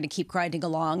 things are going to keep grinding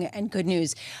along, and good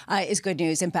news is good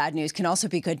news, and bad news can also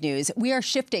be good news. We are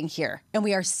shifting here, and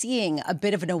we are seeing a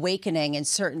bit of an awakening in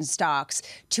certain stocks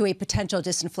to a potential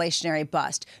disinflationary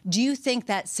bust. Do you think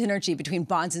that synergy between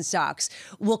bonds and stocks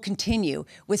will continue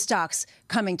with stocks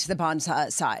coming to the bond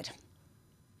side?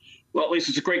 Well, Lisa,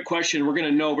 it's a great question. We're going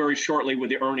to know very shortly with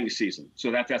the earnings season. So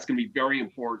that's going to be very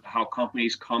important, how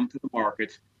companies come to the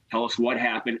markets, tell us what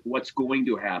happened, what's going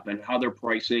to happen, how they're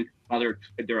pricing, how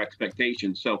their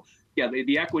expectations. So, yeah,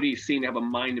 the equities seem to have a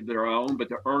mind of their own, but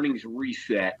the earnings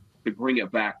reset to bring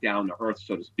it back down to earth,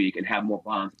 so to speak, and have more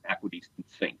bonds and equities in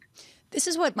sync. This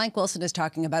is what Mike Wilson is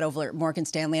talking about over at Morgan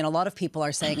Stanley, and a lot of people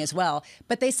are saying as well.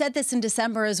 But they said this in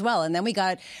December as well, and then we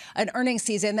got an earnings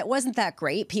season that wasn't that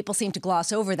great. People seem to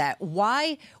gloss over that.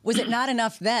 Why was it not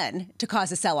enough then to cause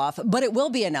a sell-off, but it will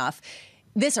be enough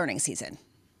this earnings season?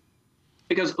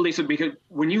 Because, Lisa,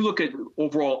 when you look at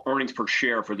overall earnings per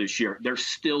share for this year, they're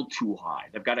still too high.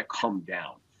 They've got to come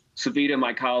down. Savita,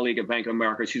 my colleague at Bank of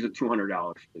America, she's at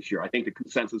 $200 this year. I think the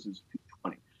consensus is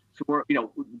 $220. So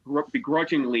we're,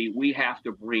 begrudgingly, we have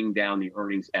to bring down the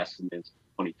earnings estimates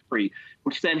for 23,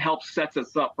 which then helps sets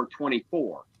us up for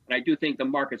 24. And I do think the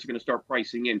markets are going to start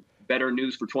pricing in better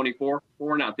news for 24, but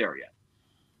we're not there yet.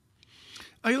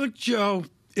 Look, Joe,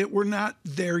 we're not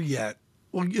there yet.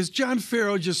 Well, as John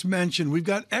Ferro just mentioned, we've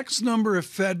got X number of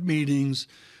Fed meetings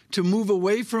to move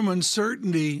away from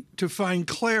uncertainty to find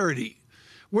clarity.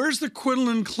 Where's the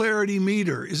Quinlan clarity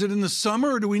meter? Is it in the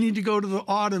summer, or do we need to go to the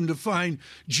autumn to find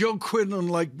Joe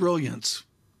Quinlan-like brilliance?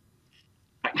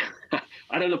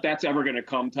 I don't know if that's ever going to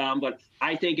come, Tom, but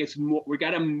I think it's more, we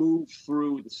got to move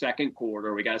through the second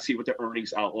quarter. We got to see what the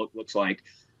earnings outlook looks like.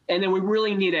 And then we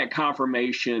really need that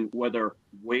confirmation whether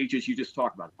wages you just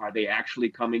talked about, are they actually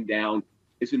coming down?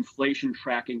 Is inflation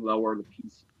tracking lower, the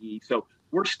PCE? So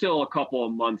we're still a couple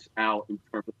of months out in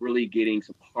terms of really getting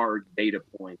some hard data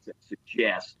points that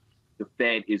suggest the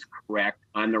Fed is correct,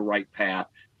 on the right path,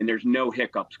 and there's no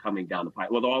hiccups coming down the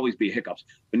pipe. Well, there'll always be hiccups,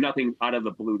 but nothing out of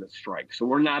the blue that strikes. So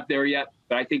we're not there yet,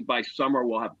 but I think by summer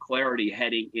we'll have clarity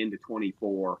heading into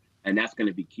 24, and that's going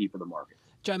to be key for the market.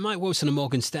 Joe, Mike Wilson of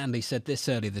Morgan Stanley said this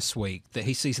earlier this week, that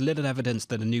he sees little evidence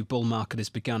that a new bull market has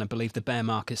begun and believe the bear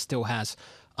market still has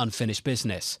unfinished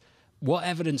business. What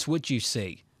evidence would you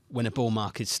see when a bull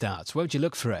market starts? Where would you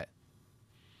look for it?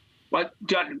 Well,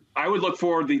 I would look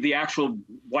for the actual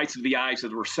whites of the eyes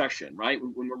of the recession, right?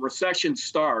 When the recession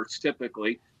starts,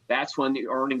 typically, that's when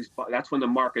the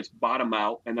markets bottom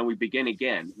out, and then we begin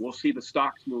again. We'll see the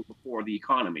stocks move before the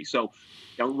economy. So,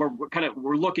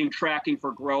 we're looking, tracking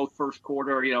for growth first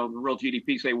quarter. The real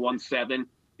GDP say 1.7.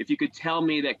 If you could tell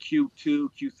me that Q2,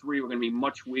 Q3 were going to be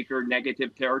much weaker,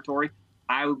 negative territory,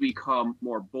 I would become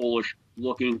more bullish,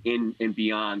 looking in and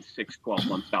beyond 6-12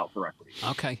 months out for equity.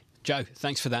 Okay. Joe,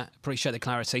 thanks for that. Appreciate the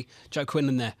clarity. Joe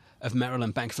Quinlan there of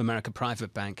Maryland Bank of America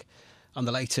Private Bank. On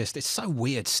the latest, it's so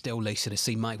weird still, Lisa, to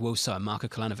see Mike Wilson and Marko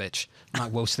Kolanovic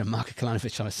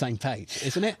on the same page,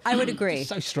 isn't it? I would agree. It's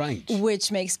so strange.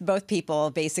 Which makes both people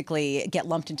basically get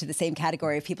lumped into the same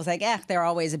category of people saying, they're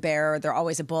always a bear, or they're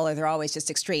always a bull, or they're always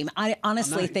just extreme. I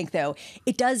honestly think, though,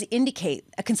 it does indicate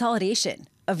a consolidation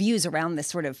of views around this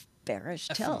sort of bearish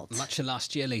tilt. Much of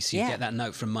last year, Lisa, you get that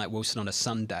note from Mike Wilson on a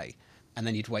Sunday. And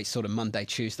then you'd wait sort of Monday,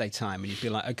 Tuesday time, and you'd be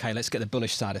like, okay, let's get the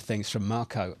bullish side of things from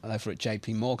Marco over at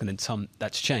JP Morgan. And Tom,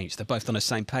 that's changed. They're both on the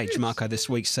same page. Marco this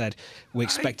week said, we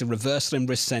expect a reversal in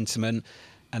risk sentiment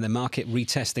and the market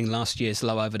retesting last year's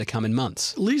low over the coming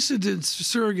months. Lisa did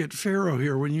surrogate Ferro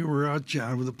here when you were out,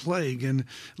 John, with the plague, and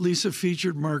Lisa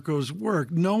featured Marco's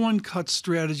work. No one cuts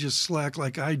strategists slack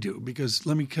like I do, because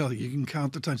let me tell you, you can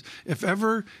count the times. If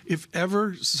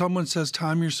ever someone says,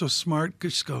 Tom, you're so smart,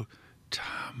 just go,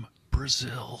 Tom,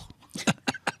 Brazil.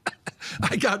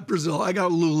 I got Brazil. I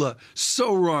got Lula.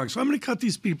 So wrong. So I'm going to cut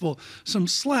these people some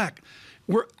slack.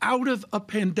 We're out of a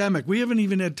pandemic. We haven't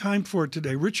even had time for it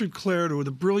today. Richard Clarida with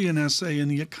a brilliant essay in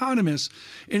The Economist,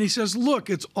 and he says, look,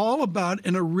 it's all about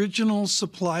an original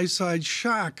supply-side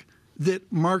shock that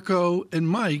Marco and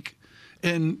Mike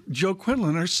and Joe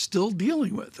Quinlan are still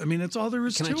dealing with. I mean, that's all there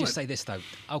is to it. Can I just say this, though?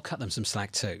 I'll cut them some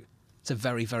slack, too. It's a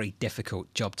very, very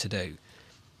difficult job to do.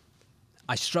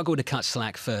 I struggle to cut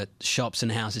slack for shops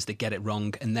and houses that get it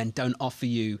wrong and then don't offer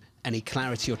you any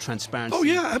clarity or transparency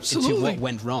into what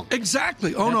went wrong.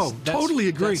 Exactly. Totally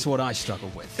agree. That's what I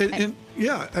struggle with. And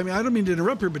yeah, I mean, I don't mean to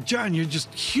interrupt here, but John, you're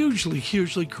just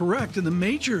hugely correct. And the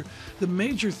major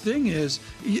thing is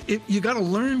you got to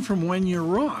learn from when you're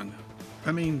wrong.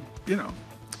 I mean, you know.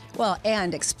 Well,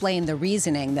 and explain the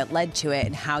reasoning that led to it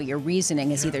and how your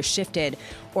reasoning is either shifted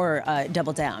or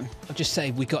doubled down. I'll just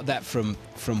say we got that from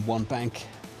one bank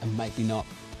and maybe not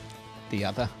the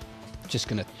other. Just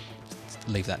going to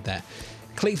leave that there.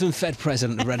 Cleveland Fed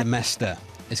President Loretta Mester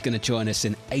is going to join us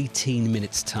in 18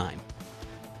 minutes' time.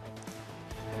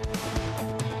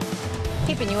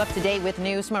 Keeping you up to date with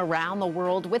news from around the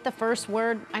world with the first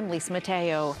word, I'm Lisa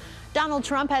Mateo. Donald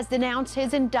Trump has denounced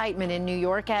his indictment in New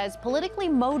York as politically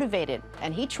motivated,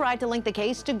 and he tried to link the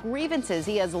case to grievances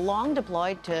he has long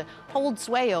deployed to hold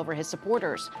sway over his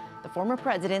supporters. The former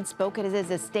president spoke at his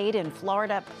estate in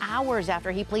Florida hours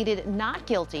after he pleaded not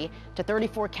guilty to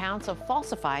 34 counts of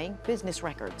falsifying business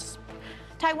records.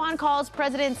 Taiwan calls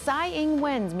President Tsai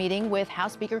Ing-wen's meeting with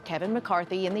House Speaker Kevin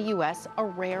McCarthy in the U.S. a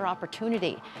rare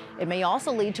opportunity. It may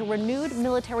also lead to renewed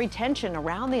military tension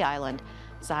around the island.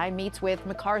 Tsai meets with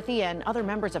McCarthy and other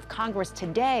members of Congress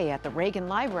today at the Reagan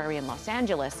Library in Los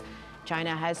Angeles.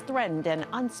 China has threatened an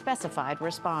unspecified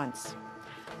response.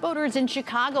 Voters in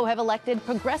Chicago have elected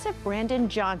progressive Brandon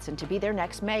Johnson to be their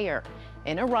next mayor.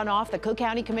 In a runoff, the Cook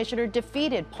County Commissioner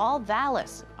defeated Paul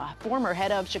Vallis, a former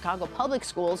head of Chicago Public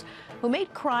Schools, who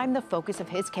made crime the focus of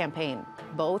his campaign.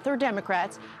 Both are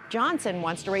Democrats. Johnson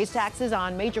wants to raise taxes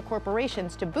on major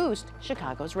corporations to boost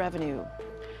Chicago's revenue.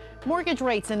 Mortgage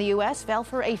rates in the U.S. fell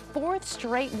for a fourth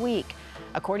straight week.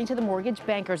 According to the Mortgage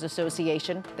Bankers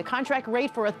Association, the contract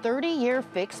rate for a 30-year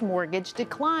fixed mortgage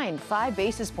declined 5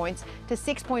 basis points to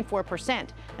 6.4%.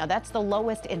 Now, that's the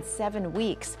lowest in 7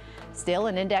 weeks. Still,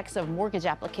 an index of mortgage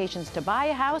applications to buy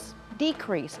a house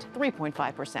decreased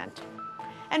 3.5%.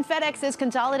 And FedEx is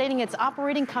consolidating its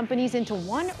operating companies into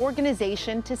one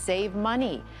organization to save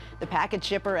money. The package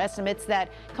shipper estimates that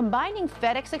combining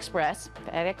FedEx Express,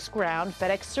 FedEx Ground,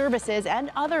 FedEx Services,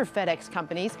 and other FedEx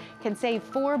companies can save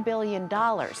 $4 billion.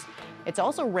 It's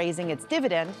also raising its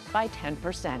dividend by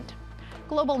 10%.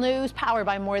 Global news powered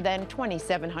by more than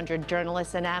 2,700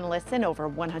 journalists and analysts in over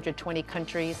 120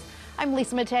 countries. I'm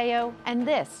Lisa Mateo, and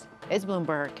this is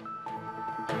Bloomberg.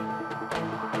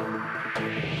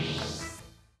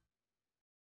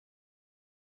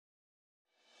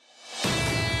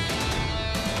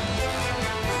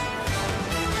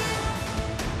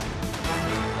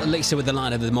 Lisa with the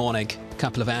line of the morning a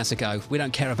couple of hours ago. We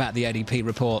don't care about the ADP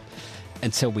report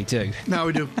until we do. Now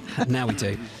we do. Now we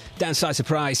do. Downside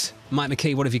surprise. Mike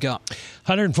McKee, what have you got?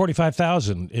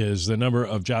 145,000 is the number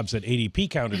of jobs that ADP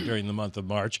counted during the month of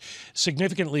March,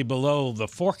 significantly below the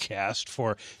forecast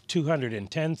for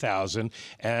 210,000.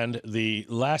 And the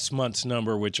last month's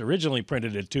number, which originally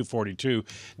printed at 242,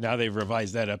 now they've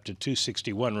revised that up to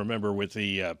 261. Remember, with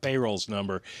the payrolls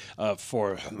number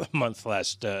for the month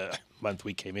last month,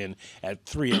 we came in at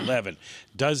 311.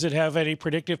 Does it have any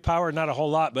predictive power? Not a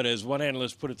whole lot, but as one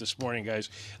analyst put it this morning, guys,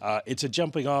 it's a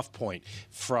jumping off point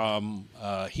from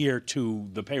here to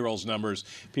the payrolls numbers.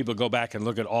 People go back and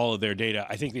look at all of their data.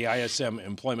 I think the ISM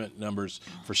employment numbers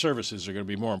for services are going to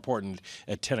be more important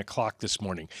at 10 o'clock this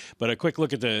morning. But a quick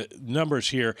look at the numbers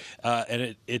here,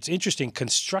 and it's interesting.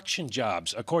 Construction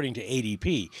jobs, according to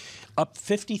ADP, up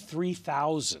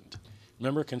 53,000.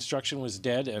 Remember, construction was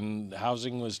dead and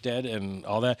housing was dead and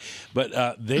all that.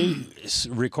 But they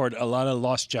record a lot of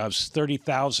lost jobs,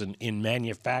 30,000 in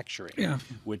manufacturing,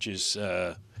 which is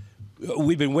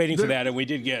We've been waiting for that, and we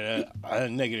did get a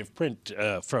negative print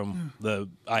from the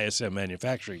ISM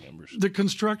manufacturing numbers. The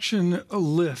construction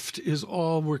lift is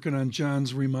all working on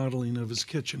John's remodeling of his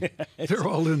kitchen. They're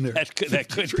all in there. That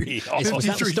could be. Was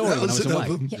that the story when I was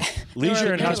away? Yeah.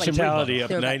 Leisure and hospitality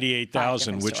like up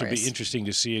 98,000, which will be stories. interesting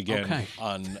to see again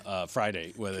on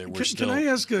Friday, whether we're still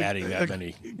adding that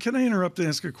many. Can I interrupt and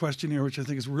ask a question here, which I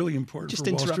think is really important Just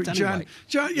for Wall interrupt Street? anyway.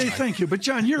 John, yeah, thank you. But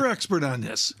John, you're expert on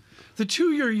this. The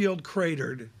 2-year yield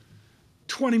cratered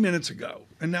 20 minutes ago,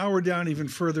 and now we're down even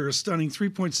further, a stunning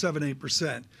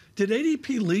 3.78%. Did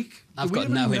ADP leak? I've got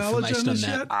no information on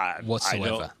that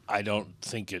whatsoever. I don't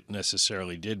think it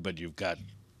necessarily did, but you've got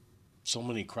so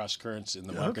many cross currents in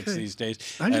the markets these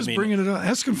days. I'm just bringing it up.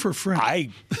 Asking for a friend. I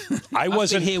I've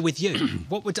wasn't been here with you.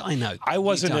 What would I know? I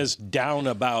wasn't as down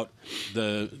about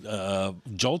the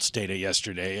JOLTS data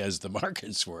yesterday as the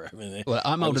markets were. I mean, Well,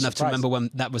 I'm old enough to remember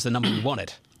when that was the number we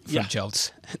wanted from Yeah.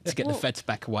 JOLTS to get the Feds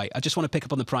back away. I just want to pick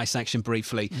up on the price action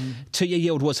briefly. 2-year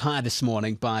yield was higher this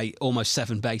morning by almost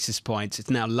 7 basis points. It's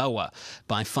now lower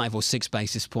by 5 or 6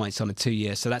 basis points on a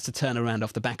 2-year. So that's a turnaround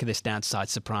off the back of this downside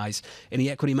surprise. In the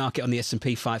equity market on the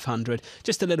S&P 500,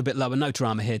 just a little bit lower. No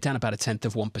drama here, down about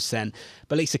 0.1%.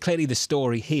 But Lisa, clearly the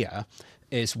story here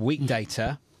is weak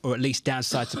data, or at least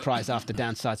downside surprise after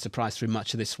downside surprise through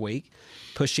much of this week,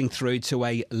 pushing through to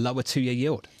a lower 2-year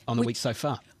yield on the week so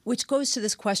far. Which goes to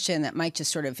this question that Mike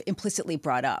just sort of implicitly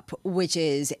brought up, which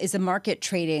is the market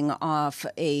trading off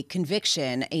a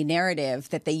conviction, a narrative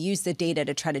that they use the data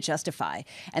to try to justify,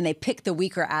 and they pick the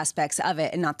weaker aspects of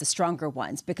it and not the stronger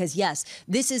ones? Because yes,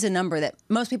 this is a number that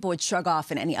most people would shrug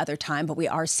off in any other time, but we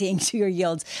are seeing 2-year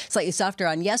yields slightly softer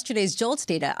on yesterday's JOLTS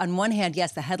data. On one hand,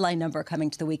 yes, the headline number coming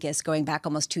to the weakest, going back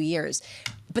almost 2 years,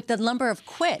 but the number of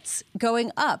quits going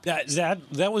up.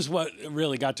 That was what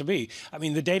really got to me. I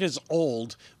mean, the data's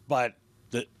old, but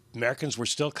the Americans were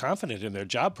still confident in their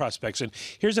job prospects. And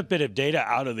here's a bit of data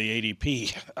out of the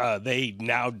ADP. They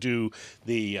now do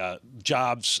the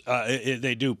jobs,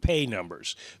 they do pay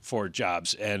numbers for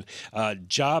jobs. And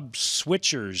job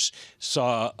switchers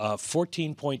saw a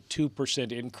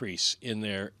 14.2% increase in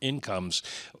their incomes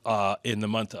in the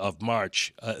month of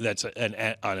March. That's on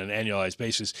an annualized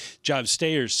basis. Job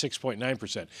stayers,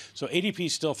 6.9%. So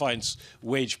ADP still finds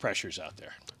wage pressures out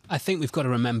there. I think we've got to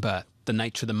remember the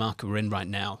nature of the market we're in right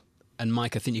now. And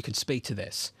Mike, I think you can speak to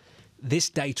this. This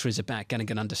data is about getting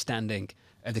an understanding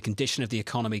of the condition of the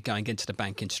economy going into the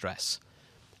banking stress.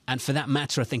 And for that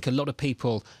matter, I think a lot of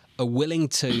people are willing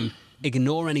to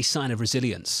ignore any sign of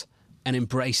resilience and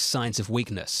embrace signs of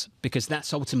weakness, because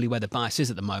that's ultimately where the bias is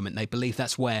at the moment. They believe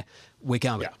that's where we're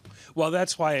going. Yeah. Well,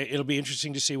 that's why it'll be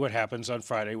interesting to see what happens on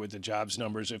Friday with the jobs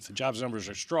numbers. If the jobs numbers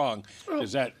are strong,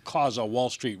 does that cause a Wall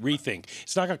Street rethink?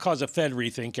 It's not going to cause a Fed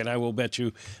rethink, and I will bet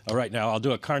you right now I'll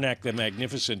do a Karnak the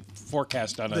Magnificent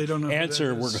forecast on an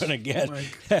answer we're going to get.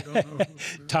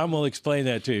 Tom will explain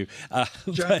that to you.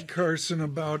 John Carson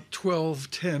about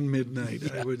 12:10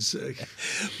 midnight, I would say.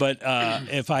 But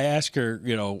if I ask her,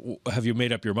 have you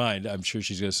made up your mind? I'm sure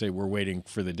she's going to say we're waiting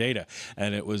for the data.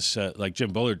 And it was like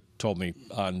Jim Bullard told me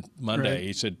on Monday. Right.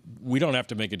 He said, we don't have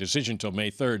to make a decision until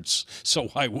May 3rd, so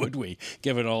why would we,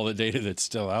 given all the data that's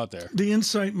still out there? The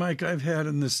insight, Mike, I've had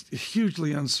in this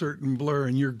hugely uncertain blur,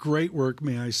 and your great work,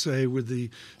 may I say, with the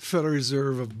Federal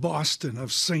Reserve of Boston,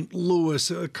 of St.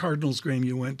 Louis, a Cardinals game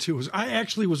you went to, was I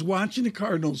actually was watching the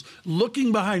Cardinals,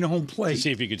 looking behind home plate to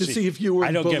see if you could see if you were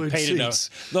I don't in get paid seats.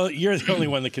 enough. No, you're the only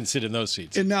one that can sit in those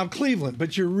seats. And now Cleveland,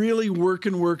 but you're really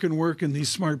working these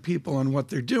smart people on what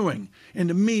they're doing. And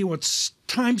to me, what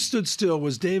time stood still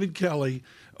was David Kelly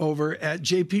over at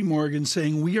J.P. Morgan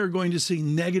saying we are going to see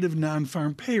negative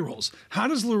non-farm payrolls. How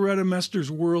does Loretta Mester's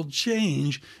world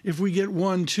change if we get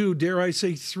 1, 2, dare I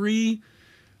say 3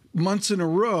 months in a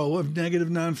row of negative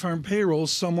non-farm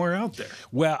payrolls somewhere out there?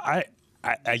 Well,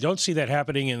 I don't see that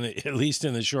happening at least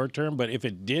in the short term, but if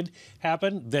it did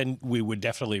happen, then we would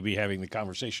definitely be having the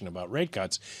conversation about rate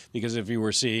cuts, because if you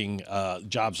were seeing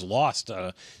jobs lost on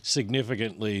a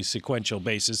significantly sequential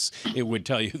basis, it would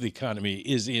tell you the economy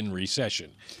is in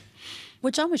recession.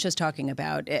 What John was just talking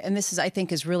about, and this is, I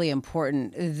think, is really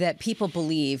important, that people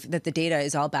believe that the data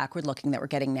is all backward-looking that we're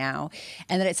getting now,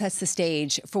 and that it sets the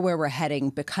stage for where we're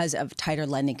heading because of tighter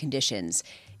lending conditions.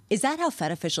 Is that how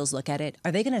Fed officials look at it?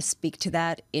 Are they going to speak to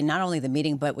that in not only the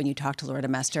meeting, but when you talk to Loretta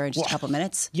Mester in just a couple of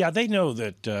minutes? Yeah, they know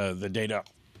that the data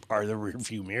are the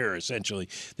rearview mirror, essentially.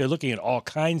 They're looking at all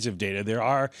kinds of data. There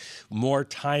are more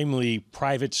timely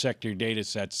private sector data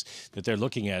sets that they're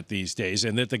looking at these days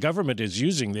and that the government is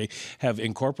using. They have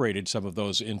incorporated some of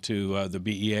those into the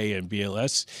BEA and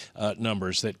BLS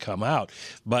numbers that come out.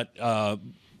 But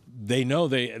they know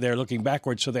they're looking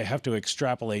backwards, so they have to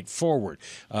extrapolate forward.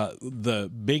 The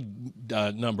big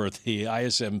number, the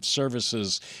ISM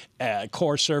services,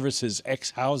 core services,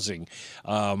 ex-housing,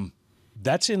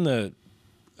 that's in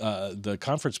the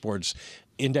Conference Board's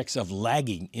index of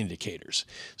lagging indicators.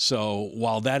 So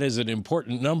while that is an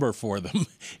important number for them,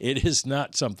 it is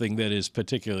not something that is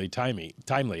particularly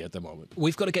timely at the moment.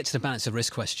 We've got to get to the balance of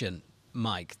risk question,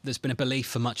 Mike. There's been a belief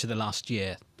for much of the last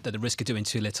year that the risk of doing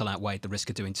too little outweighed the risk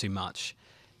of doing too much.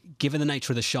 Given the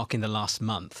nature of the shock in the last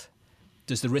month,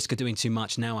 does the risk of doing too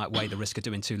much now outweigh the risk of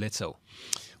doing too little?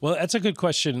 Well, that's a good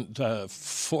question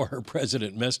for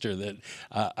President Mester that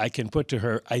I can put to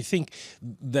her. I think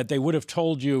that they would have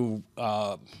told you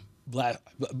at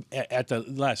the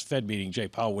last Fed meeting, Jay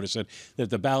Powell would have said that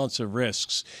the balance of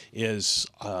risks is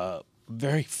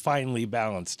very finely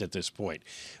balanced at this point.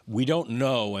 We don't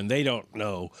know, and they don't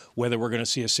know, whether we're going to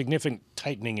see a significant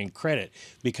tightening in credit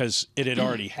because it had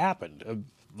already happened.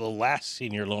 The last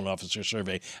senior loan officer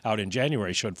survey out in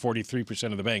January showed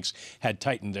 43% of the banks had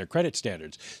tightened their credit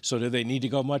standards. So do they need to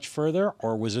go much further,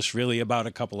 or was this really about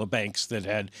a couple of banks that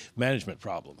had management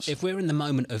problems? If we're in the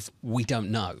moment of we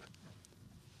don't know,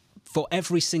 for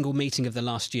every single meeting of the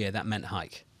last year, that meant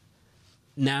hike.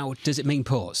 Now, does it mean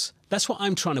pause? That's what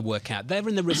I'm trying to work out. They're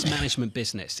in the risk management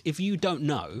business. If you don't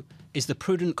know, is the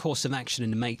prudent course of action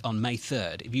on May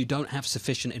 3rd, if you don't have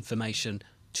sufficient information,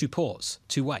 to pause,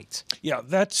 to wait? Yeah,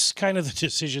 that's kind of the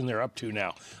decision they're up to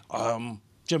now.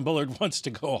 Jim Bullard wants to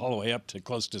go all the way up to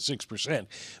close to 6%,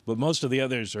 but most of the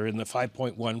others are in the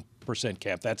 5.1%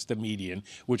 cap. That's the median,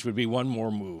 which would be one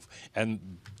more move.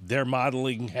 And their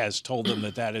modeling has told them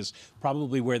that that is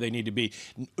probably where they need to be.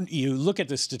 You look at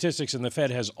the statistics, and the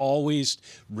Fed has always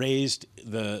raised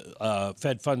the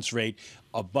Fed funds rate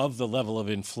above the level of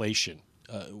inflation.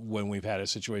 When we've had a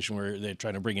situation where they're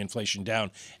trying to bring inflation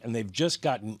down, and they've just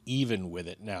gotten even with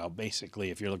it now, basically,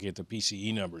 if you're looking at the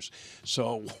PCE numbers.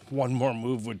 So one more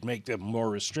move would make them more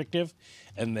restrictive,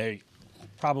 and they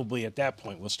probably at that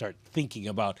point will start thinking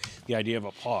about the idea of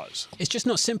a pause. It's just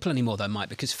not simple anymore, though, Mike,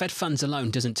 because Fed funds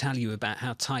alone doesn't tell you about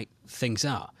how tight things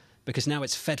are, because now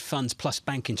it's Fed funds plus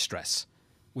banking stress,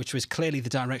 which was clearly the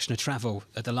direction of travel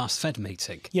at the last Fed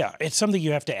meeting. Yeah, it's something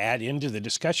you have to add into the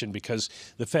discussion because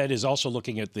the Fed is also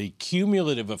looking at the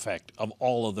cumulative effect of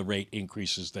all of the rate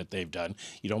increases that they've done.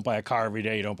 You don't buy a car every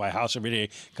day, you don't buy a house every day.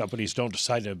 Companies don't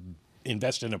decide to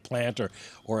invest in a plant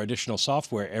or additional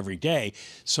software every day.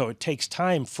 So it takes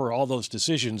time for all those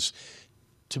decisions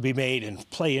to be made and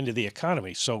play into the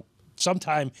economy. So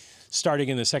sometime starting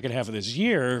in the second half of this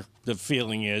year, the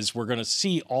feeling is we're going to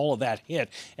see all of that hit.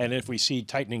 And if we see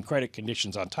tightening credit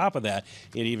conditions on top of that,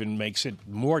 it even makes it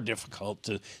more difficult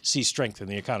to see strength in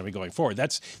the economy going forward.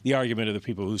 That's the argument of the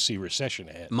people who see recession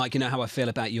ahead. Mike, you know how I feel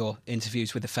about your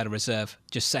interviews with the Federal Reserve.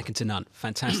 Just second to none.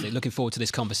 Fantastic. Looking forward to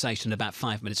this conversation in about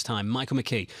 5 minutes' time. Michael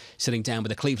McKee sitting down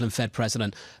with the Cleveland Fed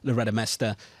President, Loretta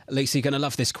Mester. Lisa, you're going to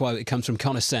love this quote. It comes from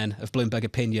Connor Sen of Bloomberg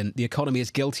Opinion. The economy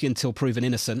is guilty until proven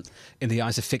innocent in the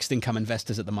eyes of fixed income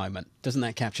investors at the moment. Doesn't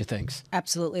that capture things?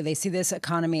 Absolutely. They see this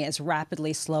economy as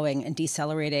rapidly slowing and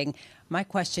decelerating. My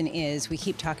question is, we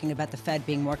keep talking about the Fed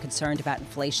being more concerned about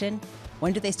inflation.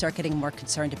 When do they start getting more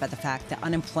concerned about the fact that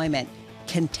unemployment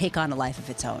can take on a life of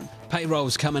its own?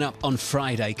 Payrolls coming up on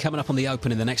Friday. Coming up on the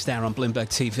Open in the next hour on Bloomberg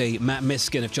TV. Matt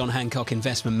Miskin of John Hancock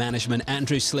Investment Management,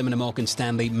 Andrew Sliman of Morgan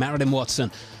Stanley, Marilyn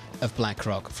Watson of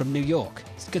BlackRock from New York.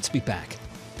 It's good to be back.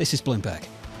 This is Bloomberg.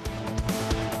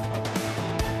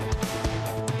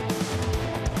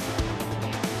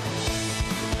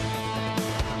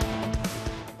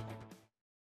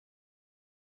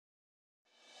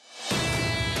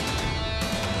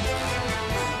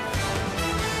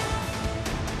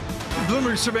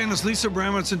 Bloomberg Surveillance, Lisa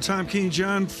Abramowicz and Tom Keene,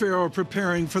 John Ferro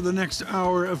preparing for the next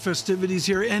hour of festivities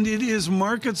here. And it is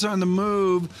markets on the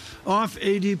move off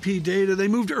ADP data. They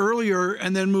moved earlier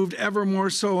and then moved ever more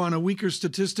so on a weaker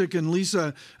statistic. And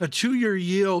Lisa, a 2-year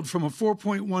yield from a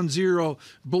 4.10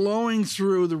 blowing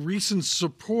through the recent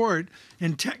support.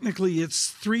 And technically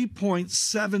it's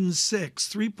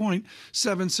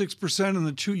 3.76% on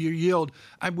the 2-year yield.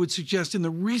 I would suggest in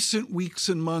the recent weeks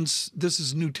and months, this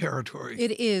is new territory.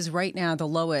 It is right now the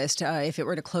lowest, if it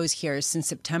were to close here, since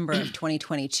September of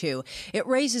 2022. It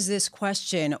raises this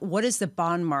question: what is the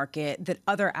bond market that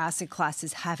other asset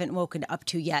classes haven't woken up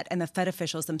to yet, and the Fed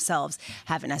officials themselves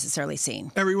haven't necessarily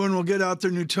seen? Everyone will get out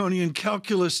their Newtonian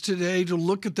calculus today to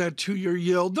look at that 2-year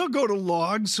yield. They'll go to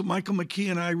logs. So Michael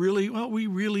McKee and I we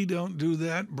really don't do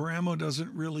that. Bramo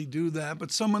doesn't really do that.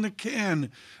 But someone that can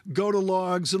go to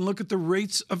logs and look at the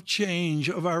rates of change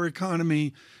of our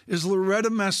economy is Loretta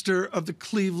Mester of the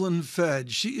Cleveland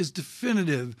Fed. She is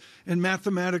definitive in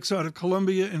mathematics out of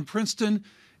Columbia and Princeton,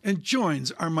 and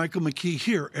joins our Michael McKee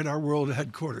here at our world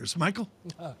headquarters. Michael?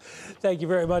 Thank you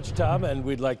very much, Tom, and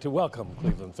we'd like to welcome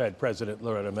Cleveland Fed President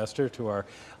Loretta Mester to our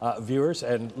viewers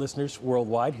and listeners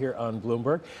worldwide here on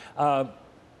Bloomberg.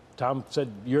 Tom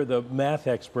said you're the math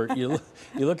expert. You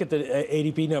look at the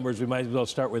ADP numbers, we might as well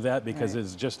start with that because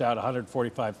it's just out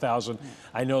 145,000.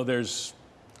 I know there's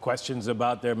questions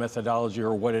about their methodology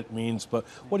or what it means, but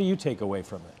what do you take away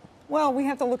from it? Well, we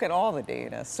have to look at all the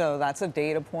data. So that's a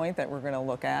data point that we're going to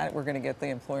look at. We're going to get the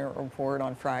employment report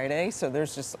on Friday. So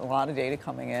there's just a lot of data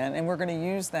coming in. And we're going to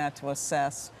use that to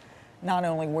assess not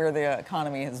only where the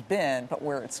economy has been, but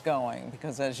where it's going.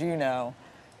 Because as you know,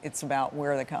 it's about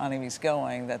where the economy is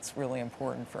going that's really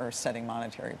important for setting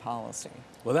monetary policy.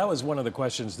 Well, that was one of the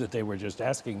questions that they were just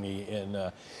asking me in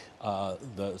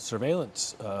the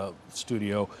surveillance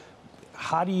studio.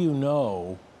 How do you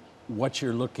know what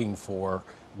you're looking for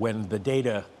when the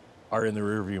data are in the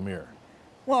rearview mirror?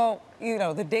 Well, you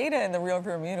know, the data in the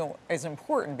rearview mirror is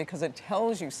important because it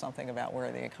tells you something about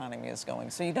where the economy is going.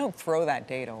 So you don't throw that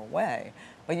data away,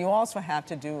 but you also have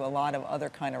to do a lot of other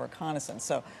kind of reconnaissance.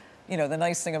 So, you know, the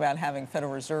nice thing about having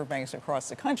Federal Reserve banks across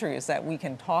the country is that we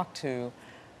can talk to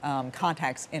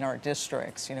contacts in our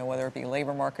districts, you know, whether it be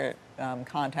labor market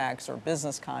contacts or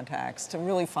business contacts, to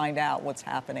really find out what's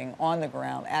happening on the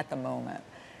ground at the moment.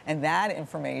 And that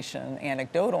information,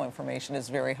 anecdotal information, is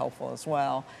very helpful as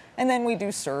well. And then we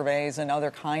do surveys and other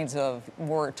kinds of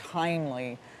more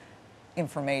timely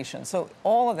information. So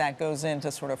all of that goes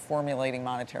into sort of formulating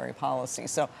monetary policy.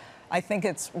 So I think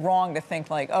it's wrong to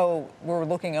think like, oh, we're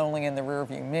looking only in the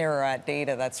rearview mirror at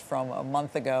data that's from a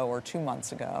month ago or 2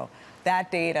 months ago.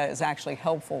 That data is actually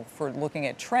helpful for looking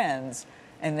at trends.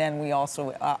 And then we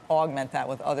also augment that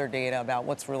with other data about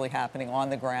what's really happening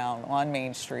on the ground, on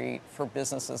Main Street, for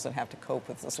businesses that have to cope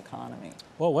with this economy.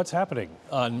 Well, what's happening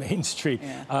on Main Street?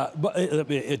 Yeah. But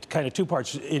it's kind of two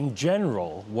parts. In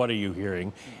general, what are you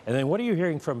hearing? And then what are you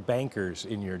hearing from bankers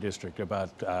in your district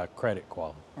about credit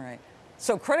quality? Right.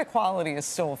 So credit quality is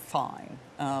still fine.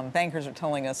 Bankers are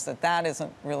telling us that that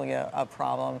isn't really a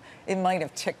problem. It might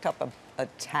have ticked up a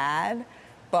tad,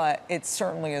 but it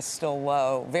certainly is still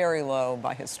low, very low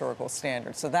by historical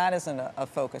standards. So that isn't a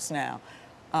focus now.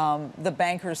 The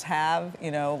bankers have,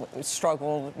 you know,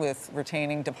 struggled with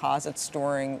retaining deposits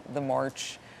during the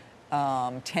March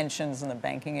tensions in the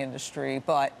banking industry,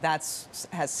 but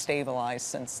has stabilized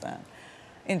since then.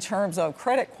 In terms of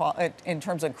credit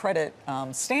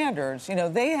standards, you know,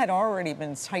 they had already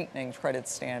been tightening credit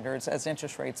standards as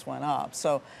interest rates went up.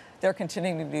 So they're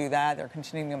continuing to do that. They're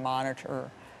continuing to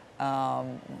monitor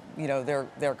you know,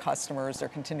 their customers. They're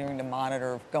continuing to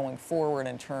monitor going forward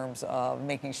in terms of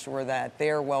making sure that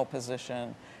they're well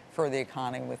positioned for the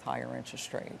economy with higher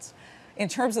interest rates. In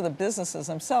terms of the businesses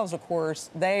themselves, of course,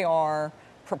 they are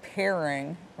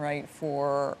preparing, right,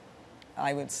 for,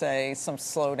 I would say, some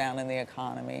slowdown in the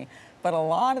economy. But a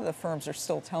lot of the firms are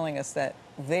still telling us that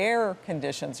their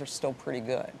conditions are still pretty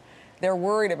good. They're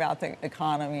worried about the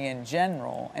economy in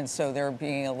general, and so they're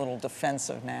being a little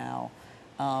defensive now.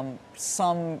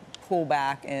 Some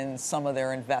pullback in some of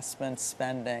their investment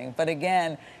spending. But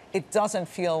again, it doesn't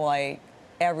feel like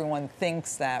everyone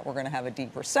thinks that we're going to have a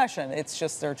deep recession. It's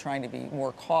just they're trying to be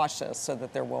more cautious so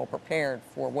that they're well prepared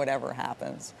for whatever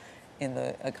happens in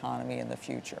the economy in the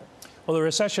future. Well, the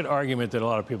recession argument that a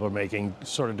lot of people are making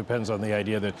sort of depends on the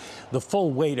idea that the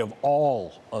full weight of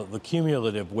all of the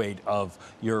cumulative weight of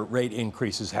your rate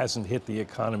increases hasn't hit the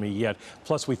economy yet.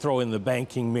 Plus, we throw in the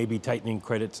banking, maybe tightening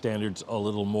credit standards a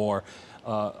little more.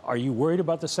 Are you worried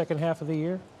about the second half of the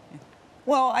year?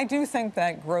 Well, I do think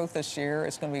that growth this year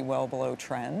is going to be well below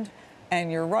trend.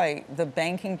 And you're right, the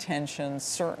banking tensions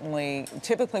certainly,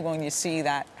 typically when you see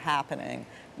that happening,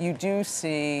 you do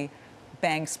see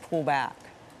banks pull back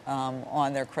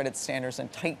on their credit standards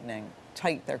and tighten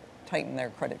their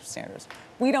credit standards.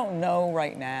 We don't know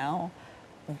right now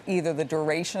either the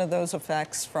duration of those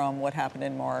effects from what happened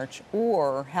in March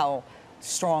or how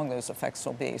strong those effects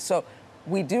will be. So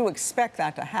we do expect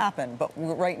that to happen, but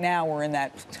right now we're in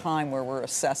that time where we're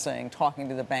assessing, talking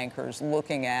to the bankers,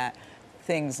 looking at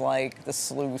things like the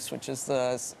SLOOS, which is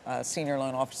the Senior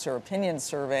Loan Officer Opinion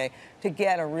Survey, to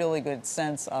get a really good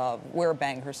sense of where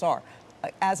bankers are.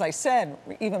 As I said,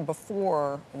 even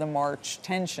before the March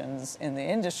tensions in the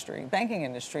industry, banking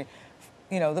industry,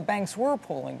 you know, the banks were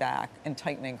pulling back and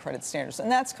tightening credit standards.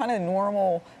 And that's kind of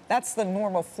normal. That's the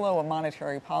normal flow of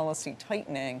monetary policy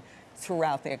tightening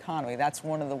throughout the economy. That's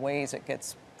one of the ways it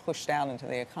gets pushed out into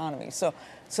the economy. So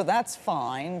that's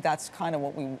fine. That's kind of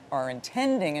what we are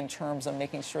intending in terms of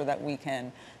making sure that we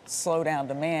can slow down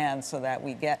demand so that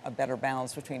we get a better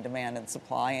balance between demand and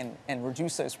supply and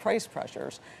reduce those price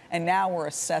pressures. And now we're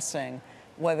assessing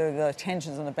whether the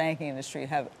tensions in the banking industry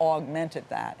have augmented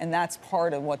that. And that's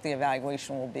part of what the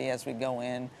evaluation will be as we go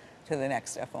in to the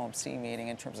next FOMC meeting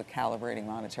in terms of calibrating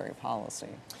monetary policy.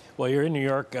 Well, you're in New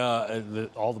York.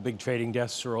 All the big trading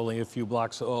desks are only a few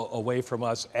blocks away from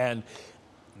us, and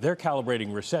they're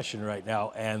calibrating recession right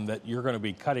now, and that you're going to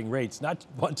be cutting rates not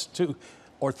once, two,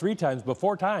 or three times, but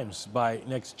four times by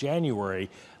next January.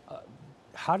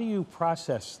 How do you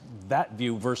process that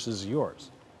view versus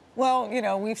yours? Well, you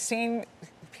know, we've seen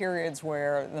periods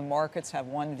where the markets have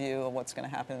one view of what's going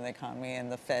to happen in the economy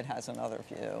and the Fed has another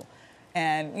view.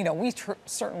 And, you know, we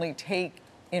certainly take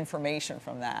information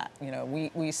from that. You know,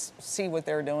 we see what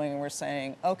they're doing and we're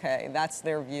saying, okay, that's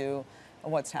their view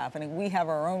of what's happening. We have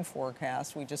our own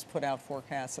forecast. We just put out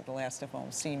forecasts at the last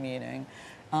FOMC meeting.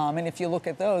 And if you look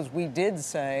at those, we did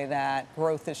say that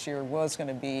growth this year was going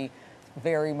to be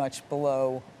very much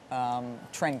below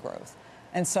trend growth.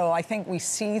 And so I think we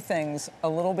see things a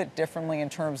little bit differently in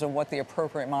terms of what the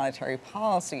appropriate monetary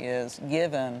policy is,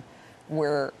 given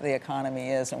where the economy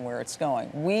is and where it's going.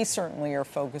 We certainly are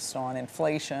focused on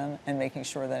inflation and making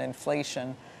sure that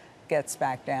inflation gets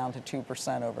back down to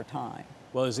 2% over time.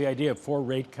 Well, is the idea of 4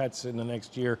 rate cuts in the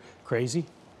next year crazy?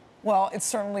 Well, it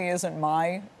certainly isn't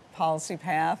my policy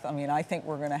path. I mean, I think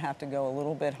we're going to have to go a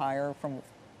little bit higher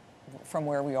from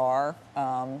where we are,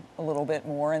 a little bit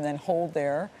more, and then hold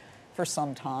there for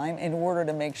some time in order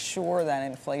to make sure that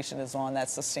inflation is on that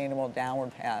sustainable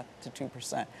downward path to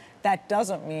 2%. That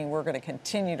doesn't mean we're going to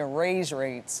continue to raise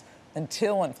rates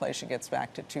until inflation gets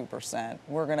back to 2%.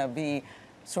 We're going to be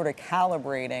sort of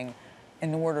calibrating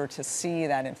in order to see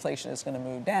that inflation is going to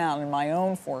move down. And my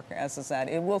own forecast is that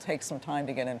it will take some time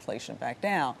to get inflation back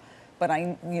down. But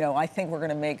I think we're going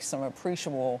to make some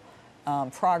appreciable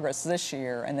progress this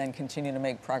year and then continue to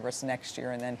make progress next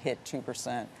year and then hit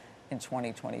 2% in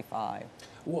 2025.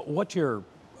 What's your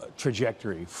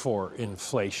trajectory for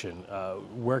inflation?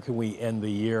 Where can we end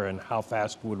the year and how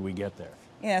fast would we get there?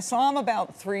 Yeah, so I'm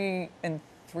about 3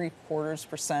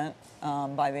 3/4%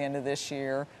 by the end of this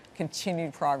year.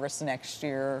 Continued progress next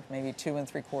year, maybe 2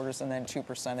 3/4, and then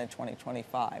 2% in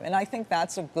 2025. And I think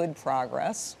that's a good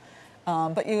progress.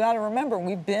 But you got to remember,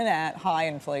 we've been at high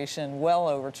inflation, well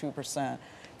over 2%.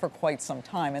 For quite some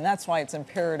time, and that's why it's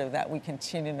imperative that we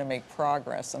continue to make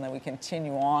progress and that we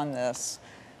continue on this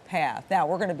path. Now,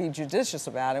 we're going to be judicious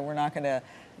about it. We're not going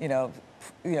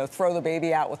to, throw the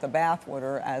baby out with the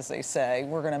bathwater, as they say.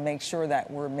 We're going to make sure that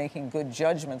we're making good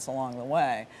judgments along the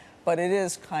way. But it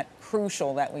is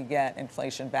crucial that we get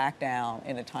inflation back down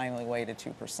in a timely way to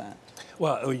 2%.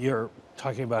 Well, you're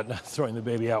talking about not throwing the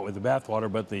baby out with the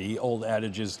bathwater, but the old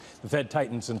adage is the Fed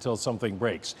tightens until something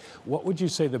breaks. What would you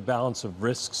say the balance of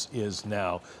risks is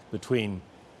now between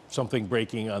something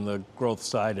breaking on the growth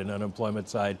side and unemployment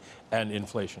side and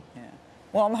inflation? Yeah.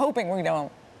 Well, I'm hoping we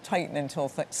don't tighten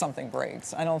until something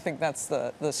breaks. I don't think that's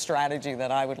the strategy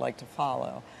that I would like to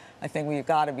follow. I think we've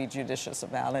got to be judicious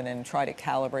about it and try to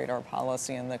calibrate our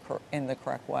policy in the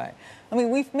correct way. I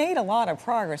mean, we've made a lot of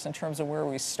progress in terms of where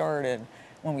we started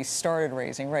when we started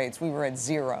raising rates. We were at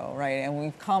 0, right? And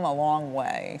we've come a long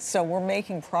way. So we're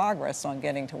making progress on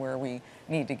getting to where we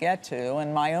need to get to.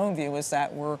 And my own view is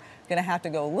that we're going to have to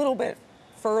go a little bit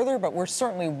further, but we're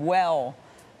certainly well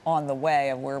on the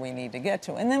way of where we need to get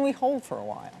to. And then we hold for a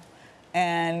while.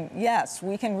 And yes,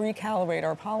 we can recalibrate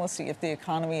our policy if the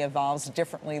economy evolves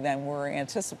differently than we're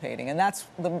anticipating. And that's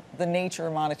the nature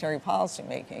of monetary policy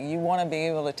making. You want to be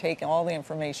able to take all the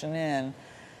information in,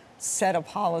 set a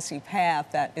policy path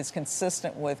that is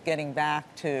consistent with getting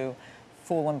back to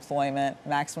full employment,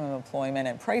 maximum employment,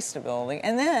 and price stability.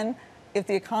 And then if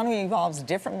the economy evolves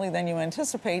differently than you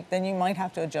anticipate, then you might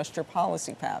have to adjust your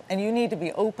policy path. And you need to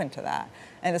be open to that.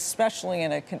 And especially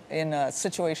in a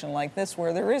situation like this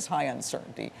where there is high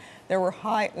uncertainty. There were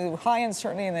high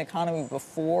uncertainty in the economy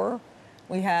before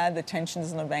we had the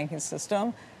tensions in the banking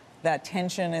system. That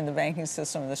tension in the banking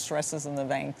system, the stresses in the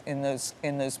bank in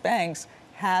those banks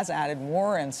has added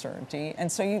more uncertainty.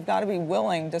 And so you've got to be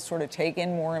willing to sort of take in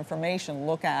more information,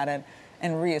 look at it,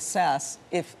 and reassess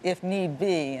if need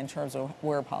be in terms of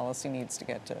where policy needs to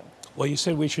get to. Well, you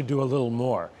said we should do a little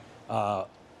more.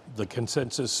 The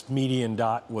consensus median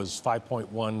dot was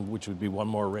 5.1, which would be one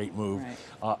more rate move.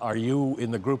 Right. Are you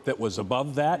in the group that was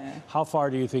above that? Yeah. How far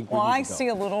do you think we need to go? Well, I see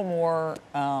a little more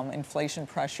inflation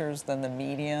pressures than the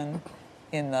median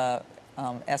in the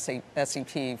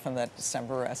SEP from the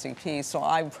December SEP. So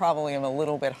I probably am a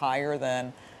little bit higher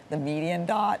than the median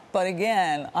dot. But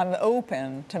again, I'm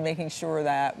open to making sure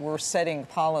that we're setting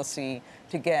policy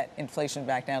to get inflation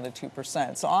back down to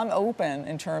 2%. So I'm open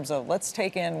in terms of let's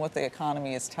take in what the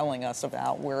economy is telling us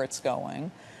about where it's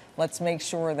going. Let's make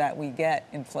sure that we get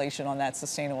inflation on that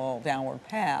sustainable downward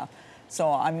path.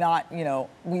 So I'm not,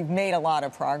 we've made a lot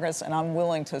of progress, and I'm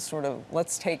willing to sort of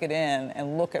let's take it in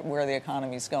and look at where the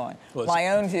economy's going. My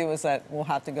own view is that we'll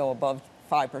have to go above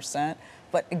 5%,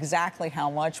 but exactly how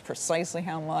much, precisely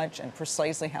how much, and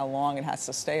precisely how long it has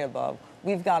to stay above,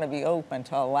 we've got to be open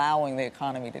to allowing the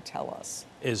economy to tell us.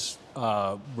 Is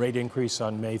rate increase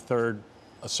on May 3rd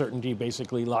a certainty,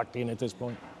 basically locked in at this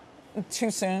point? Too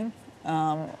soon.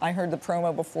 I heard the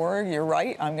promo before. You're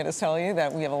right. I'm going to tell you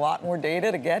that we have a lot more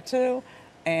data to get to,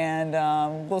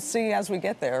 and we'll see as we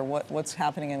get there what's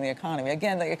happening in the economy.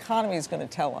 Again, the economy is going to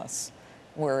tell us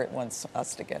where it wants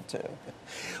us to get to.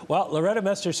 Well, Loretta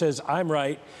Mester says I'm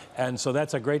right, and so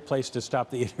that's a great place to stop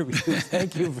the interview.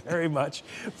 Thank you very much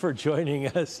for joining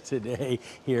us today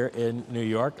here in New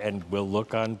York, and we'll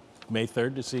look on May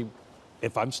 3rd to see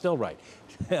if I'm still right.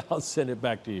 I'll send it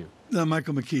back to you.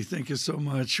 Michael McKee, thank you so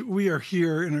much. We are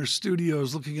here in our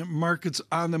studios looking at markets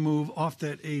on the move off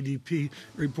that ADP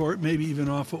report, maybe even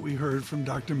off what we heard from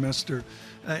Dr. Mester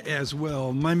as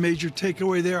well. My major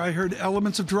takeaway there, I heard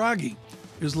elements of Draghi,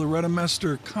 as Loretta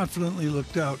Mester confidently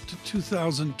looked out to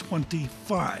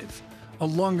 2025, a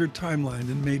longer timeline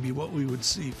than maybe what we would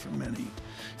see for many.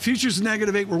 Futures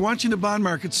 -8. We're watching the bond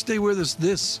market. Stay with us.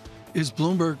 This is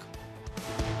Bloomberg.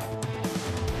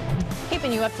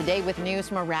 Keeping you up to date with news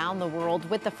from around the world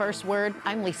with the first word,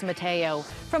 I'm Lisa Mateo.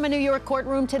 From a New York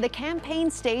courtroom to the campaign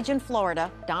stage in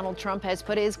Florida, Donald Trump has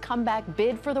put his comeback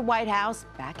bid for the White House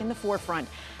back in the forefront.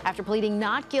 After pleading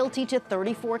not guilty to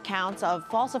 34 counts of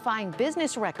falsifying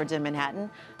business records in Manhattan,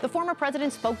 the former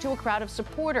president spoke to a crowd of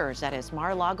supporters at his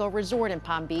Mar-a-Lago resort in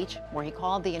Palm Beach, where he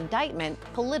called the indictment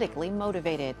politically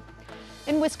motivated.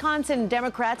 In Wisconsin,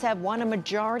 Democrats have won a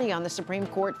majority on the Supreme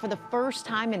Court for the first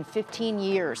time in 15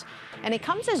 years. And it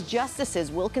comes as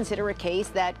justices will consider a case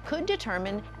that could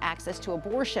determine access to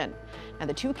abortion. Now,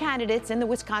 the two candidates in the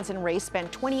Wisconsin race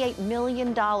spent $28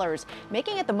 million,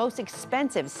 making it the most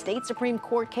expensive state Supreme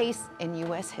Court case in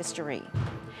U.S. history.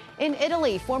 In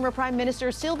Italy, former Prime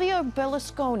Minister Silvio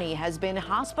Berlusconi has been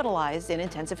hospitalized in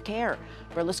intensive care.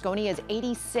 Berlusconi is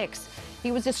 86.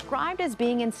 He was described as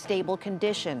being in stable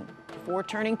condition. Before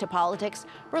turning to politics,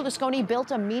 Berlusconi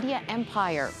built a media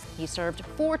empire. He served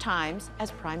 4 times as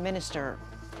prime minister.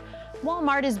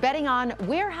 Walmart is betting on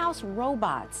warehouse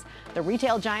robots. The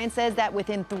retail giant says that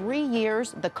within 3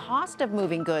 years, the cost of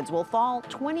moving goods will fall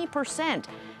 20%,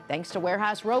 thanks to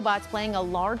warehouse robots playing a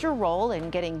larger role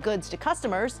in getting goods to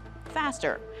customers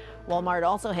faster. Walmart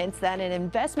also hints that an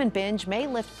investment binge may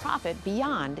lift profit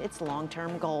beyond its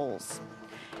long-term goals.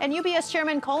 And UBS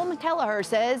Chairman Colm Kelleher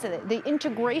says the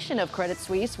integration of Credit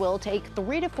Suisse will take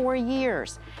 3 to 4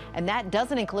 years. And that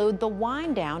doesn't include the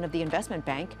wind down of the investment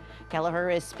bank. Kelleher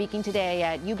is speaking today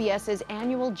at UBS's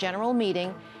annual general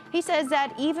meeting. He says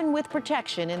that even with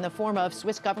protection in the form of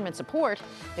Swiss government support,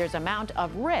 there's amount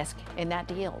of risk in that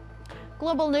deal.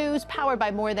 Global news powered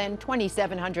by more than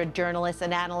 2,700 journalists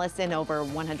and analysts in over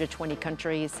 120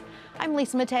 countries. I'm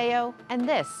Lisa Mateo, and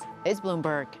this is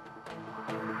Bloomberg.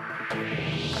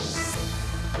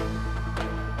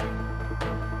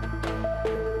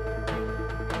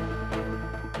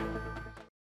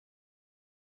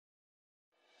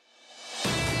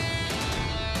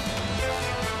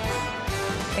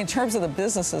 In terms of the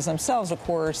businesses themselves, of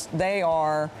course, they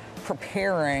are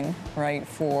preparing, right,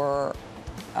 for,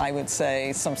 I would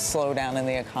say, some slowdown in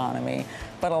the economy.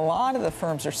 But a lot of the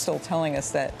firms are still telling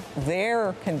us that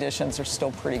their conditions are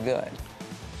still pretty good.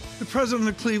 The president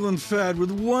of the Cleveland Fed with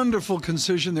wonderful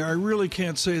concision there. I really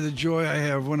can't say the joy I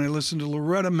have when I listen to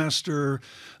Loretta Mester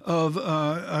of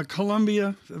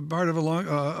Columbia,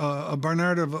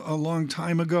 Barnard of a long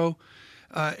time ago,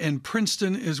 and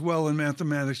Princeton as well in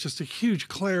mathematics. Just a huge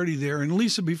clarity there. And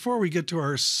Lisa, before we get to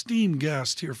our esteemed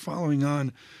guest here, following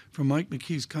on from Mike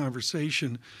McKee's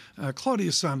conversation, Claudia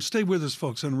Sahm, stay with us,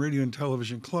 folks, on radio and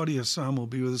television. Claudia Sahm will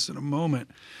be with us in a moment.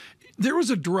 There was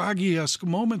a Draghi-esque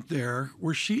moment there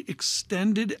where she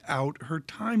extended out her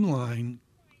timeline,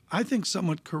 I think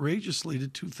somewhat courageously, to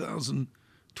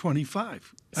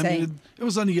 2025. I mean, it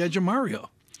was on the edge of Mario.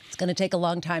 It's going to take a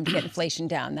long time to get inflation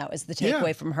down. That was the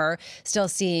takeaway from her. Still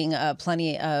seeing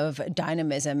plenty of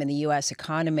dynamism in the U.S.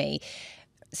 economy.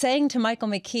 saying to Michael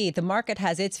McKee, the market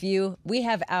has its view, we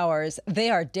have ours, they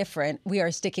are different, we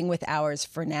are sticking with ours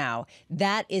for now.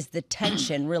 That is the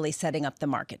tension really setting up the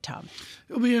market, Tom.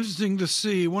 It'll be interesting to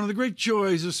see. One of the great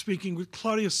joys of speaking with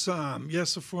Claudia Sahm,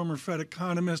 yes, a former Fed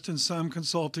economist in Sahm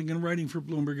Consulting and writing for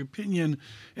Bloomberg Opinion,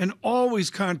 and always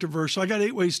controversial. I got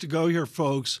 8 ways to go here,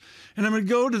 folks. And I'm going to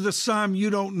go to the Sahm you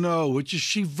don't know, which is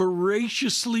she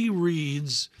voraciously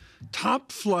reads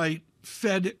top flight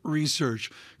Fed research.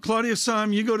 Claudia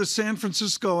Sahm, you go to San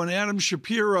Francisco and Adam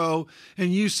Shapiro,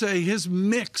 and you say his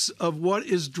mix of what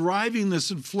is driving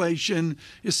this inflation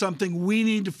is something we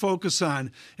need to focus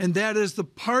on. And that is the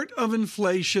part of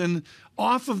inflation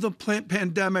off of the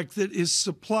pandemic that is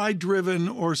supply driven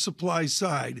or supply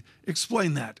side.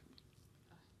 Explain that.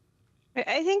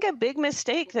 I think a big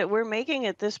mistake that we're making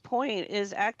at this point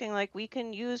is acting like we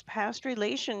can use past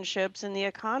relationships in the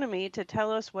economy to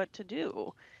tell us what to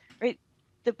do. Right?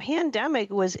 The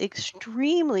pandemic was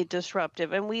extremely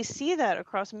disruptive, and we see that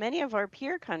across many of our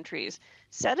peer countries.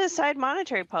 Set aside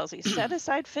monetary policy, set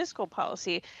aside fiscal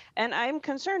policy, and I'm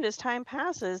concerned as time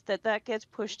passes that that gets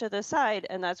pushed to the side,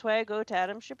 and that's why I go to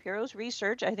Adam Shapiro's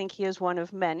research. I think he is one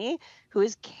of many who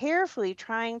is carefully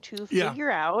trying to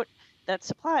figure out that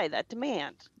supply, that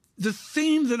demand. The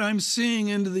theme that I'm seeing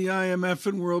into the IMF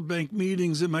and World Bank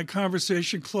meetings in my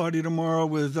conversation, Claudia, tomorrow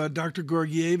with Dr.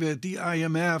 Georgieva at the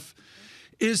IMF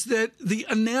is that the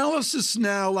analysis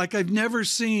now, like I've never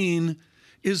seen,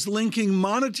 is linking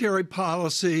monetary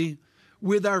policy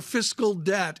with our fiscal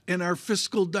debt and our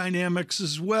fiscal dynamics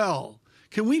as well.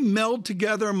 Can we meld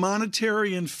together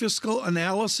monetary and fiscal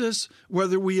analysis,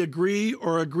 whether we agree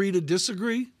or agree to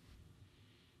disagree?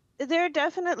 There are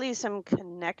definitely some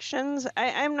connections.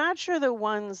 I'm not sure the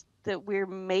ones that we're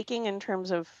making in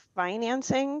terms of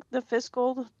financing the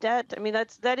fiscal debt. I mean,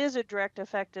 that is a direct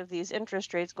effect of these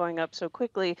interest rates going up so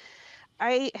quickly.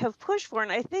 I have pushed for,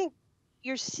 and I think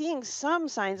you're seeing some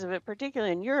signs of it,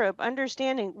 particularly in Europe,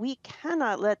 understanding we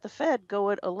cannot let the Fed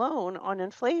go it alone on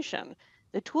inflation.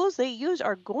 The tools they use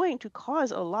are going to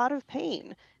cause a lot of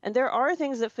pain. And there are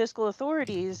things that fiscal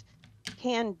authorities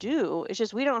can do. It's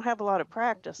just we don't have a lot of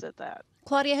practice at that.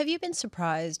 Claudia, have you been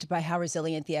surprised by how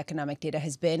resilient the economic data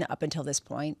has been up until this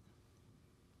point?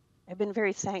 I've been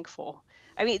very thankful.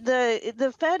 I mean,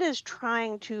 the Fed is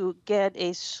trying to get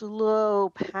a slow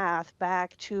path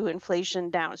back to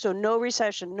inflation down. So no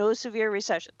recession, no severe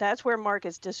recession. That's where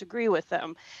markets disagree with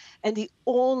them. And the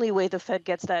only way the Fed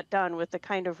gets that done with the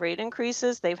kind of rate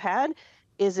increases they've had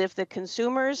is if the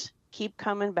consumers keep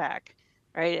coming back.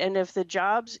 Right. And if the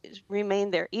jobs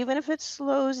remain there, even if it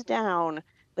slows down,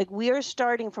 like we are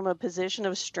starting from a position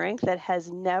of strength that has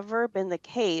never been the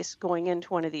case going into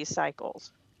one of these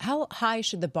cycles. How high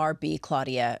should the bar be,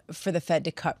 Claudia, for the Fed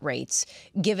to cut rates,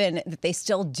 given that they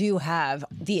still do have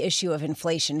the issue of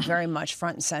inflation very much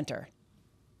front and center?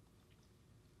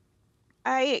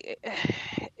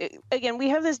 Again, we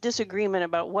have this disagreement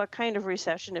about what kind of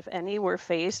recession, if any, we're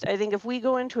faced. I think if we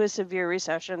go into a severe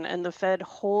recession and the Fed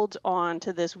holds on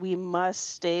to this, we must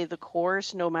stay the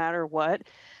course no matter what,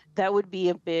 that would be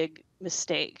a big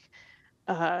mistake.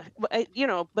 But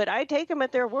I take them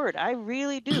at their word. I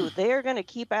really do. They are going to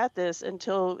keep at this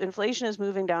until inflation is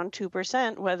moving down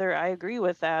 2%, whether I agree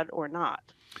with that or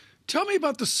not. Tell me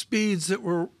about the speeds that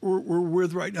we're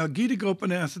with right now. Gita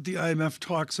Gopinath at the IMF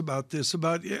talks about this,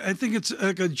 I think it's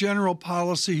like a general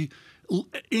policy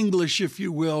English, if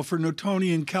you will, for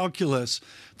Newtonian calculus.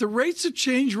 The rates of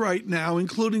change right now,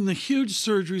 including the huge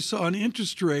surge we saw in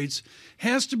interest rates,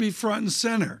 has to be front and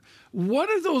center. What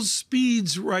are those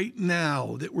speeds right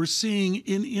now that we're seeing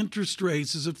in interest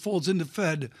rates as it folds into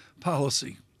Fed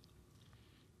policy?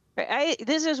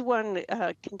 This is one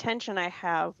contention I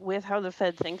have with how the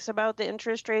Fed thinks about the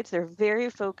interest rates. They're very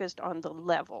focused on the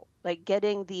level, like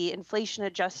getting the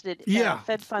inflation-adjusted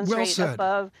Fed funds rate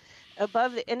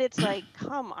above, and it's like,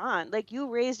 come on, like you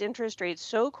raised interest rates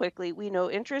so quickly. We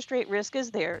know interest rate risk is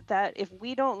there. That if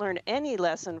we don't learn any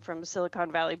lesson from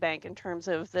Silicon Valley Bank in terms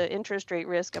of the interest rate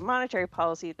risk and monetary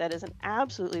policy, that is an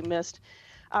absolutely missed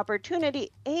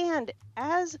opportunity. And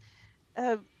as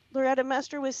Loretta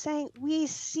Mester was saying, we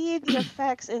see the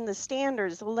effects in the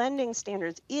standards, the lending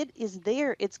standards. It is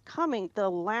there. It's coming. The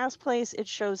last place it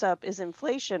shows up is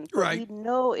inflation. But we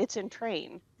know it's in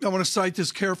train. I want to cite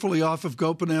this carefully off of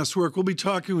Gopinath's work. We'll be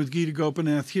talking with Gita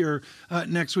Gopinath here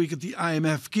next week at the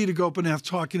IMF. Gita Gopinath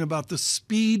talking about the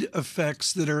speed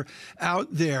effects that are out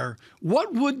there.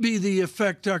 What would be the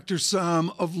effect, Dr.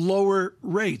 Sahm, of lower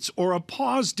rates or a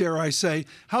pause, dare I say?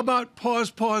 How about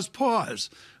pause?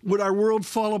 Would our world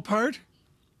fall apart?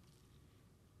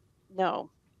 No.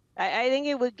 I think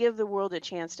it would give the world a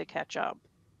chance to catch up.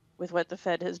 with what the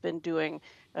Fed has been doing.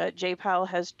 Jay Powell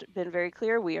has been very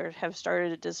clear. Have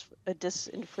started a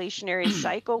disinflationary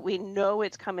cycle. We know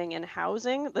it's coming in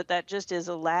housing, that just is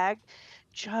a lag.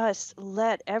 Just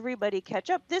let everybody catch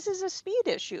up. This is a speed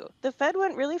issue. The Fed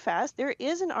went really fast. There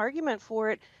is an argument for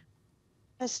it.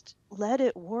 Just let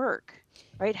it work,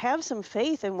 right? Have some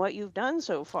faith in what you've done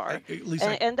so far.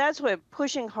 Lisa, and that's what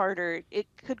pushing harder, it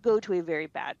could go to a very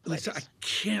bad place. Lisa, I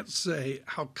can't say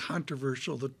how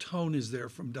controversial the tone is there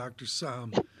from Dr.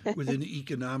 Sam within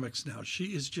economics now. She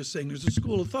is just saying there's a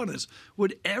school of thought is,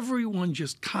 would everyone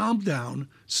just calm down,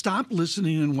 stop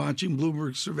listening and watching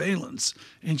Bloomberg surveillance,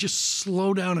 and just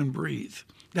slow down and breathe?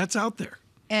 That's out there.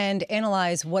 And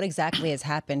analyze what exactly has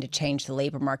happened to change the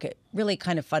labor market really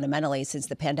kind of fundamentally since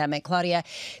the pandemic. Claudia,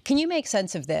 can you make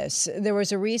sense of this? There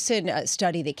was a recent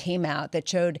study that came out that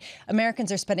showed Americans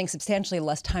are spending substantially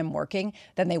less time working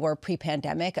than they were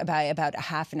pre-pandemic, about a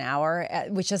half an hour,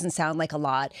 which doesn't sound like a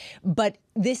lot. But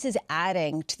this is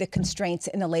adding to the constraints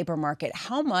in the labor market.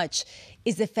 How much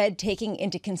is the Fed taking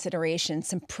into consideration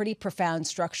some pretty profound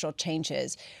structural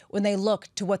changes when they look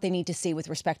to what they need to see with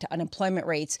respect to unemployment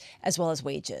rates as well as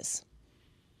wages?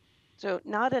 So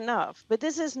not enough. But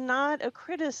this is not a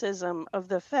criticism of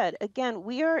the Fed. Again,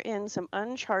 we are in some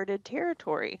uncharted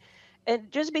territory.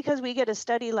 And just because we get a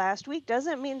study last week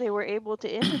doesn't mean they were able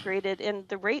to integrate it in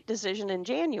the rate decision in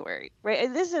January, right?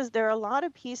 And there are a lot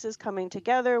of pieces coming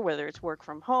together, whether it's work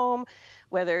from home,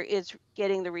 whether it's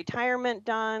getting the retirement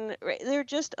done, right? There's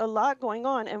just a lot going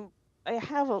on. And I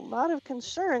have a lot of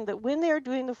concern that when they're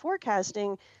doing the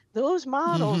forecasting, those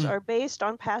models are based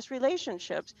on past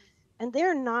relationships. And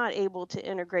they're not able to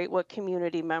integrate what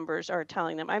community members are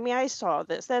telling them. I mean, I saw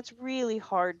this. That's really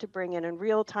hard to bring in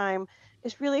real time.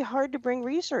 It's really hard to bring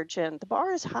research in. The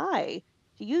bar is high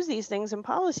to use these things in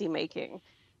policy making.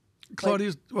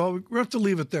 Claudia, well, we have to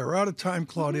leave it there. We're out of time,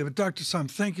 Claudia. But Dr. Sam,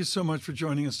 thank you so much for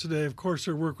joining us today. Of course,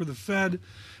 our work with the Fed,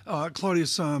 Claudia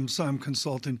Sam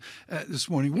Consulting this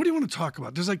morning. What do you want to talk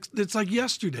about? It's like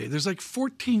yesterday. There's like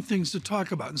 14 things to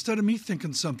talk about. Instead of me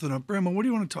thinking something up, Brahma, what do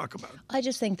you want to talk about? I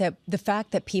just think that the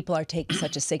fact that people are taking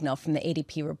such a signal from the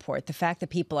ADP report, the fact that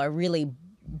people are really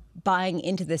buying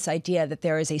into this idea that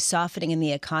there is a softening in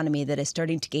the economy that is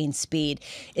starting to gain speed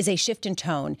is a shift in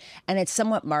tone, and it's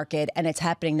somewhat marked, and it's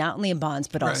happening not only in bonds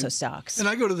but also stocks. And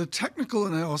I go to the technical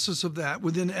analysis of that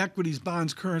within equities,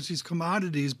 bonds, currencies,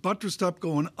 commodities, buttressed up,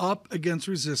 going up against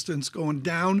resistance, going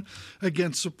down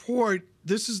against support.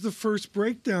 This is the first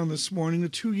breakdown this morning, the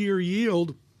 2-year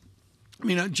yield. I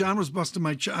mean, John was busting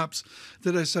my chops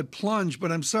that I said plunge,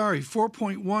 but I'm sorry,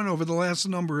 4.1 over the last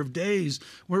number of days.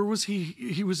 Where was he?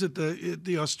 He was at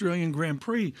the Australian Grand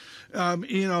Prix.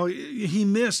 He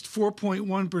missed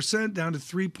 4.1% down to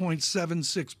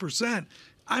 3.76%.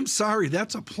 I'm sorry,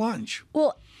 that's a plunge.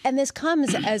 Well, and this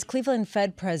comes as Cleveland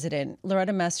Fed President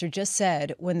Loretta Mester just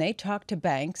said, when they talk to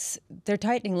banks, they're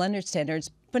tightening lender standards,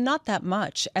 but not that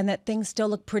much, and that things still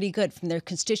look pretty good from their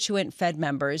constituent Fed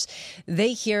members.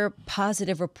 They hear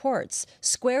positive reports.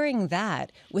 Squaring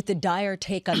that with the dire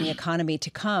take on the economy to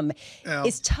come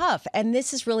is tough, and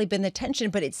this has really been the tension,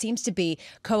 but it seems to be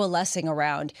coalescing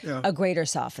around a greater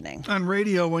softening. On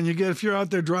radio, if you're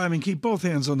out there driving, keep both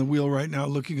hands on the wheel right now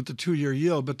looking at the 2-year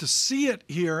yield, but to see it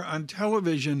here on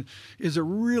television is a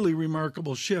really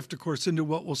remarkable shift, of course, into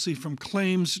what we'll see from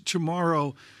claims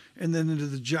tomorrow and then into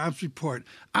the jobs report.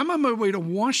 I'm on my way to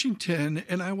Washington,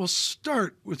 and I will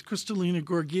start with Kristalina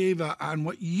Georgieva on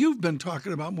what you've been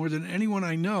talking about more than anyone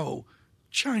I know,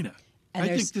 China. And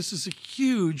I think this is a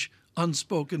huge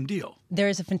unspoken deal. There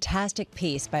is a fantastic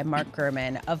piece by Mark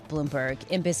Gurman of Bloomberg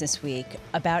in Business Week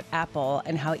about Apple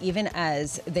and how even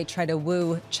as they try to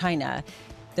woo China,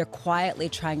 they're quietly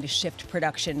trying to shift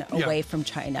production away from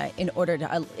China in order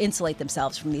to insulate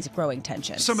themselves from these growing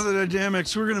tensions. Some of the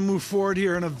dynamics. We're going to move forward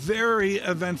here in a very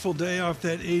eventful day off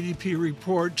that ADP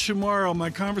report. Tomorrow, my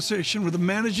conversation with the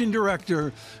managing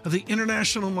director of the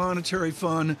International Monetary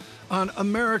Fund on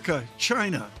America,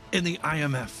 China, and the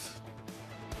IMF.